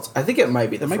interesting results. I think it might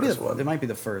be the first one. It might be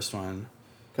the first one.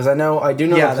 Because I do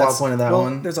know the plot point of that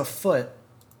one. There's a foot.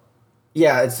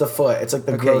 Yeah, it's the foot. It's like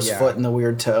the gross foot and the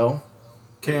weird toe.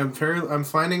 Okay, I'm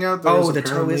finding out Oh, there's the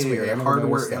toe is apparently weird. I a never hardware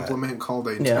noticed that. implement called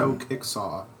a Yeah. toe kick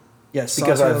saw. Yes,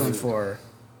 Because Saw I've- 2004.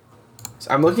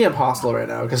 I'm looking at Hostel right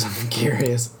now because I'm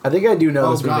curious. I think I do know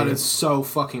Oh this god, movie. it's so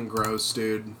fucking gross,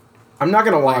 dude. I'm not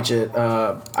gonna watch it.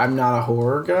 I'm not a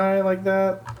horror guy like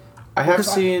that. I have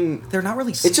Because seen. They're not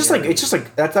really. It's just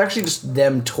like that's actually just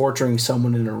them torturing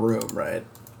someone in a room, right?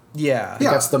 Yeah.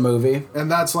 Yeah. That's the movie. And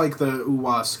that's like the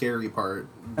ooh-wah scary part.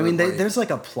 I mean, But, like, there's like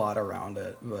a plot around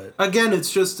it, but again,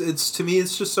 it's to me,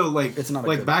 it's just so like It's not a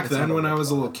like good- back it's not then a when good I was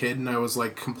a plot. little kid and I was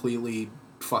like completely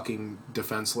fucking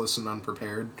defenseless and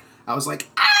unprepared. I was like,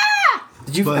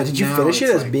 Did you But did you now finish it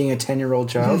it's as like- being a 10-year-old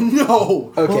child?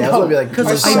 no. Okay, I was gonna be like, because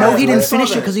I I saw know it, he right? didn't I saw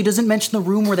finish it that. because he doesn't mention the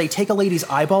room where they take a lady's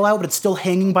eyeball out, but it's still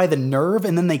hanging by the nerve,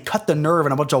 and then they cut the nerve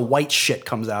and a bunch of white shit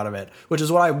comes out of it, which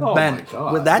is what I meant. my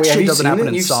God. With that Wait, have shit you doesn't seen happen it?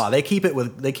 in You've Saw. They keep it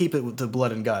with the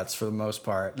blood and guts for the most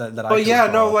part. That I. But can yeah,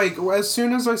 no, recall. like as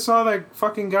soon as I saw that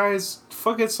fucking guy's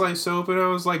fuck it sliced open, I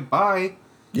was like, bye.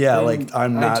 yeah, and like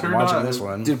I'm I not turned watching on- this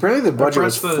one. dude, apparently the budget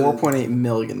was pressed the- $4.8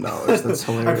 million. That's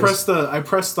hilarious. I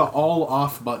pressed the all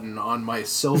off button on my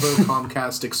silver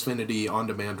Comcast Xfinity on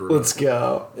demand remote. Let's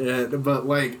go. Yeah, but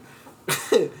like,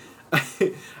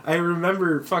 I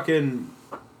remember fucking.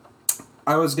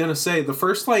 I was gonna say the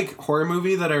first like horror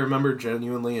movie that I remember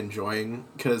genuinely enjoying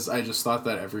because I just thought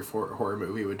that every horror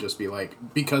movie would just be like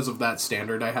because of that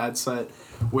standard I had set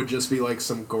would just be like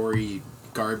some gory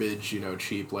garbage,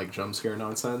 cheap like jump scare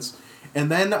nonsense. And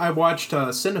then I watched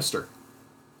Sinister,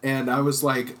 and I was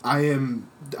like, I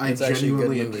It's actually a good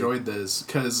genuinely movie. enjoyed this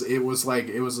because it was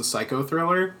a psycho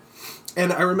thriller.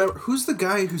 And I remember who's the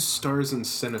guy who stars in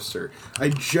Sinister. I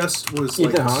just was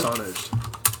like Ethan Hawke? astonished.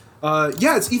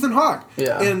 Yeah, it's Ethan Hawke.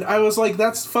 Yeah. And I was like,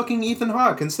 that's fucking Ethan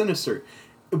Hawke in Sinister.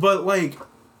 But like,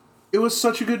 it was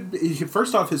such a good.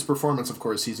 First off, his performance, of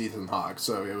course, he's Ethan Hawke,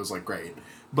 so it was like great.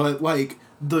 But like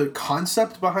the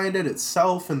concept behind it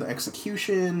itself and the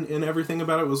execution and everything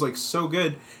about it was like so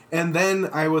good. And then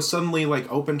I was suddenly like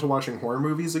open to watching horror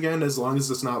movies again, as long as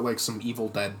it's not like some Evil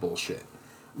Dead bullshit.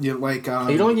 You like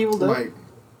You don't like Evil Dead?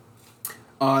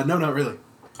 Like, no, not really.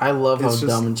 I love how It's just-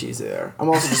 dumb and cheesy they are. I'm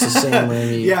also just a Sam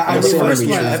Raimi. Yeah, I I'm a mean, Sam like, Raimi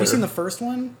yeah, Have you truther. seen the first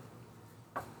one?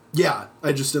 Yeah,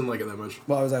 I just didn't like it that much.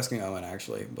 Well, I was asking Owen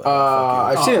actually. But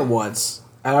I've seen it once.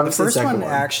 I haven't the seen the first second one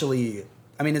one. actually.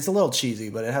 I mean, it's a little cheesy,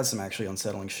 but it has some actually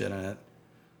unsettling shit in it.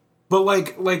 But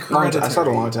like Long time- Hereditary, I saw it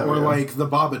a long time or ago. like the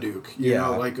Babadook, you Yeah.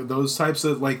 know, like those types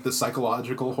of like the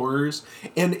psychological horrors,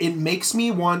 and it makes me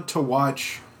want to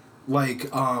watch, like,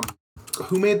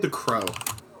 who made The Crow?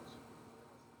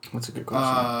 That's a good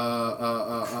question. Bro,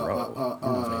 I don't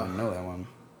know if I even know that one.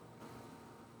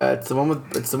 It's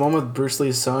the one with Bruce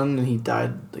Lee's son, and he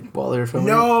died like while they were filming.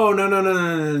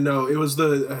 No. It was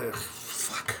the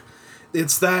fuck.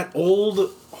 It's that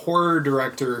old horror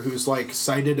director who's like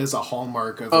cited as a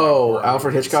hallmark of. Oh, horror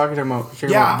Alfred movies. Hitchcock. You're talking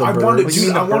about Yeah, The I Bird? wanted. You Dude,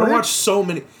 mean I The want to Bird? watch so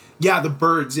many. Yeah, The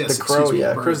Birds. Yes, The Crow. excuse me,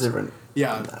 Yeah, Birds. Crow's different.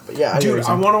 Yeah, But yeah, I get what dude, you're I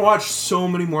saying. want to watch so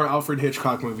many more Alfred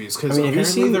Hitchcock movies because I mean, have you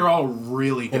apparently seen- they're all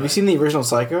really good. Have you seen the original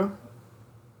Psycho?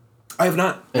 I have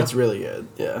not. It's really good.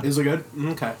 Yeah. Is it good?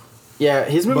 Okay. Yeah,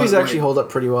 his movies But, actually like- hold up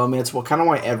pretty well. I mean, it's kind of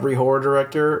why every horror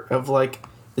director of like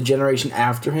the generation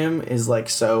after him is like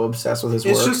so obsessed with his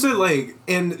It's work. just that, like,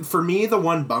 and for me, the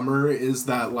one bummer is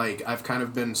that, like, I've kind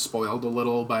of been spoiled a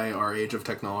little by our age of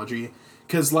technology.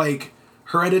 Because, like,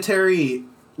 Hereditary,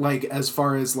 like, as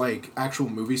far as, like, actual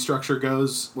movie structure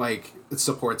goes, like, it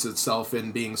supports itself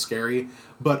in being scary.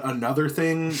 But another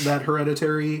thing that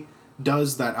Hereditary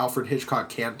does that Alfred Hitchcock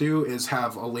can't do is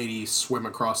have a lady swim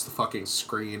across the fucking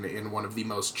screen in one of the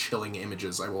most chilling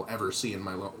images I will ever see in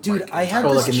my life. Dude, I had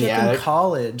Oh, this like in the chick in attic?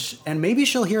 college, and maybe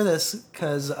she'll hear this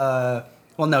because,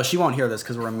 well, no, she won't hear this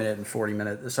because we're a minute and 40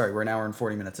 minutes. Sorry, we're an hour and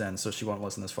 40 minutes in, so she won't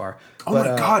listen this far. Oh But,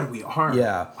 my god, we are.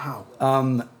 yeah.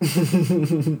 Wow.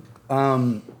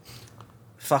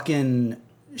 Fucking,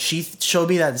 she showed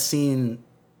me that scene.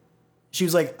 She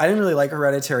was like, I didn't really like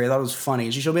Hereditary. I thought it was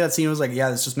funny. She showed me that scene and was like, yeah,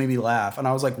 this just made me laugh. And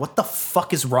I was like, what the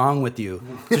fuck is wrong with you?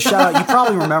 So shout out, you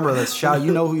probably remember this. Shout out,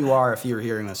 you know who you are if you're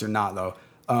hearing this or not, though.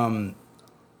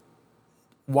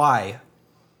 Why?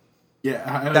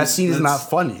 Yeah, That scene is not that's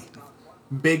funny.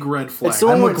 big red flag. it's the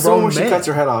one I'm a where, it's the one grown where she man. cuts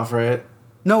her head off, right?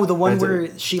 No, the one I where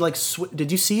did. she like,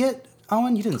 did you see it,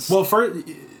 Owen? You didn't see Well, first,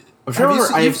 I'm trying to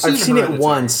remember. I've seen it Hereditary?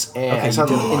 once, and I saw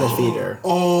it in the theater.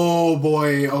 Oh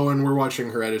boy, Owen, we're watching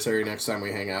Hereditary next time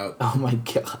we hang out. Oh my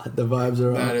god, the vibes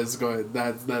are That on. is going.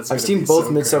 That's. I've gonna seen be both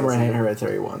so Midsummer crazy. and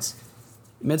Hereditary once.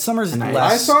 Midsummer's And I I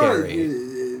less saw scary.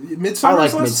 Midsummer's I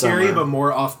like less scary, Midsommar. but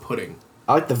more off-putting.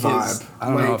 I like the vibe. I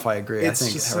don't know Like, if I agree. I it's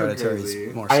think just so Hereditary crazy.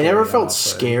 is more. I scary never than felt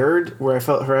Off-Putting. scared. Where I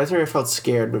felt Hereditary, I felt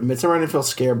scared, but Midsommar I didn't feel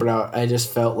scared. But I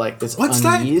just felt like this What's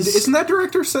that? unease. Isn't that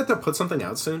director set to put something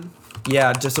out soon?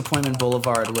 Yeah, Disappointment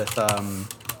Boulevard with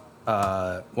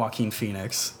Joaquin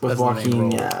Phoenix. with That's the main Joaquin?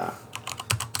 role. Yeah,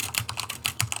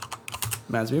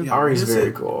 Reminds me of Ari's When is very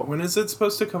it- cool. When is it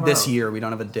supposed to come out? this year. We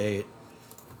don't have a date.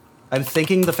 I'm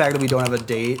thinking the fact that we don't have a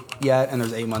date yet and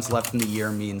there's 8 months left in the year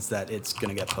means that it's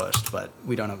gonna get pushed, but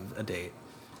we don't have a date.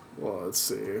 Well, let's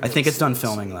see. I think it's done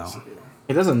filming though.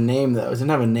 It doesn't name though. It didn't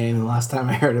have a name the last time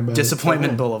I heard about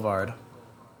Disappointment it. Boulevard.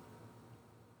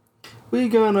 We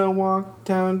gonna walk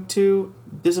down to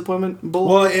Disappointment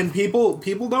Boulevard. Well, and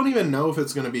people don't even know if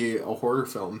it's going to be a horror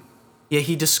film. Yeah,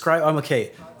 he described.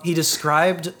 Okay, he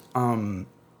described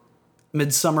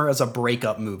Midsummer as a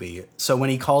breakup movie. So when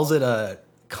he calls it a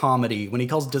comedy, when he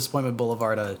calls Disappointment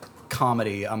Boulevard a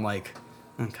comedy, I'm like,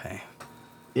 okay,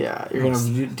 Yeah, you're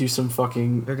gonna do some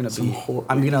fucking. they're gonna some be. hor-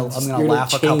 I'm you're gonna you're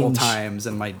laugh a couple change. times,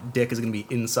 and my dick is gonna be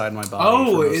inside my body. Oh,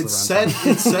 for most of it's the runtime. set.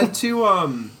 It's set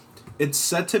to it's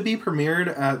set to be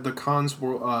premiered at the Cannes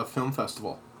Film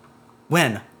Festival.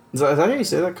 When? Is that how you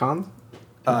say that, Con?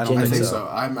 I don't I think think so. so.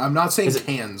 I'm not saying Is it-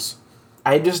 Cannes.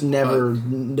 I just never, have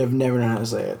never known how to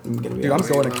say it. I'm gonna be Dude, I'm honest.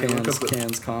 going to Let me look Cannes, up the-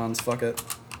 Cannes, cons. Fuck it.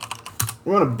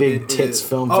 We're on a big It tits is-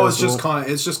 film Oh, festival. it's just Con.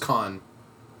 It's just Con.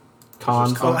 Con.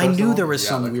 just Film Oh, I knew festival? there was Yeah,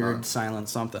 some the weird con. silent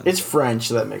something. It's French,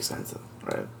 so that makes sense,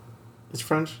 right? It's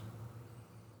French.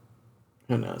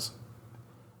 Who knows?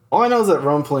 All I know is that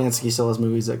Roman Polanski still has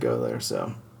movies that go there,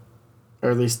 so, or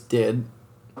at least did.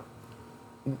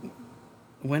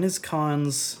 When is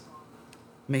cons?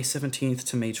 May 17th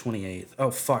to May 28th. Oh,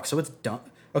 fuck. So it's done.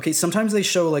 Okay, sometimes they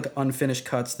show, like, unfinished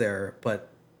cuts there, but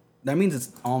that means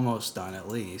it's almost done, at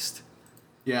least.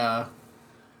 Yeah.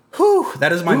 Whew!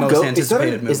 That is my Ooh, most is that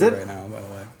anticipated movie that- right now, by the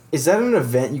way. Is that an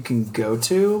event you can go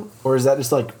to, or is that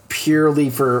just like purely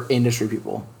for industry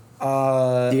people? Do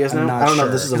you guys know? I'm not I don't know.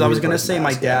 sure. This is a 'Cause I was weird going to question say to my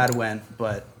ask, yeah. dad went,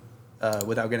 but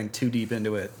without getting too deep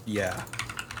into it, yeah.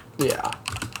 Yeah.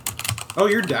 Oh,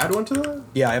 your dad went to that?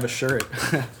 Yeah, I have a shirt.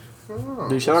 Oh,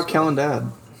 Dude, shout out Kellen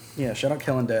Dad. yeah, shout out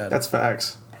Kellen Dad. That's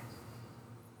facts.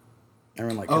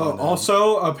 Everyone like Oh, Kellen Dad.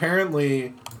 also,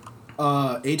 apparently,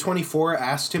 A24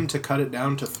 asked him to cut it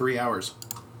down to 3 hours.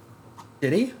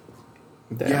 Did he?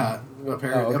 Damn. Yeah, Oh, okay.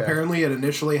 apparently it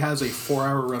initially has a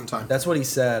 4-hour runtime. That's what he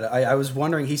said. I was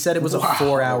wondering. He said it was Wow. a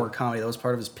 4-hour comedy. That was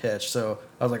part of his pitch. So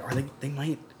I was like, are they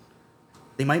might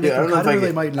make Dude, him cut it or they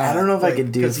could, might not. I don't know if I like,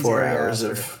 could do 'cause he's 4 Ari hours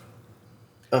Aster.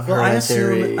 of Well, I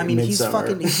Hereditary. assume. I mean,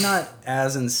 Midsommar. he's not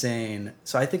as insane.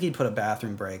 So I think he'd put a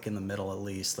bathroom break in the middle at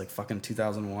least, like fucking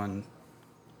 2001.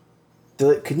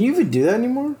 Can you even do that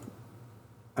anymore?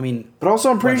 I mean, But also,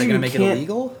 I'm what, pretty are they sure gonna you make can't. it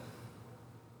illegal?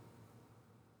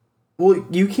 Well,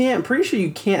 you can't. I'm pretty sure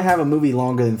you can't have a movie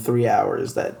longer than 3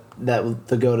 hours that'll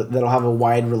have a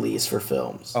wide release for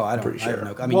films. Oh, I I'm don't. pretty I have sure.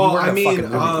 no. I mean, Well, you work I at a mean, fucking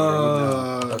movie theater. You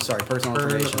know. Oh, sorry, personal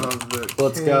Return information. of the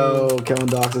Let's King go. Kevin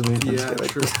Doxes me. I'm just kidding.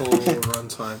 Theatrical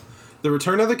runtime. The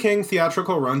Return of the King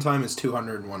theatrical runtime is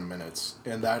 201 minutes,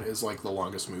 and that is like the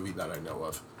longest movie that I know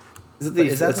of. Is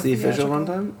that That's the the official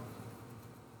theatrical? runtime?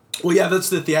 Well, yeah, that's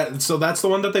the so that's the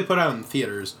one that they put out in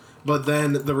theaters. But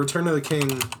then the Return of the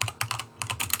King.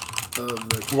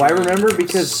 Well, I remember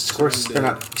because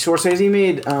Scorsese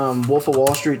made Wolf of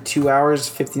Wall Street 2 hours,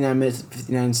 59 minutes,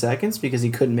 59 seconds because he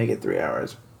couldn't make it 3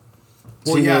 hours.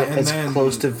 So Well, he yeah, made it and as then-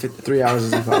 close to 3 hours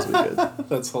as he possibly could.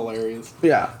 That's hilarious.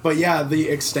 Yeah. But yeah, the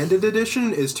extended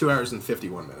edition is 2 hours and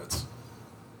 51 minutes.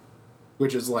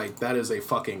 Which is like, that is a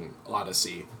fucking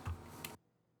odyssey.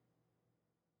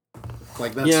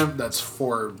 Like, that's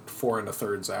four and a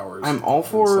thirds hours. I'm all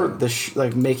for instead.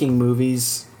 like making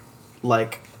movies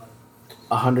like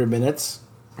 100 minutes,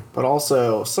 but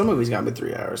also some movies gotta be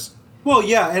 3 hours. Well,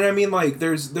 yeah, and I mean, like,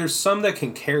 there's some that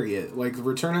can carry it. Like,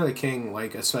 Return of the King,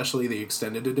 like, especially the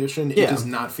extended edition, it Yeah. does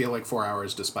not feel like 4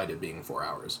 hours despite it being 4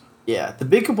 hours. Yeah, the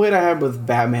big complaint I had with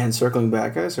Batman Circling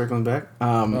Back,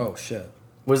 Oh shit.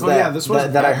 was Oh, that yeah, this was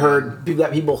that I Batman. heard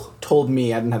that people told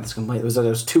me I didn't have this complaint. It was that it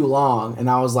was too long, and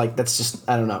I was like, that's just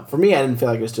I don't know. For me, I didn't feel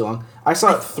like it was too long. I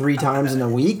saw it 3 times in a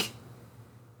week,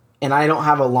 and I don't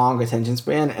have a long attention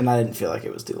span, and I didn't feel like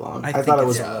it was too long. I think thought it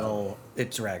it's was. a little.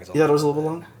 It drags a You thought it little. was a little bit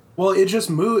long? Well, it just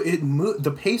moved.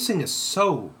 The pacing is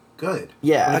so good.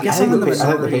 Yeah, I guess think I'm in the the pa- I think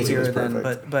the minority pacing was here then,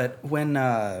 perfect. but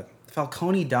when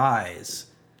Falcone dies,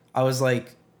 I was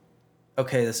like,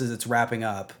 okay, it's wrapping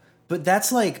up. But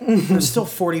that's like there's still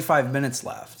 45 minutes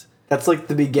left. That's like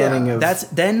the beginning of. That's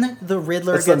then the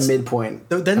Riddler that's gets the midpoint.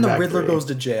 then of the Act Riddler 3. goes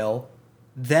to jail.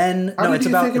 Then How no, did it's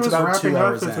you about think it was it's about wrapping 2 up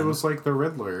hours if in. it was like the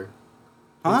Riddler?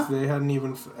 Huh? If they hadn't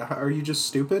even... Are you just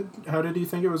stupid? How did you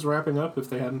think it was wrapping up if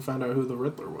they hadn't found out who the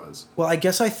Riddler was? Well, I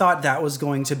guess I thought that was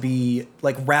going to be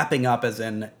like wrapping up, as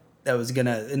in that was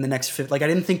gonna in the next like I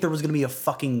didn't think there was gonna be a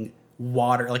fucking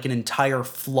water like an entire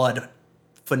flood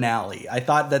finale. I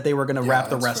thought that they were gonna wrap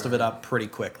the rest of it up pretty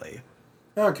quickly.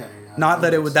 Okay. Yeah, Not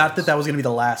that it would that was gonna be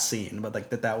the last scene, but like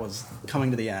that was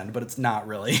coming to the end. But it's not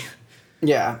really.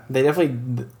 Yeah, they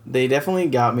definitely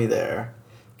got me there.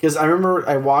 Because I remember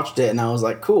I watched it and I was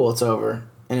like, cool, it's over.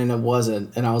 And then it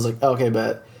wasn't. And I was like, okay,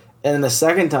 bet. And then the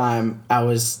second time,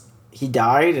 he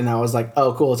died and I was like,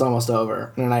 oh, cool, it's almost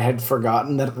over. And then I had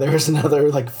forgotten that there was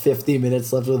another like 50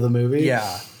 minutes left of the movie.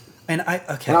 Yeah. And I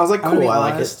was like, cool, I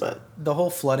like it, but the whole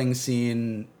flooding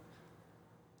scene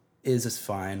is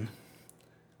fine.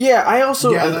 Yeah, I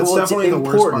also that's definitely the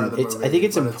worst part of the movie. I think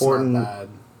it's important. It's not bad.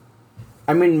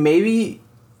 I mean, maybe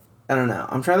I don't know.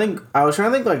 I was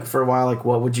trying to think like for a while, like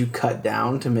what would you cut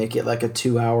down to make it like a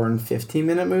 2 hour and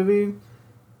 15-minute movie?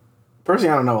 Personally,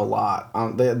 I don't know a lot.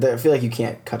 I feel like you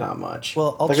can't cut out much.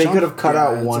 Well, they could have cut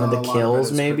out one of the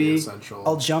kills, maybe.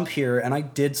 I'll jump here, and I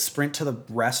did sprint to the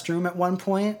restroom at one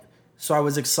point, so I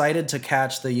was excited to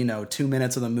catch the 2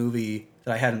 minutes of the movie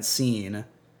that I hadn't seen,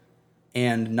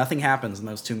 and nothing happens in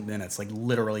those 2 minutes, like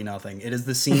literally nothing. It is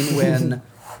the scene when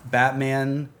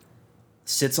Batman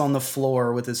sits on the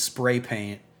floor with his spray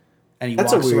paint, and he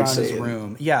walks around his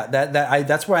room. Yeah,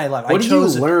 that's where I left. What did you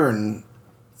learn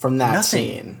from that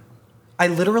scene? I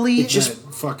literally just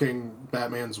fucking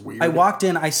Batman's weird. I walked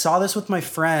in, I saw this with my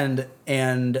friend,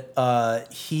 and I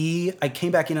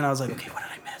came back in and I was like, okay, what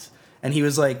did I miss? And he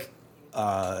was like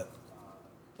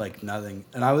nothing.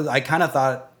 And I kind of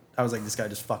thought, I was like, this guy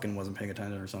just fucking wasn't paying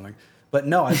attention or something. But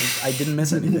no, I didn't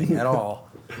miss anything at all.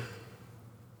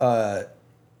 I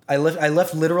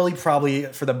left literally probably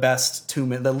for the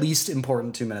the least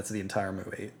important 2 minutes of the entire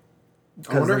movie.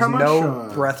 Because there's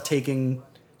no breathtaking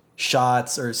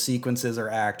shots or sequences or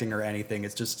acting or anything.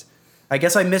 It's just, I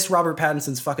guess I missed Robert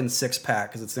Pattinson's fucking six pack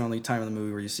because it's the only time in the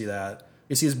movie where you see that.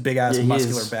 You see his big ass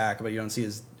muscular back, but you don't see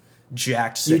his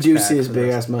jacked six pack. You do see his big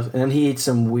ass muscle, and then he eats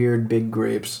some weird big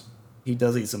grapes. He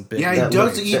does eat some big. Yeah, he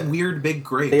does eat weird big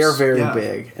grapes. They are very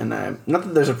big, and not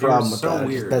that there's a problem with that.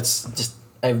 Weird. That's just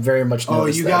I very much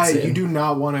noticed you do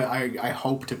not want to. I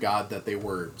hope to God that they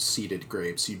were seeded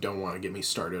grapes. You don't want to get me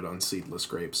started on seedless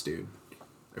grapes, dude.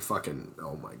 I fucking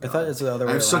oh my god. I thought it's the other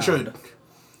way around.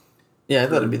 Yeah, I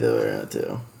thought it'd be the other way around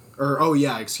too.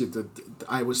 Excuse me.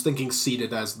 I was thinking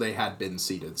seeded as they had been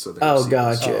seeded. So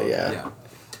gotcha. Yeah.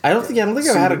 I don't think I've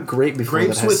had a grape before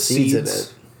that has seeds in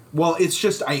it. Well, it's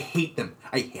just I hate them.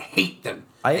 I hate them.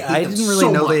 I didn't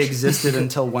really know they existed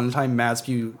until one time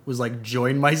Matspew was like,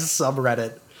 join my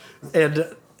subreddit. And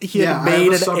he had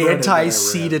made an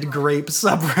anti-seeded grape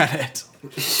subreddit.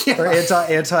 Yeah. Or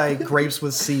anti-grapes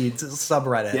with seeds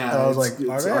subreddit. Yeah, and I was like,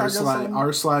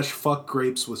 r/fuck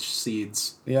grapes with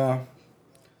seeds. Yeah.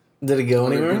 Did it go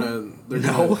anywhere?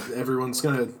 Everyone's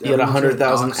gonna. You had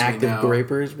 100,000 active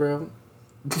grapers, bro.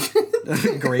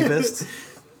 Grapists.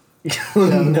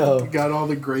 No, got all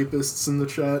the grapists in the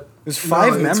chat. There's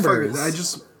 5 members.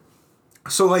 The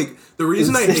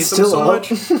reason I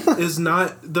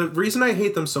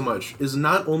hate them so much is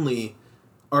not only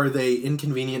are they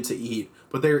inconvenient to eat,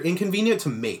 but they're inconvenient to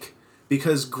make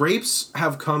because grapes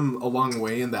have come a long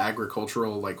way in the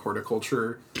agricultural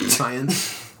horticulture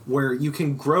science where you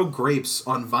can grow grapes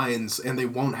on vines and they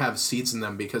won't have seeds in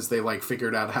them because they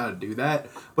figured out how to do that.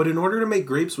 But in order to make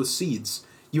grapes with seeds,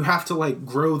 you have to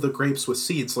grow the grapes with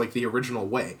seeds the original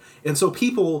way. And so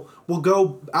people will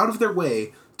go out of their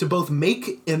way to both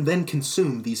make and then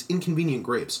consume these inconvenient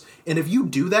grapes. And if you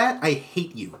do that, I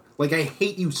hate you. I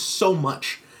hate you so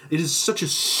much. It is such a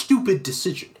stupid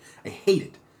decision. I hate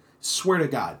it. Swear to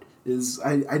God.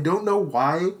 I don't know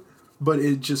why, but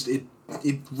it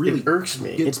really irks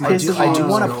me. I do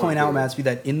want to point out, Matsby,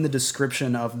 that in the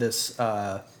description of this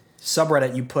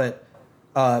subreddit you put,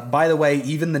 by the way,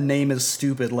 even the name is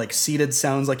stupid. Seeded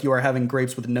sounds like you are having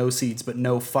grapes with no seeds, but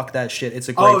no, fuck that shit. It's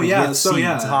a grape with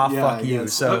seeds. Fuck you.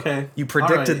 So you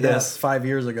predicted this 5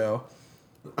 years ago.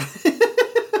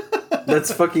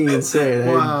 That's fucking insane.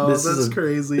 Wow, that's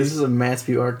crazy. This is a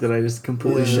Matsby arc that I just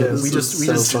completely missed. We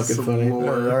just fucking funny.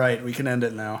 All right, we can end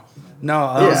it now.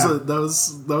 No,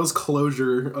 that was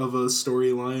closure of a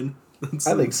storyline.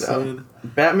 I think so.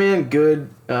 Batman, good.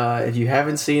 If you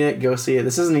haven't seen it, go see it.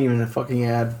 This isn't even a fucking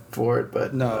ad for it,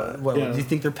 but no. Do you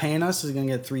think they're paying us? Is it gonna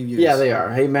get 3 views? Yeah, they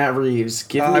are. Hey, Matt Reeves,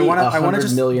 give me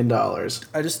 $100 million.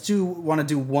 I just want to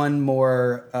do one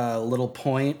more little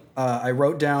point. I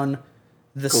wrote down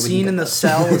The Cool, we scene can in get the that.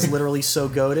 cell is literally so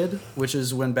goated, which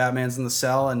is when Batman's in the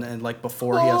cell and like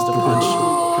before he has to punch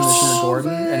Commissioner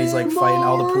Gordon and he's like fighting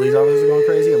all the police officers going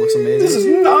crazy. It looks amazing. This is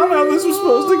not how this was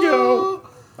supposed to go.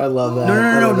 I love that.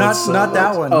 No, not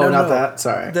that one. Oh, No, not no. that.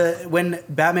 Sorry. When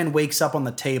Batman wakes up on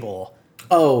the table.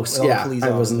 Oh, all the yeah. police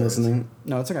I wasn't officers. listening.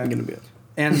 No, it's okay. I'm gonna be.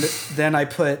 And then I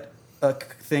put a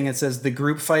thing that says the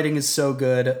group fighting is so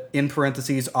good, in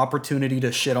parentheses, opportunity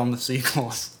to shit on the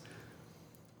sequels.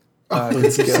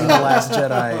 Let's The go. Last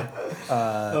Jedi.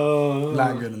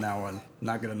 Not good in that one.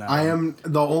 Not good in that one. I am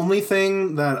the only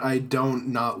thing that I don't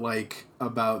not like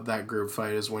about that group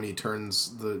fight is when she turns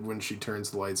the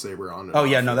lightsaber on. And Oh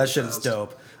yeah, off no, really that shit is fast.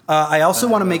 dope. I also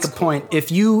want to make a that's point.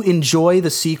 If you enjoy the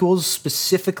sequels,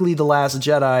 specifically The Last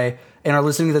Jedi, and are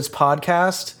listening to this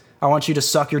podcast, I want you to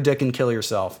suck your dick and kill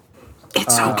yourself.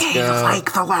 It's okay to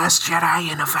like The Last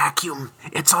Jedi in a vacuum.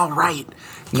 It's all right.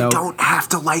 You No. don't have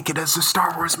to like it as a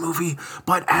Star Wars movie,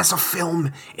 but as a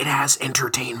film, it has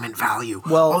entertainment value.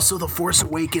 Well- also, The Force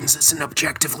Awakens is an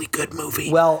objectively good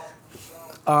movie. Well,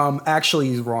 actually,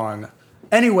 he's wrong.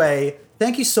 Anyway,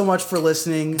 thank you so much for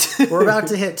listening. We're about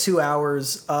to hit 2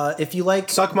 hours. If you like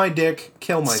Suck my dick,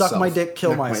 kill myself. Suck My Dick, Kill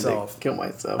Suck my Myself. dick, kill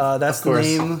myself. That's Of the course.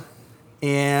 name.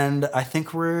 And I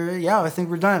think we're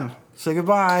done. Say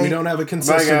goodbye. We don't have a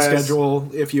consistent guys. schedule.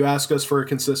 If you ask us for a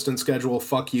consistent schedule,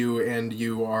 fuck you, and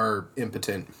you are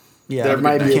impotent. Yeah, There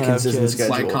might be a can't have consistent kids.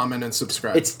 schedule. Like, comment, and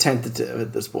subscribe. It's tentative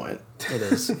at this point. It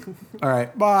is. All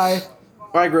right. Bye.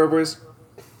 Bye, Gropers.